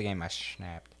 that's the game I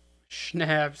snapped.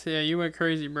 Snaps. Yeah, you went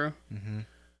crazy, bro.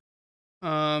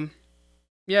 Mm-hmm.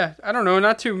 Yeah, I don't know.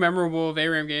 Not too memorable of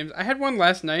ARAM games. I had one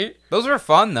last night. Those were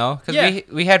fun, though, because Yeah.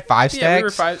 we had 5 stacks. Yeah, we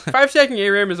were five stacking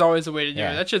ARAM is always the way to do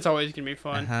Yeah. it. That shit's always going to be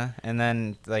fun. Uh-huh. And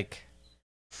then, like,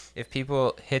 if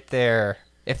people hit their...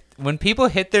 When people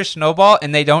hit their snowball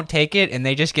and they don't take it and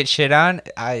they just get shit on,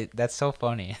 that's so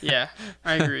funny. Yeah,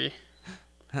 I agree.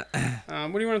 What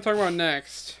do you want to talk about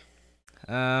next?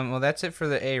 Well, that's it for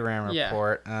the ARAM Yeah.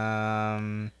 report.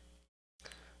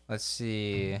 Let's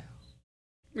see.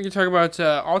 We can talk about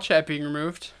all chat being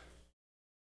removed.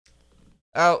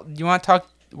 Oh, you want to talk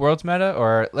World's Meta,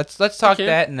 or let's talk can.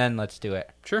 that and then let's do it.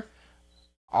 Sure.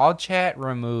 All chat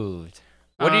removed.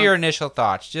 What are your initial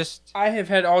thoughts? Just I have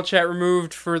had all chat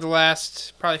removed for the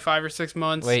last probably 5 or 6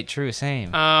 months. wait, true,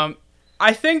 same.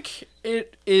 I think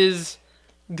it is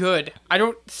good. I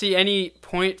don't see any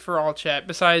point for all chat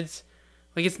besides,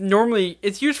 like,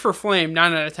 it's used for flame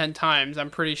 9 out of 10 times.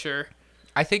 I'm pretty sure.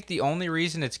 I think the only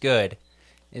reason it's good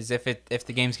is if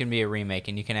the game's gonna be a remake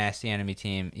and you can ask the enemy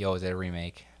team, "Yo, is it a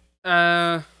remake?"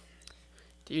 Do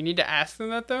you need to ask them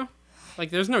that though? Like,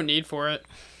 there's no need for it.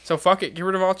 So fuck it, get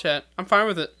rid of all chat. I'm fine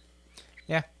with it.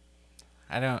 Yeah,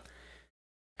 I don't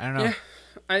know.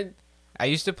 Yeah, I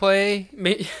used to play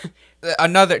may,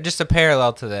 just a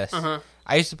parallel to this. uh-huh.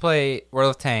 I used to play World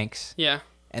of Tanks, Yeah,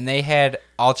 and they had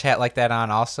all chat like that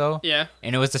on also. yeah.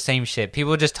 And it was the same shit.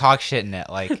 People would just talk shit in it.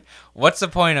 Like, what's the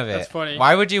point of it? That's funny.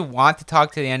 Why would you want to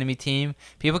talk to the enemy team?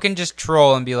 People can just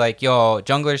troll and be like, "Yo,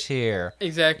 jungler's here."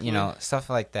 Exactly. You know, stuff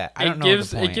like that. I don't know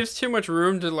gives the point. it gives too much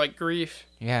room to like grief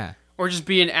Yeah. or just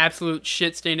be an absolute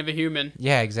shit stain of a human.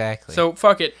 Yeah, exactly. So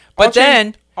fuck it. but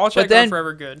then all chat then- gone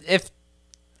forever good. if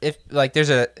like there's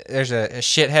a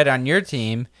shithead on your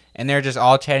team and they're just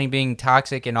all chatting being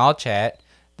toxic in all chat,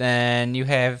 then you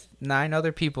have 9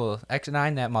 other people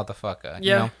X9 that motherfucker. Yeah.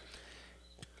 You know?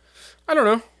 I don't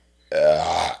know.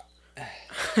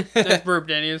 That's burp,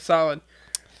 Danny. It's solid.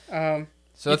 So You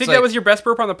it's think like, that was your best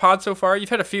burp on the pod so far? You've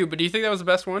had a few, but do you think that was the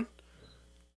best one?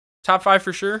 Top 5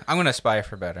 for sure. I'm gonna aspire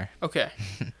for better. Okay.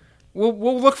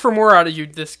 We'll look for more out of you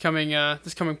this coming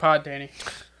pod, Danny.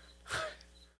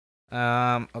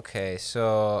 Okay,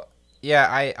 so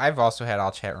yeah, I've also had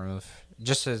all chat removed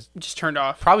just turned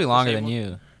off. probably longer than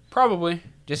Disabled. you. Probably.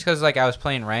 Just because like I was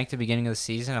playing ranked at the beginning of the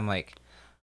season, I'm like,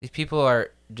 these people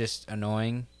are just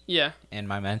annoying, Yeah. and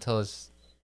my mental is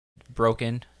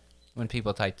broken when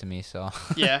people type to me. So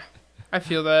Yeah. I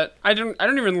feel that. I don't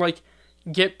even like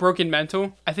get broken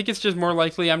mental. I think it's just more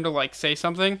likely I'm to like say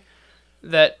something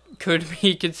that could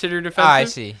be considered offensive. I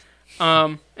see.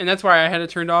 And that's why I had it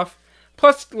turned off.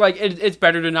 Plus, like, it's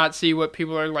better to not see what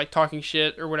people are like talking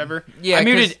shit or whatever. Yeah, I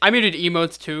muted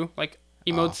emotes too, like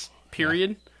emotes.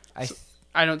 Period. I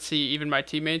I don't see even my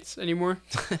teammates anymore.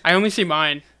 I only see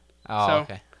mine. oh so,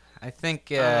 okay. I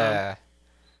think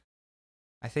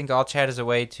all chat is a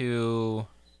way to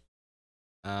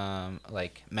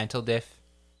like mental diff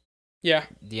Yeah.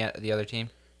 the other team.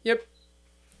 Yep.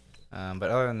 But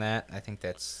other than that, I think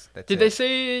that's Did they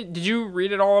say? Did you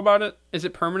read it all about it? Is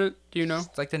it permanent? Do you know?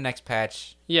 It's like the next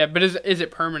patch. Yeah, but is it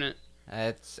permanent?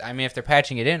 I mean, if they're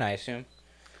patching it in, I assume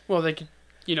Well, they could,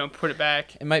 put it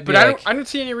back. it might be. But like, I don't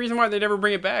see any reason why they'd ever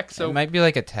bring it back. So it might be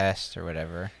like a test or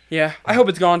whatever. yeah, I hope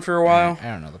it's gone for a while. I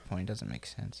don't know the point. It doesn't make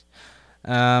sense.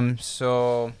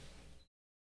 So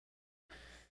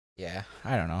yeah,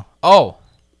 I don't know. Oh,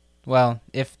 well,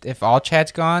 if all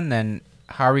chat's gone, then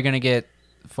how are we gonna get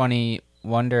funny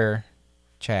wonder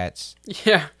chats?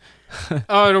 Yeah.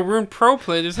 Oh, it'll ruin pro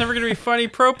play. There's never gonna be funny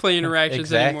pro play interactions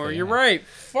Exactly, anymore. You're yeah. right.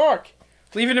 Fuck.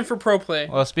 Leaving it for pro play.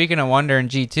 Well, speaking of wonder and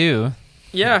G2,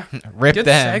 Yeah. rip Good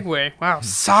them. segue. Wow.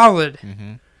 Solid.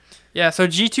 Mm-hmm. Yeah. So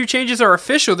G2 changes are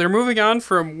official. They're moving on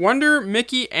from Wonder,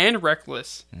 Mickey, and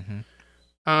Reckless. Mm-hmm.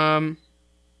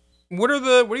 What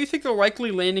do you think the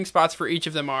likely landing spots for each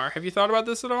of them are? Have you thought about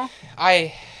this at all?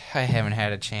 I haven't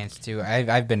had a chance to.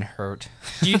 I've been hurt.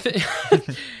 Do you think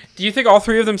Do you think all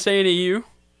 3 of them stay in EU?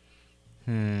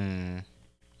 And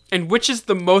which is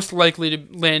the most likely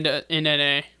to land in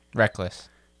NA? Reckless.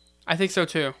 I think so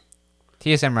too.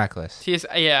 TSM Reckless.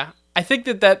 Yeah. I think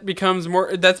that's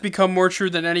become more true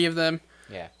than any of them.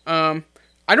 Yeah.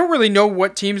 I don't really know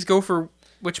what teams go for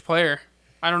which player.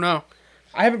 I don't know.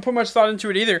 I haven't put much thought into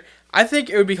it either. I think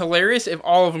it would be hilarious if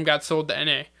all of them got sold to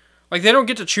NA. Like they don't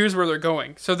get to choose where they're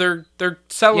going, so they're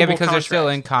sellable. Yeah, because contracts. they're still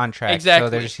in contract. Exactly. So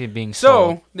they're just being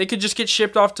sold. So they could just get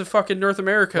shipped off to fucking North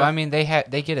America. Well, I mean, they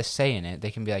get a say in it.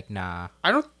 They can be like, nah.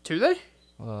 I don't. Do they?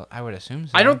 Well, I would assume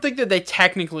so. I don't think that they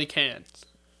technically can.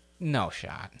 No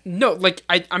shot. No, like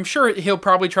I'm sure he'll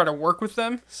probably try to work with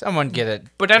them, Someone get it.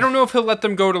 but I don't know if he'll let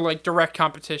them go to like direct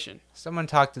competition. Someone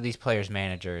talk to these players'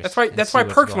 managers. That's why. and That's see why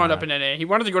what's Perks going wound up on. in NA. He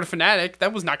wanted to go to Fnatic.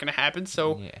 That was not going to happen.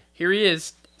 So Yeah. here he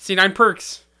is, C9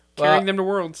 Perks, carrying them to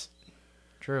Worlds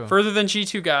True. further than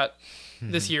G2 got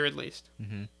this year at least.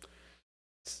 Mhm.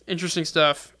 It's interesting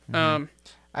stuff. I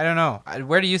don't know.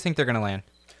 Where do you think they're gonna land?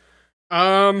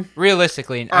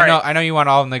 Realistically, All right. I know you want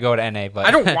all of them to go to NA, but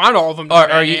I don't want all of them to Or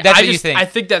go to you- NA. that's I what you just- think. I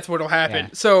think that's what'll happen. Yeah.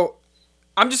 So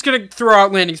I'm just gonna throw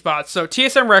out landing spots. So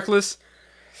TSM Reckless,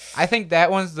 I think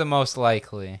that one's the most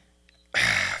likely.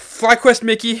 FlyQuest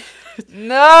Mickey,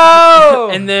 No.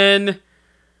 and then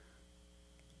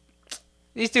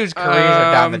These dudes' careers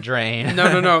are down the Um, drain.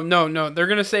 no. They're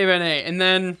gonna save NA, and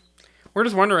then where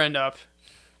does Wonder end up?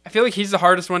 I feel like he's the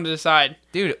hardest one to decide.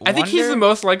 Dude, I think he's Wonder- the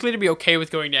most likely to be okay with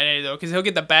going to NA though, because he'll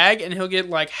get the bag and he'll get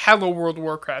like hella World of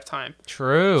Warcraft time.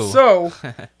 True. So,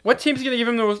 what team's gonna give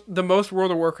him the most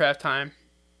World of Warcraft time?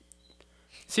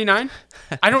 C9?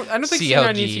 I don't think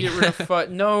C9 needs to get rid of FUT.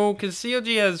 No, because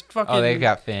CLG has fucking. Oh, they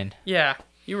got Finn. Yeah,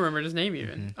 you remembered his name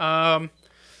even.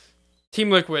 Team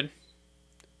Liquid.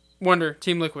 Wonder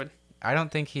Team Liquid. I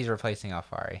don't think he's replacing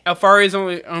Alfari. Alfari is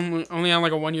only on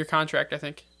like a 1-year contract, I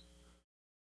think.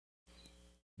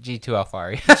 G2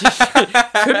 Alfari.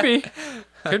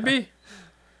 Could be.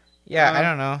 Yeah, I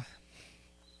don't know.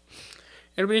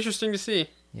 It'll be interesting to see.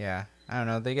 Yeah, I don't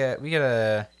know. We got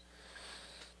a.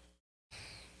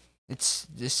 It's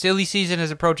the silly season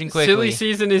is approaching quickly. Silly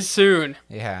season is soon.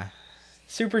 Yeah.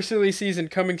 Super silly season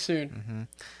coming soon.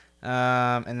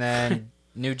 And then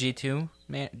new G2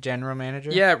 general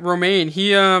manager. Yeah, Romain.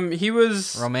 He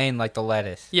was. Romain like the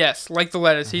lettuce. Yes, like the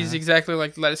lettuce. He's exactly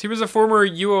like the lettuce. He was a former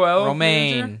UOL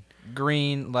Romain manager.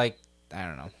 green like I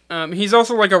don't know. He's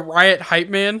also like a Riot hype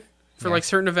man for like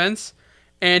certain events,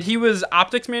 and he was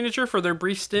optics manager for their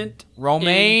brief stint.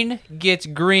 Romain gets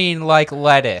green like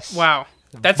lettuce. Wow,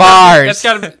 that's Bars.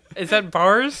 Is that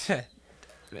bars?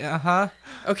 Uh-huh.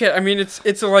 Okay, I mean it's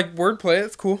a like wordplay.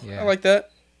 It's cool. Yeah. I like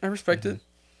that. I respect it.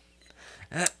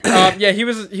 Yeah, he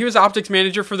was optics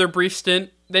manager for their brief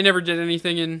stint. They never did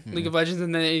anything in League of Legends,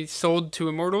 and then they sold to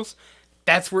Immortals.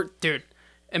 That's where, dude,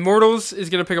 Immortals is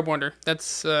gonna pick up Wonder.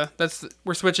 That's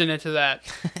we're switching it to that.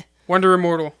 Wonder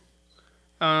Immortal.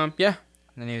 Yeah, And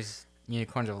then he was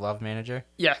Unicorns of Love manager.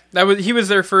 yeah. He was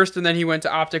there first, and then he went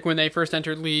to Optic when they first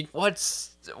entered League.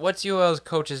 What's UL's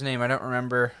coach's name? I don't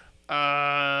remember.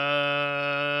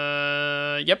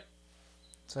 Yep.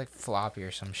 It's like Floppy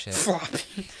or some shit.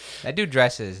 Floppy. That dude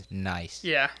dresses nice.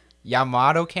 Yeah.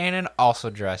 Yamato Cannon also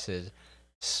dresses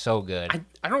so good.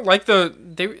 I don't like there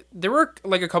were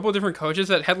like a couple of different coaches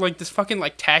that had like this fucking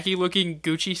like tacky looking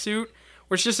Gucci suit,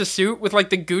 where it's just a suit with like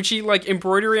the Gucci like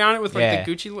embroidery on it with like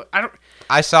the Gucci.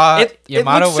 I saw it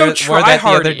Yamato looks so wear that the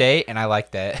other tryhardy. day, and I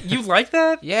liked that. You like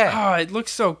that? Yeah. Oh, it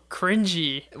looks so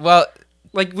cringy. Well,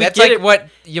 Like we that's get like it. what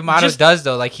Yamato just- does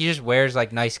though. Like he just wears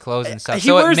like nice clothes and stuff, He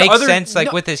so it wears makes other- sense like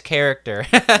no. with his character.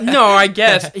 No, I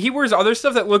guess he wears other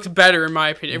stuff that looks better in my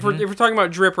opinion. If we're talking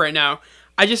about drip right now,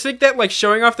 I just think that like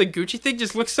showing off the Gucci thing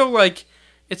just looks so like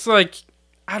it's like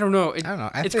I don't know. I don't know.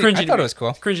 It's I cringy. thought to me. it was cool.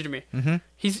 It's cringy to me.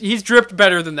 He's dripped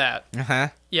better than that.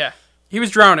 Yeah, he was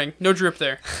drowning. No drip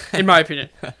there, in my opinion.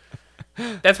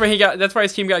 That's why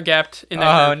his team got gapped in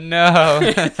that. Oh group. no!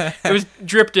 It was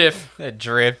drip diff. A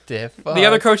drip diff. The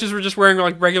other coaches were just wearing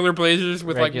like regular blazers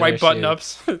with like Regular white button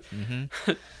ups.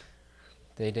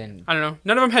 They didn't. I don't know.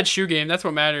 None of them had shoe game. That's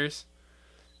what matters.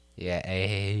 Yeah.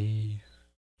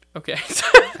 Okay. I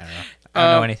don't know. I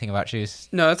don't know anything about shoes.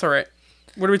 No, that's all right.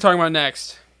 What are we talking about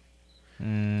next?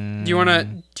 Mm. Do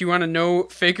you wanna know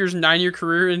Faker's 9-year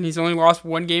career and he's only lost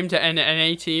one game to an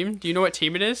NA team? Do you know what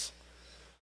team it is?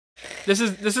 This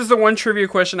is the one trivia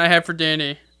question I have for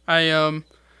Danny.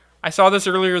 I saw this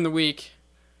earlier in the week.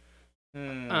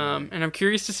 And I'm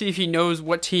curious to see if he knows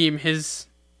what team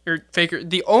Faker,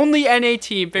 the only NA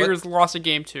team Faker's lost a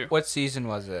game to. What season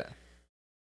was it?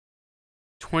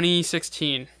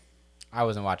 2016. I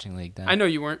wasn't watching League then. I know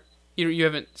you weren't. You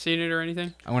haven't seen it or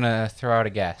anything? I want to throw out a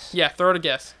guess. Yeah, throw out a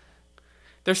guess.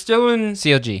 They're still in...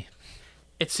 CLG.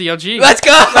 It's CLG. Let's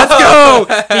go! Let's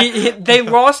go! They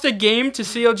lost a game to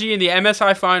CLG in the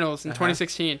MSI Finals in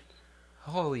 2016.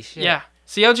 Holy shit. Yeah.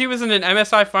 CLG was in an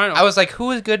MSI Final. I was like, who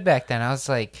was good back then? I was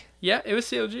like, Yeah, it was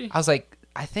CLG.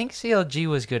 I think CLG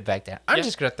was good back then. I'm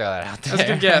just going to throw that out there. That was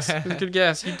a good guess. It was a good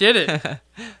guess. You did it.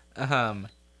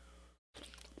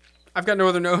 I've got no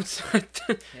other notes.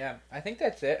 Yeah, I think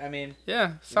that's it. I mean, Yeah, we've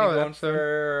been solid going episode.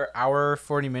 for hour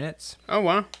 40 minutes. Oh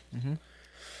wow. Mhm.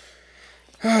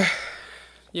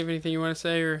 You have anything you want to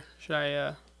say, or should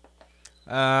I?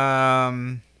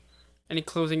 Um, Any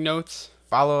closing notes?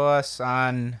 follow us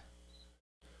on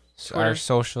our Twitter.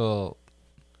 social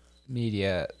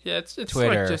media. Yeah, it's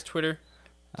Twitter. like just Twitter.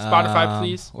 Spotify,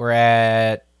 please. We're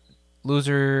at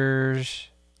Losers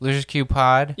Q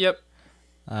Pod. Yep.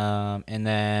 And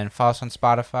then follow us on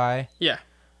Spotify. Yeah.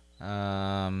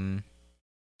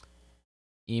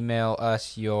 Email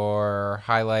us your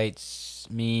highlights,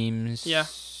 memes. Yeah.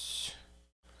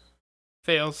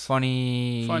 Fails.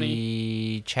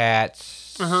 Funny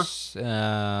chats.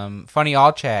 Uh-huh. Funny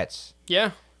all chats.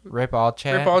 Yeah. Rip all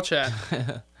chat. Rip all chat.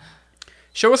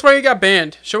 Show us why you got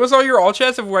banned. Show us all your all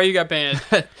chats of why you got banned.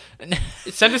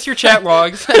 Send us your chat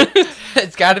logs.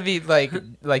 It's got to be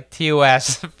like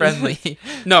TOS friendly.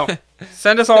 No.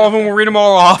 Send us all of them. We'll read them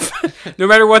all off. No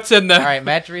matter what's in them. All right,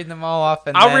 Matt's reading them all off.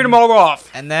 And I'll read them all off.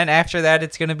 And then after that,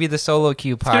 it's going to be the Solo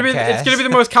Q podcast. It's gonna be the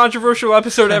most controversial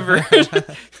episode ever.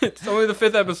 It's only the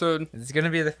 5th episode. It's going to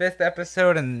be the 5th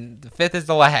episode, and the 5th is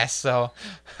the last, so.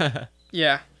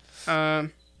 Yeah.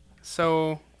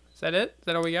 So, is that it? Is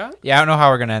that all we got? Yeah, I don't know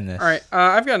how we're going to end this. All right.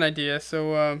 I've got an idea.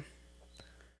 So,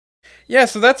 yeah,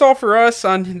 so that's all for us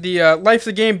on the Life's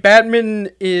a Game Badminton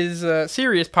is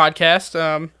Serious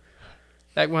podcast.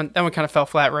 That one kind of fell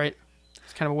flat, right?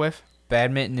 It's kind of a whiff.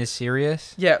 Badminton is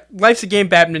serious? Yeah, Life's a Game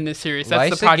Badminton is Serious. That's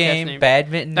Life's the podcast a game, name.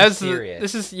 Badminton is serious.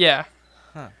 This is, yeah.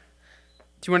 Huh.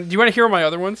 Do you want to hear my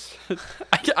other ones?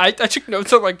 I took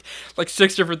notes on like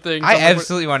 6 different things. I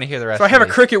absolutely want to hear the rest. So I have of a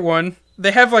these. cricket one.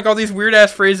 They have like all these weird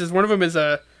ass phrases. One of them is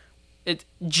it's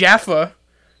Jaffa.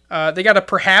 They got a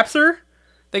perhapser.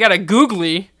 They got a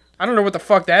googly. I don't know what the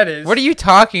fuck that is. What are you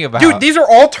talking about? Dude, these are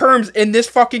all terms in this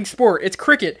fucking sport. It's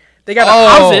cricket. They got a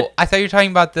how's it. I thought you were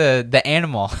talking about the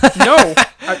animal. No.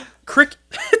 Cricket.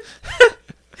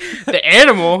 The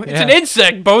animal? It's an Yeah.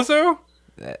 insect, bozo.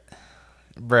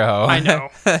 Bro. I know.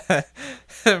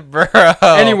 Bro.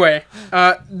 Anyway,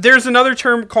 there's another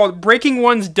term called breaking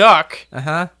one's duck.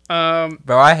 Uh-huh. Um,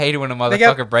 Bro, I hate it when a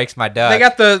motherfucker breaks my duck. They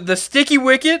got the sticky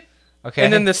wicket. Okay.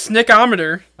 And then the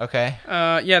snickometer. Okay.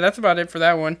 Yeah, that's about it for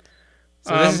that one.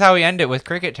 So this is how we end it with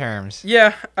cricket terms.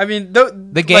 Yeah, I mean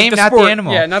the game, not sport. the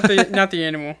animal. Yeah, not the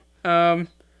animal.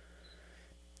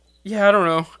 Yeah, I don't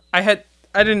know. I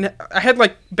had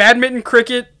like badminton,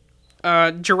 cricket,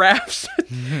 giraffes,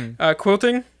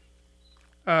 quilting,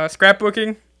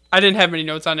 scrapbooking. I didn't have any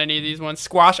notes on any of these ones.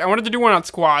 Squash. I wanted to do one on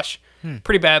squash,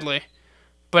 pretty badly,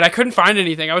 but I couldn't find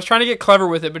anything. I was trying to get clever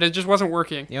with it, but it just wasn't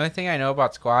working. The only thing I know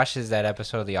about squash is that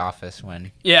episode of The Office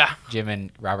when Yeah. Jim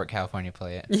and Robert California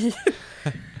play it.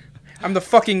 I'm the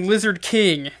fucking lizard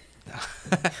king.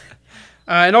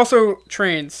 And also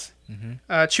trains.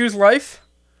 Choose life.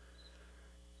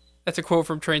 That's a quote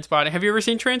from Trainspotting. Have you ever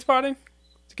seen Trainspotting?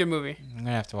 It's a good movie. I'm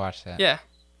gonna have to watch that. Yeah.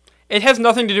 It has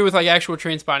nothing to do with like actual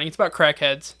Trainspotting. It's about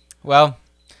crackheads. Well,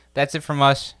 that's it from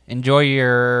us. Enjoy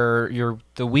the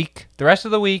rest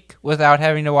of the week without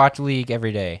having to watch League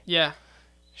every day. Yeah.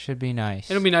 Should be nice.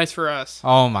 It'll be nice for us.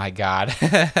 Oh my god.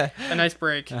 A nice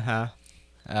break.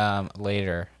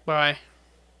 Later. Bye.